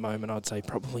unknown at the moment. I'd say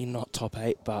probably not top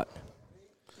 8, but...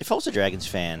 If I was a Dragons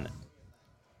fan...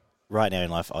 right now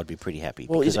in life, I'd be pretty happy.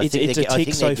 Well, it's a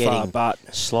tick so far, but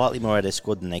slightly more out of their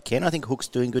squad than they can. I think Hook's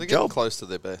doing a good job. They're getting close to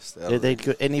their best. They're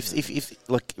good. And if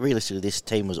realistically, this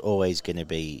team was always going to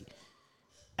be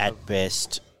at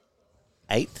best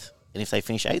 8th, and if they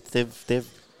finish 8th, they've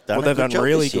done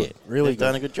really good. They've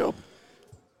done a good job.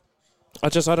 I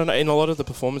don't know. In a lot of the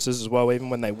performances as well, even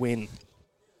when they win,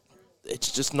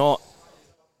 it's just not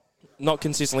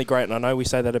consistently great. And I know we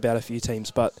say that about a few teams,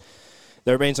 but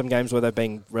there have been some games where they've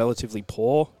been relatively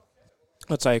poor,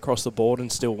 I'd say, across the board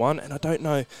and still won. And I don't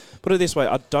know, put it this way,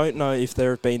 I don't know if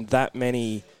there have been that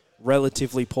many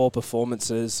relatively poor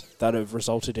performances that have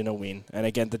resulted in a win. And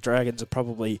again, the Dragons are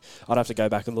probably, I'd have to go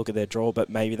back and look at their draw, but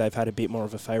maybe they've had a bit more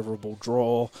of a favourable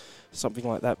draw, something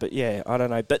like that. But yeah, I don't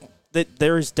know. But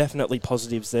there is definitely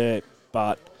positives there,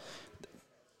 but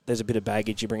there's a bit of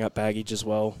baggage. You bring up baggage as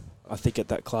well, I think, at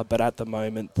that club. But at the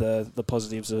moment, the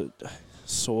positives are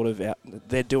sort of out.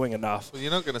 They're doing enough. Well,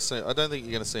 you're not going to see, I don't think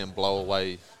you're going to see them blow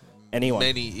away anyone.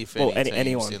 Many, if any, teams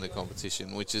anyone in the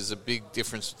competition, which is a big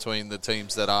difference between the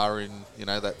teams that are in,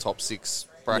 that top 6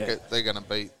 bracket. Yeah. They're going to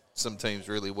beat some teams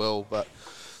really well, but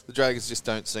the Dragons just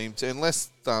don't seem to, unless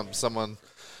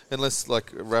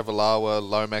like Ravalawa,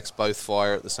 Lomax both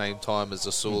fire at the same time as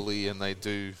Asuli, and they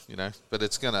do, but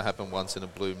it's going to happen once in a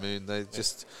blue moon.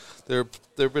 They're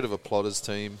a bit of a plotters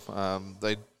team.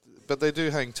 But they do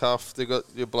hang tough. They've got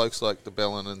your blokes like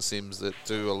DeBellin and Sims that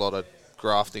do a lot of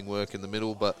grafting work in the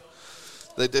middle, but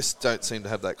they just don't seem to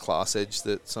have that class edge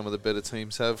that some of the better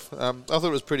teams have. I thought it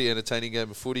was a pretty entertaining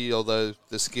game of footy, although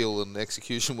the skill and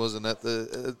execution wasn't at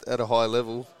a high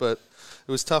level, but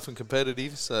it was tough and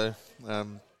competitive. So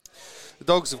the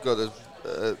Dogs have got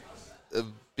a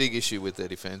big issue with their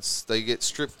defence. They get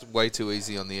stripped way too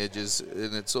easy on the edges,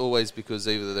 and it's always because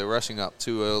either they're rushing up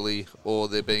too early or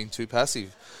they're being too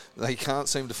passive. They can't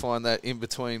seem to find that in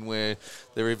between where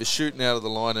they're either shooting out of the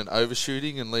line and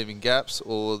overshooting and leaving gaps,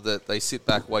 or that they sit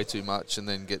back way too much and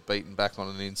then get beaten back on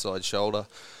an inside shoulder.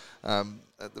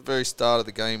 At the very start of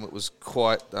the game, it was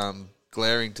quite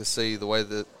glaring to see the way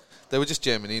that they were just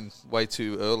jamming in way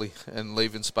too early and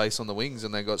leaving space on the wings,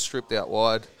 and they got stripped out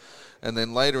wide. And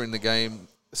then later in the game,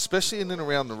 especially in and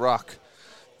around the ruck,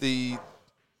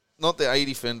 not the A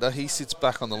defender, he sits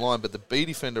back on the line, but the B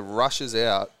defender rushes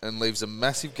out and leaves a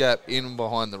massive gap in and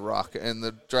behind the ruck. And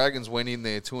the Dragons went in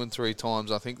there 2 and 3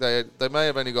 times. I think they may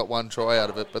have only got 1 try out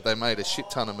of it, but they made a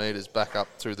shit ton of metres back up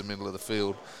through the middle of the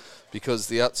field because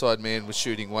the outside man was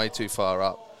shooting way too far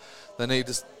up. They need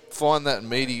to find that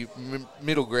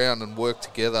middle ground and work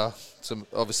together to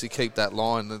obviously keep that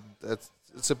line.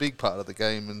 It's a big part of the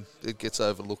game, and it gets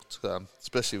overlooked,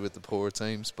 especially with the poorer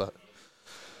teams. But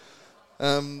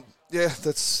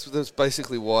that's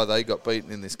basically why they got beaten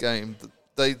in this game.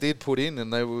 They did put in,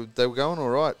 and they were going all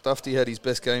right. Dufty had his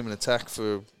best game in attack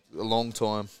for a long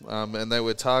time, and they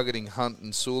were targeting Hunt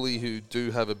and Sully, who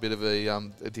do have a bit of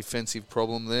a defensive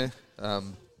problem there.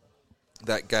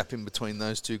 That gap in between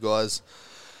those two guys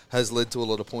has led to a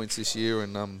lot of points this year,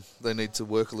 and they need to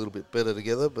work a little bit better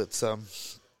together. But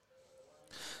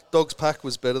Dogs' pack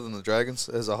was better than the Dragons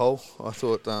as a whole. I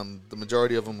thought the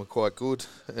majority of them were quite good,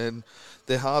 and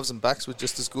their halves and backs were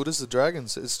just as good as the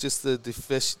Dragons. It's just the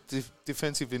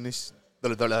defensive initiative.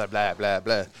 Blah, blah, blah, blah,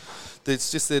 blah. It's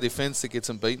just their defence that gets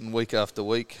them beaten week after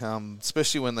week,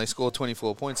 especially when they score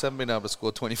 24 points. They haven't been able to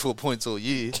score 24 points all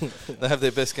year. They have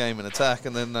their best game in attack,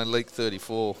 and then they leak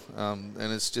 34, and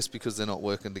it's just because they're not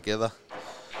working together.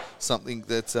 Something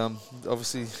that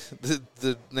obviously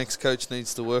the next coach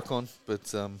needs to work on. But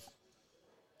the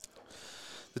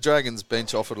Dragons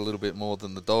bench offered a little bit more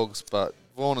than the Dogs, but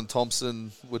Vaughan and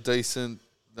Thompson were decent.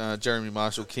 Jeremy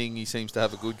Marshall-King, he seems to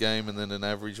have a good game and then an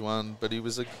average one, but he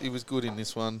was good in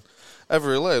this one.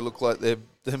 Averillo looked like their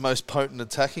most potent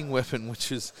attacking weapon,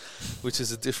 which is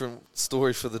a different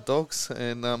story for the Dogs.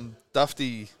 And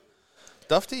Dufty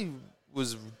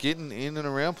was getting in and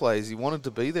around plays. He wanted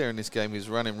to be there in this game. He was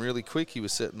running really quick. He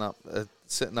was setting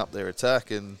up their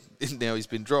attack, and now he's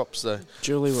been dropped. So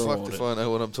Julie fucked if I know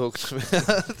what I'm talking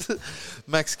about.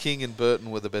 Max King and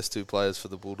Burton were the best 2 players for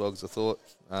the Bulldogs, I thought.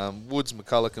 Woods,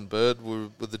 McCulloch and Bird were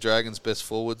the Dragons' best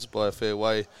forwards by a fair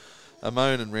way.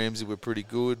 Amon and Ramsey were pretty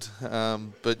good.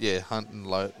 But yeah, Hunt and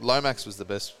Lomax was the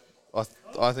best.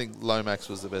 I think Lomax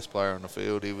was the best player on the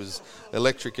field. He was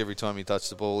electric every time he touched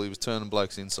the ball. He was turning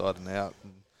blokes inside and out.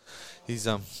 And he's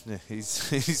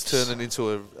turning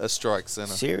into a strike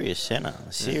centre. Serious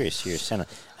centre.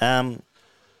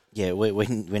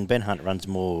 When Ben Hunt runs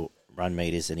more run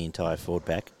meters than the entire forward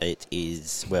pack, it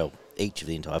is, well, each of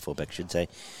the entire forward pack should say,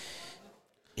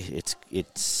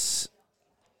 it's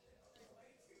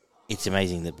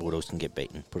amazing that Bulldogs can get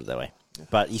beaten, put it that way.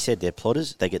 But you said they're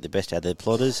plotters. They get the best out of their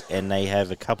plotters, and they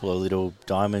have a couple of little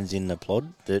diamonds in the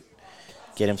plod that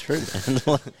get them through.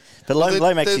 But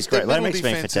Lomax is great. Lomax has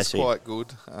been fantastic. Is quite good.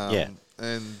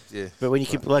 And yeah, but when you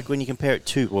compare it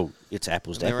to, it's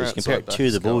apples to apples. You compare it to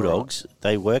the Bulldogs,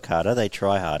 they work harder, they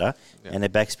try harder, and they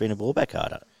backspin the ball back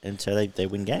harder, and so they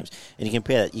win games. And you can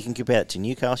compare that to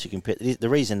Newcastle. The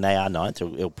reason they are ninth,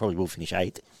 or probably will finish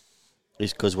 8th,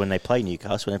 is because when they play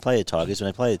Newcastle, when they play the Tigers, when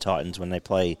they play the Titans, when they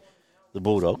play the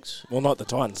Bulldogs. Well, not the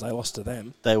Titans. They lost to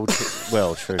them. They will.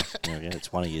 True. Yeah,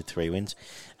 it's one of your 3 wins.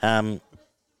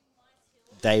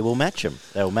 They will match them.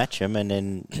 They'll match them, and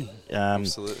then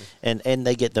absolutely. And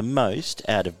they get the most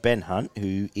out of Ben Hunt,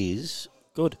 who is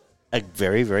good, a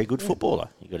very, very good footballer.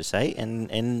 You got to say,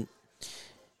 and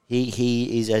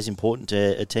he is as important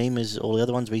to a team as all the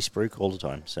other ones. We spruik all the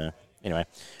time. So anyway,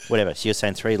 whatever. So you're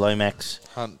saying 3 Lomax,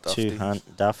 Hunt, 2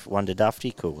 Hunt, Duff, 1 to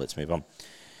Dufty. Cool. Let's move on.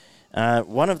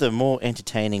 One of the more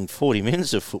entertaining 40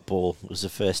 minutes of football was the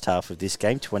first half of this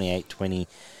game, 28-20.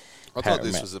 I thought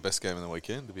this was the best game of the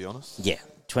weekend, to be honest. Yeah,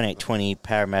 28-20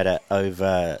 Parramatta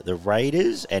over the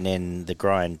Raiders, and then the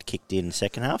grind kicked in the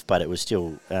second half, but it was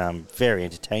still very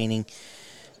entertaining.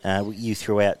 You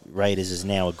threw out Raiders as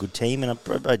now a good team, and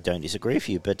I don't disagree with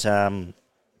you, but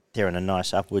they're in a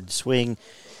nice upward swing.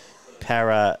 Just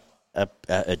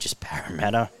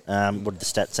Parramatta. What did the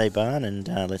stats say, Barn? And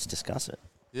let's discuss it.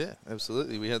 Yeah,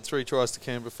 absolutely. We had 3 tries to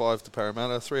Canberra, 5 to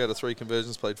Parramatta. 3 out of 3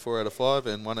 conversions, played 4 out of 5,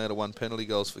 and 1 out of 1 penalty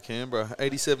goals for Canberra.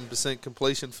 87%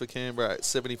 completion for Canberra,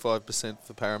 75%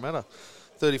 for Parramatta.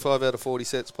 35 out of 40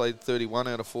 sets, played 31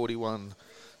 out of 41.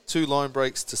 2 line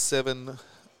breaks to 7.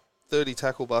 30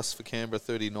 tackle busts for Canberra,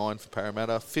 39 for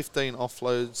Parramatta. 15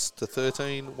 offloads to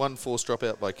 13. 1 forced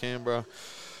dropout by Canberra.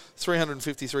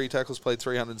 353 tackles, played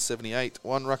 378.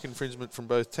 1 ruck infringement from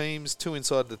both teams. 2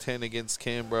 inside the 10 against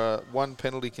Canberra. 1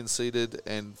 penalty conceded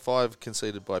and 5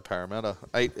 conceded by Parramatta.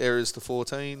 8 errors to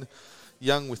 14.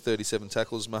 Young with 37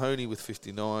 tackles. Mahoney with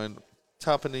 59.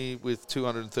 Tapani with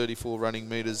 234 running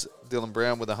metres. Dylan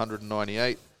Brown with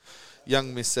 198.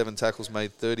 Young missed 7 tackles,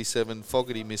 made 37.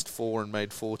 Fogarty missed 4 and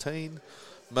made 14.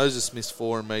 Moses missed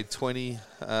 4 and made 20.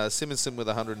 Simonson with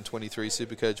 123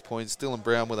 Supercoach points. Dylan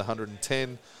Brown with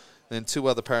 110. And 2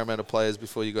 other Parramatta players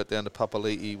before you got down to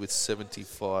Papali'i with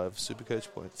 75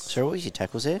 Supercoach points. So what was your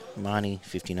tackles there? Marnie,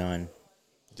 59.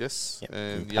 Yes, Yep.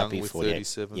 and Young with 48.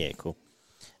 37. Yeah, cool.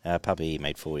 Papi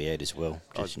made 48 as well.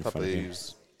 Just in front of him.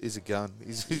 Is a gun.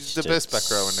 He's the best back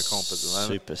row in the comp at the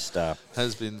moment. Superstar.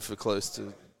 Has been for close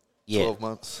to 12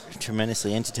 months.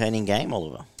 Tremendously entertaining game,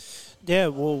 Oliver. Yeah,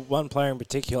 well, one player in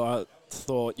particular, I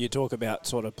thought you talk about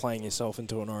sort of playing yourself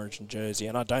into an Origin jersey,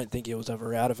 and I don't think he was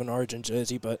ever out of an Origin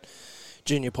jersey, but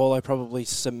Junior Paulo probably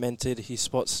cemented his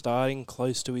spot starting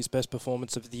close to his best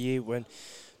performance of the year when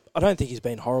I don't think he's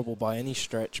been horrible by any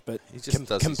stretch, but he just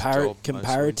does his job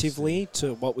comparatively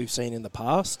to what we've seen in the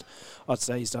past, I'd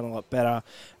say he's done a lot better.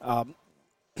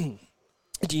 The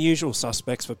usual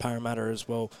suspects for Parramatta as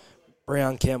well,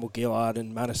 Brown, Campbell, Gillard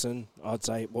and Madison, I'd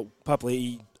say, well,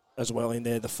 Papali'i as well in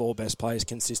there, the 4 best players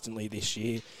consistently this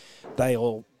year. They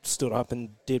all stood up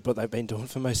and did what they've been doing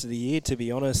for most of the year, to be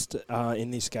honest,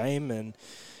 in this game. And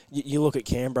you look at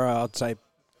Canberra, I'd say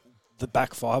the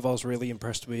back 5 I was really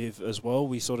impressed with as well.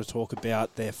 We sort of talk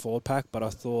about their forward pack, but I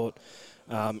thought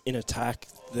in attack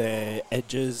their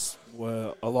edges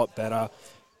were a lot better.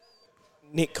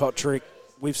 Nick Kotrick,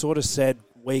 we've sort of said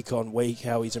week on week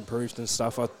how he's improved and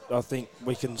stuff. I think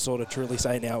we can sort of truly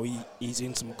say now he's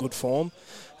in some good form.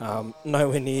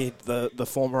 Nowhere near the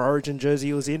former Origin jersey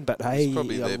he was in, but hey, he's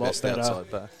probably a their lot best better.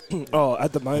 outside back.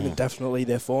 At the moment, definitely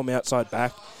their form outside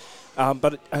back.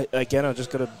 But again, I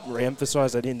just got to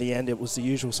re-emphasise that in the end, it was the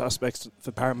usual suspects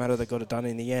for Parramatta that got it done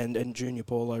in the end, and Junior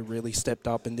Paulo really stepped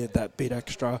up and did that bit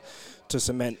extra to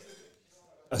cement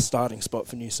a starting spot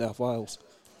for New South Wales.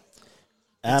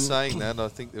 Saying that, I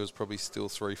think there was probably still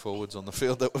 3 forwards on the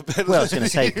field that were better. Well, I was going to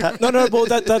say... Well,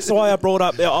 that's why I brought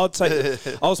up... I'd say...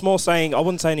 I was more saying... I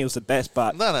wasn't saying he was the best,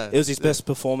 but it was his best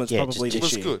performance probably this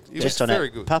year. It was good. It was very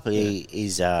good. Papali'i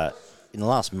is... in the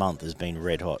last month has been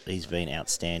red hot. He's been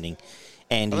outstanding.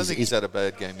 And I don't think he's had a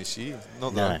bad game this year.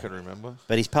 Not that I can remember.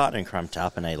 But his partner in crime,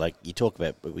 Tapane,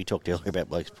 we talked earlier about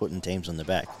blokes putting teams on the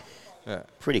back. Yeah.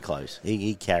 Pretty close.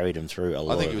 He carried them through a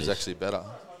lot. I think he was actually better.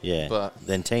 Yeah.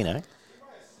 Than Tino.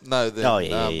 No,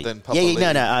 then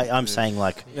Papali'i. I'm saying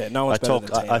no one's better than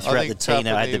Tino. I threw out the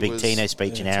Tino. I had the big Tino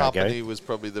speech an hour ago. Tapani was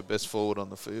probably the best forward on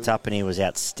the field. Tapani was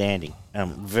outstanding.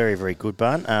 Very, very good,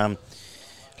 Barn.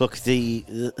 Look,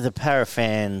 the Para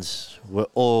fans were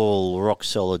all rock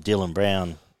solid Dylan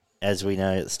Brown, as we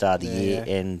know at the start of the year,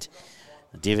 and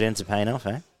the dividends are paying off,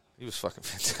 eh? He was fucking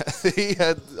fantastic.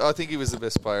 I think he was the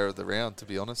best player of the round, to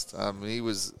be honest. He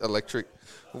was electric,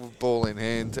 ball in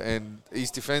hand, and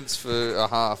his defence for a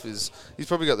half he's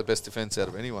probably got the best defence out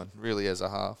of anyone, really, as a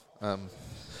half.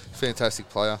 Fantastic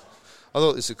player. I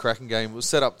thought this was a cracking game. It was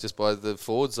set up just by the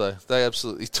forwards, though. They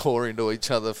absolutely tore into each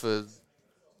other for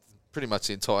pretty much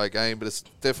the entire game, but it's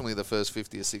definitely the first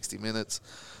 50 or 60 minutes.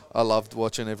 I loved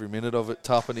watching every minute of it.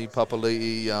 Tapani,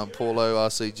 Papali'i, Paulo,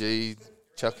 RCG,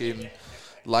 chuck in.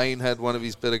 Lane had one of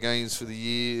his better games for the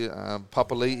year.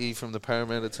 Papali'i from the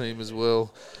Parramatta team as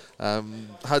well.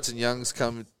 Hudson Young's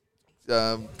come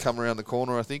around the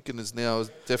corner, I think, and has now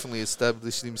definitely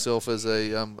established himself as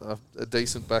a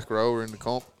decent back rower in the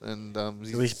comp. And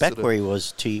he was back where he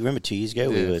was. Remember 2 years ago,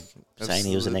 we were saying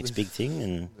he was the next big thing,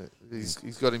 and he's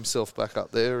got himself back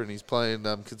up there, and he's playing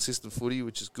consistent footy,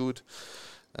 which is good.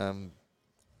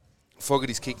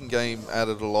 Fogarty's kicking game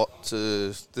added a lot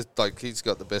to he's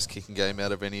got the best kicking game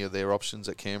out of any of their options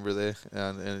at Canberra there,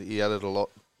 and he added a lot.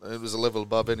 It was a level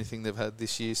above anything they've had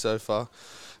this year so far.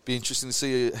 Be interesting to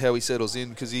see how he settles in,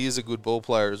 because he is a good ball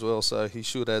player as well, so he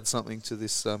should add something to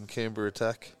this Canberra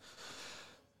attack.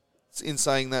 In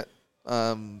saying that,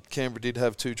 Canberra did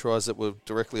have 2 tries that were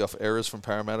directly off errors from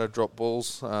Parramatta, drop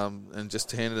balls, and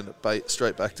just handed it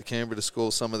straight back to Canberra to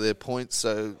score some of their points.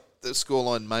 So the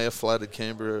scoreline may have flattered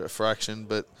Canberra a fraction,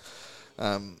 but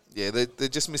they're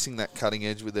just missing that cutting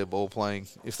edge with their ball playing.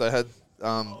 If they had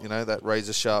that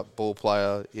razor sharp ball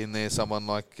player in there, someone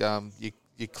like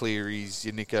your Clearys,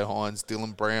 your Nico Hines,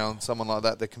 Dylan Brown, someone like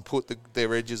that can put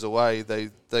their edges away,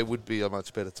 they would be a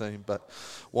much better team. But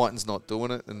Whiten's not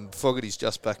doing it, and Fogarty's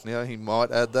just back now. He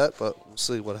might add that, but we'll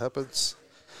see what happens.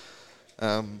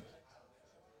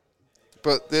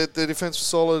 But their defence was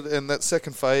solid, and that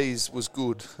second phase was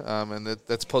good, and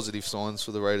that's positive signs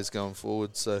for the Raiders going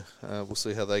forward. So we'll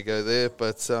see how they go there.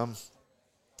 But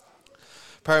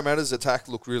Parramatta's attack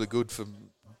looked really good for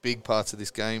big parts of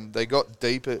this game. They got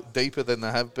deeper than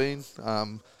they have been.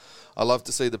 I love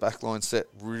to see the backline set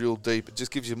real deep. It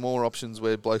just gives you more options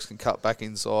where blokes can cut back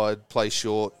inside, play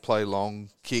short, play long,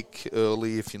 kick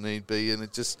early if you need be, and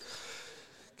it just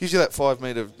gives you that 5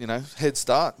 metre, head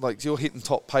start. Like, you're hitting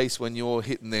top pace when you're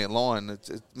hitting their line.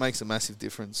 It makes a massive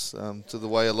difference to the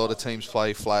way a lot of teams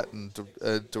play flat and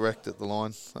direct at the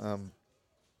line.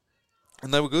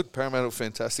 And they were good. Parramatta were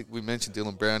fantastic. We mentioned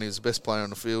Dylan Brown. He was the best player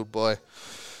on the field by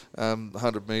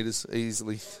 100 metres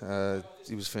easily.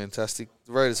 He was fantastic.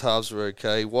 The Raiders' halves were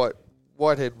okay.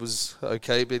 Whitehead was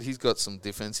okay, but he's got some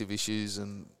defensive issues,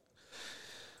 and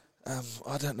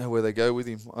I don't know where they go with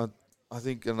him. I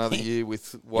think another year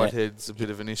with Whitehead's a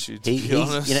bit of an issue, to be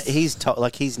honest.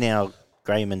 He's now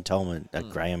Graham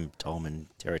Tolman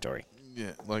territory.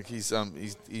 Yeah, like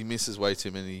he misses way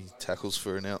too many tackles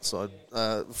for an outside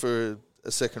for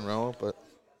a second rower, but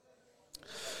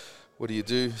what do you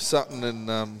do? Sutton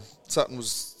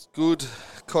was good.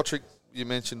 Kotrick, you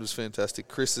mentioned, was fantastic.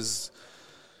 Chris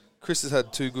has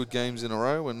had 2 good games in a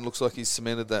row, and looks like he's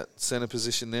cemented that centre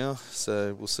position now.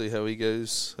 So we'll see how he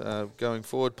goes going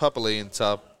forward. Papali'i and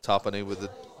Tapani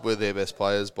were their best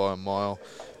players by a mile.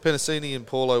 Penasini and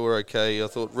Paulo were okay. I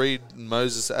thought Reid and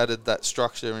Moses added that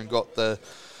structure and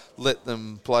let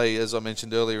them play, as I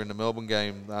mentioned earlier in the Melbourne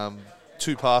game,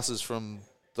 2 passes from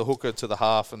the hooker to the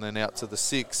half and then out to the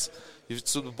 6.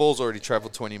 So the ball's already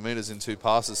travelled 20 metres in 2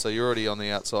 passes, so you're already on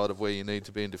the outside of where you need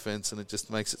to be in defence, and it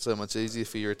just makes it so much easier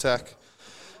for your attack.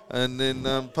 And then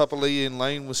Papali'i and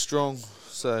Lane was strong.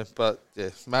 So, but yeah,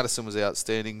 Madison was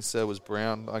outstanding. So was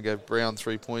Brown. I gave Brown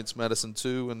 3 points, Madison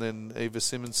 2, and then either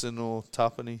Simonson or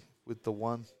Tapani with the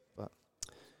 1. But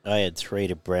I had 3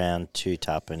 to Brown, 2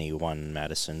 Tapani, 1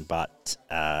 Madison. But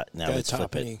now let's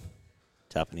flip it.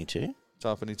 Tapani 2.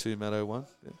 Tapani 2, Maddo 1.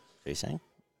 Yeah. What are you saying?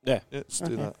 Yeah, let's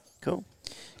do that. Cool.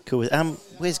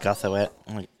 Where's Gutho at?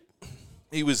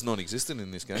 He was non-existent in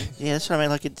this game. Yeah, that's what I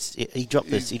mean. Like, he dropped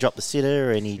the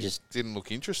sitter, and he just didn't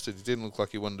look interested. He didn't look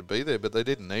like he wanted to be there, but they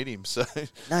didn't need him. So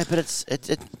no, but it's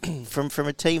from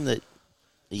a team that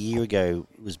a year ago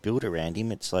was built around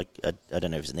him. It's like I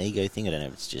don't know if it's an ego thing. I don't know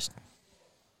if it's just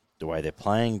the way they're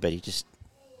playing. But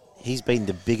he's been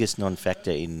the biggest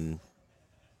non-factor in.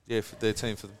 Yeah, for their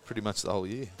team for pretty much the whole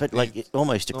year. But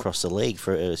almost across the league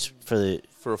for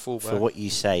a full for what you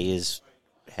say is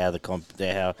how the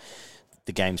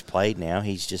game's played now.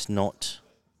 He's just not.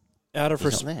 Out of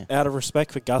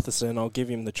respect for Gutherson, I'll give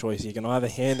him the choice. You can either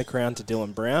hand the crown to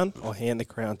Dylan Brown or hand the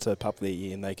crown to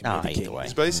Papali'i, and they can be the king.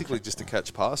 He's basically just a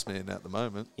catch pass man at the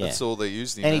moment. Yeah. That's all they're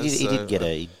using him as. And he did get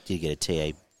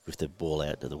a TA with the ball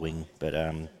out to the wing, but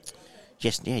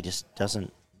just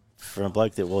doesn't, for a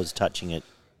bloke that was touching it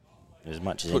as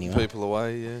much as anyone. Putting people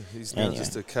away, yeah. He's now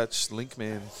just a catch link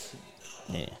man.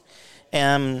 Yeah.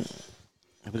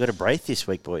 Have we got a Braith this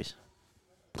week, boys?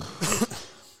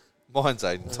 Mine's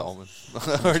Aiden Tolman.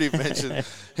 I already mentioned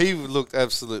he looked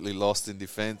absolutely lost in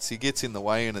defence. He gets in the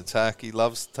way in attack. He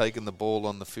loves taking the ball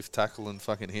on the fifth tackle and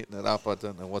fucking hitting it up. I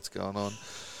don't know what's going on.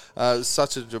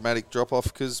 Such a dramatic drop-off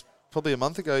because probably a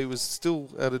month ago he was still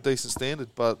at a decent standard,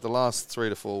 but the last 3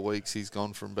 to 4 weeks he's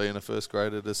gone from being a first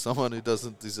grader to someone who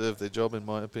doesn't deserve their job, in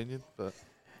my opinion. But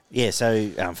yeah, so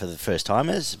for the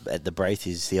first-timers, at the Braith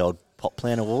is the old Pot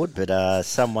Plan Award, but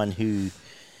someone who...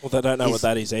 Well, they don't know what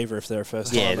that is either if they're a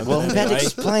first timer. Yeah, well, I'm about to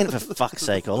explain it for fuck's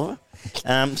sake, Oliver.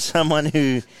 Someone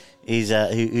who is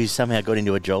who somehow got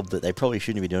into a job that they probably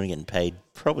shouldn't be doing, getting paid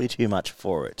probably too much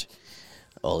for it.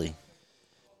 Ollie.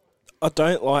 I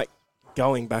don't like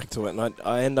going back to it, and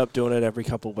I end up doing it every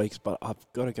couple of weeks, but I've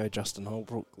got to go Justin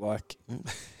Holbrook. Like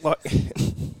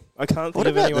I can't think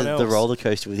of anyone else. What about the roller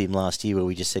coaster with him last year where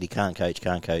we just said he can't coach?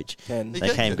 They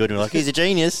came good and we're like, he's a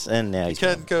genius, and now he's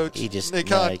can't coach. He just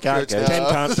can't coach.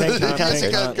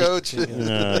 Can't coach.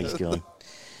 No, he's gone.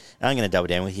 I'm going to double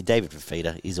down with you. David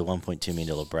Fafita is a $1.2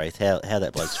 million Braith. How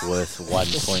that bloke's worth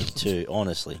 1.2,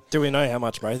 honestly. Do we know how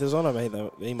much Braith is on? I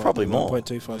mean, he might probably be more.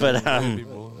 1.25. But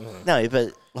no,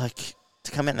 but like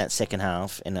to come out in that second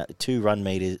half and 2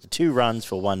 runs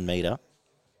for 1 metre.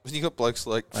 When you got blokes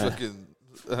like fucking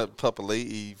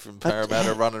Papali'i from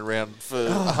Parramatta running around for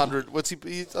 100. What's he?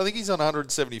 I think he's on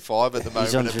 175 at the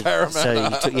moment at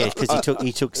Parramatta. So because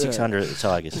he took 600 at the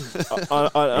Tigers.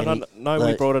 I know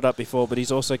we brought it up before, but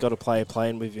he's also got a player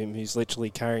playing with him who's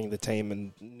literally carrying the team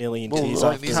and nearly in tears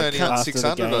after he's only on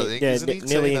 600, I think. Yeah, isn't he?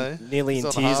 nearly in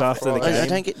tears after the game. I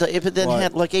don't get, but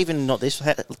then even not this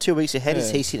 2 weeks ahead, does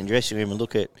he sit in the dressing room and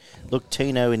look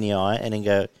Tino in the eye and then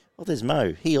go, well, there's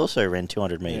Mo. He also ran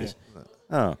 200 metres. Yeah.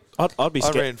 Oh, I'd be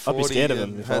scared of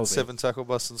him. If had 7 tackle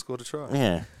busts and scored a try.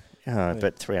 Yeah.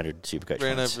 But 300 Supercoach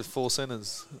ran points. over 4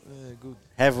 centres. Yeah, good.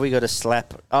 Have we got a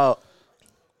slap? Oh,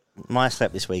 my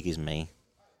slap this week is me.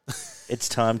 It's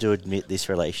time to admit this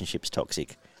relationship's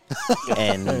toxic,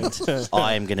 and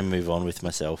I am going to move on with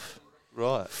myself.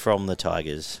 Right. From the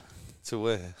Tigers. To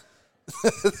where?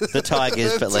 The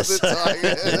Tigers, but less so.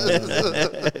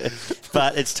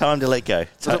 But it's time to let go.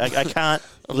 I can't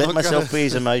let myself be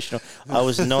as emotional. I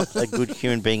was not a good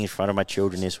human being in front of my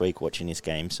children this week watching this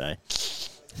game, so I'm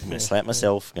going to slap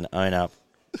myself, I'm going to own up.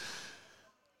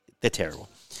 They're terrible.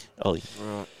 Ollie.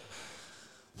 Right.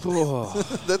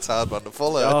 That's a hard one to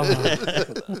follow.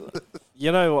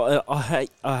 You know what?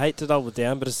 I hate to double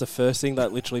down, but it's the first thing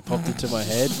that literally popped into my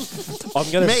head.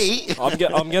 I'm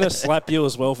gonna slap you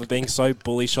as well for being so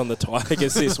bullish on the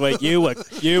Tigers this week. You'd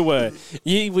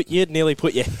nearly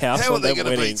put your house How on them winning. How are they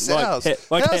going to beat South?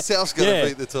 How's South going to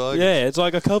beat the Tigers? Yeah, it's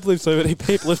like I can't believe so many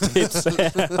people have tipped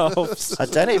South. I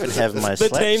don't even have my the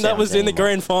team that was in the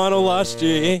grand final last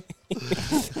year.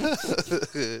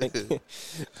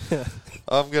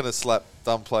 I'm going to slap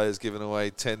dumb players giving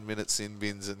away 10 minute sin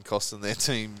bins and costing their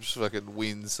teams fucking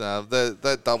wins.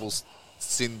 That double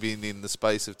sin bin in the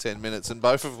space of 10 minutes, and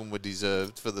both of them were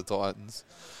deserved for the Titans.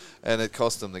 And it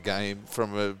cost them the game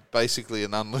from basically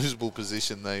an unlosable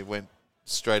position. They went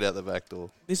straight out the back door.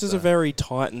 This is a very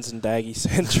Titans and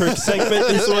Daggy-centric segment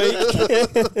this week.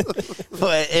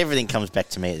 Well, everything comes back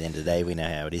to me at the end of the day. We know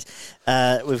how it is.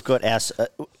 We've got our...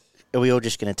 Are we all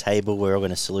just going to table? We're all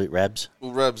going to salute Rabs?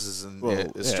 Well, Rabs is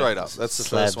straight up. That's the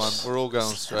slabs. First one. We're all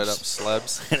going straight up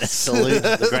slabs. Salute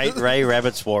the great Ray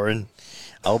Rabbits Warren.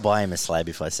 I'll buy him a slab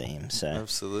if I see him. So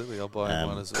absolutely, I'll buy him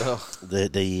one as well. Come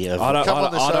on the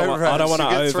show, Rabs. I don't want to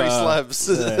get 3 slabs.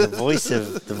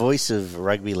 The voice of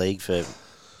rugby league for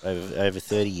over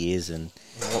 30 years and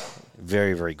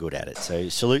very, very good at it. So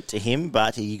salute to him.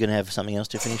 But are you going to have something else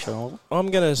to finish on?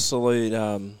 I'm going to salute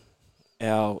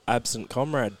our absent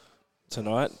comrade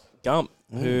tonight, Gump,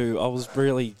 who I was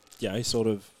really, sort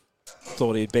of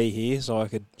thought he'd be here so I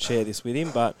could share this with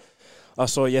him. But I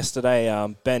saw yesterday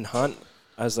Ben Hunt,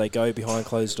 as they go behind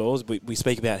closed doors. We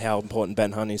speak about how important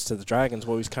Ben Hunt is to the Dragons.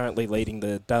 Well, he's currently leading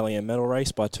the Dally M medal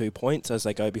race by 2 points as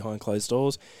they go behind closed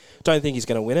doors. Don't think he's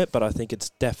going to win it, but I think it's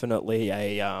definitely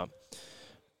an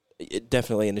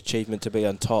achievement to be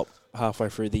on top halfway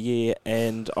through the year.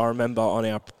 And I remember on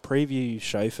our preview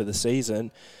show for the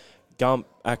season, Gump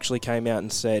actually came out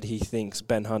and said he thinks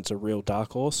Ben Hunt's a real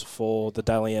dark horse for the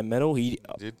Dally M medal. He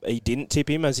didn't tip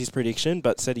him as his prediction,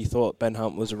 but said he thought Ben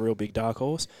Hunt was a real big dark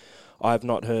horse. I've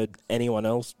not heard anyone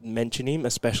else mention him,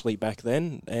 especially back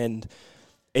then. And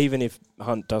even if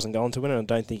Hunt doesn't go on to win it, I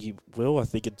don't think he will. I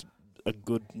think it's a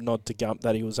good nod to Gump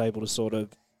that he was able to sort of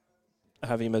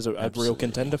have him as a real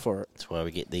contender for it. That's why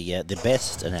we get the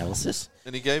best analysis.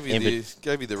 And he gave you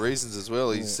the reasons as well.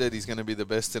 He said he's going to be the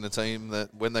best in a team,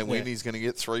 that when they win, he's going to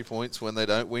get 3 points. When they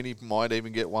don't win, he might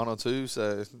even get 1 or 2.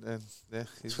 So,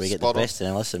 he's we get the best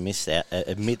analysis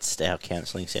amidst our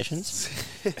counselling sessions.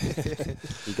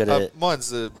 You got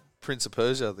mine's the Prince of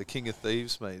Persia, the King of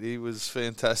Thieves, mate. He was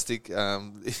fantastic.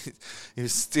 He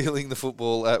was stealing the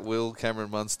football at will, Cameron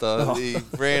Munster. Oh. He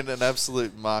ran an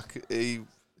absolute muck.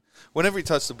 Whenever he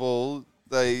touched the ball,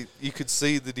 you could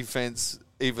see the defence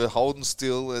either holding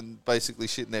still and basically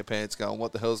shitting their pants going,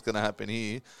 what the hell's going to happen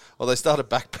here? Or they started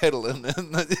backpedaling,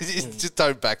 and you just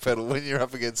don't backpedal when you're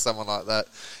up against someone like that.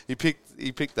 He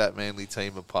picked that Manly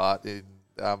team apart.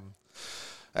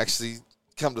 Actually,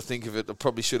 come to think of it, I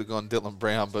probably should have gone Dylan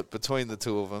Brown, but between the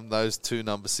two of them, those 2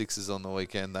 number 6s on the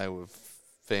weekend, they were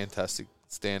fantastic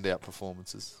standout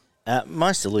performances.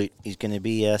 My salute is going to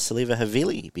be Saliva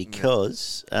Havili,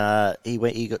 because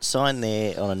he got signed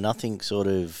there on a nothing sort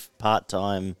of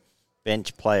part-time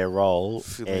bench player role,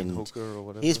 and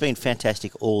he's been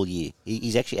fantastic all year.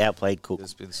 He's actually outplayed Cook.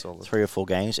 He's been solid. 3 or 4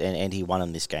 games, and he won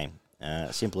in this game.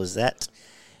 Simple as that.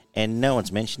 And no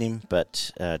one's mentioned him,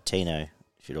 but Tino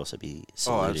should also be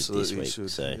saluted this week. Should.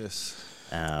 So, yes.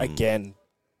 Again,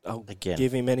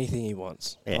 give him anything he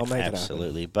wants. Yeah, I'll make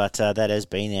absolutely. But that has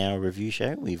been our review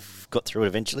show. We've got through it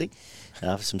eventually.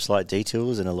 Some slight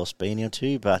detours and a lost beanie or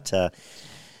 2, but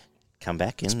come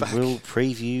back and we'll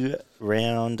preview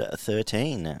round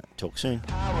 13. Talk soon.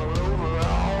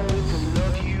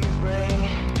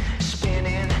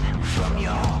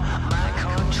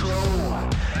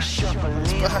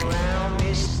 It's back.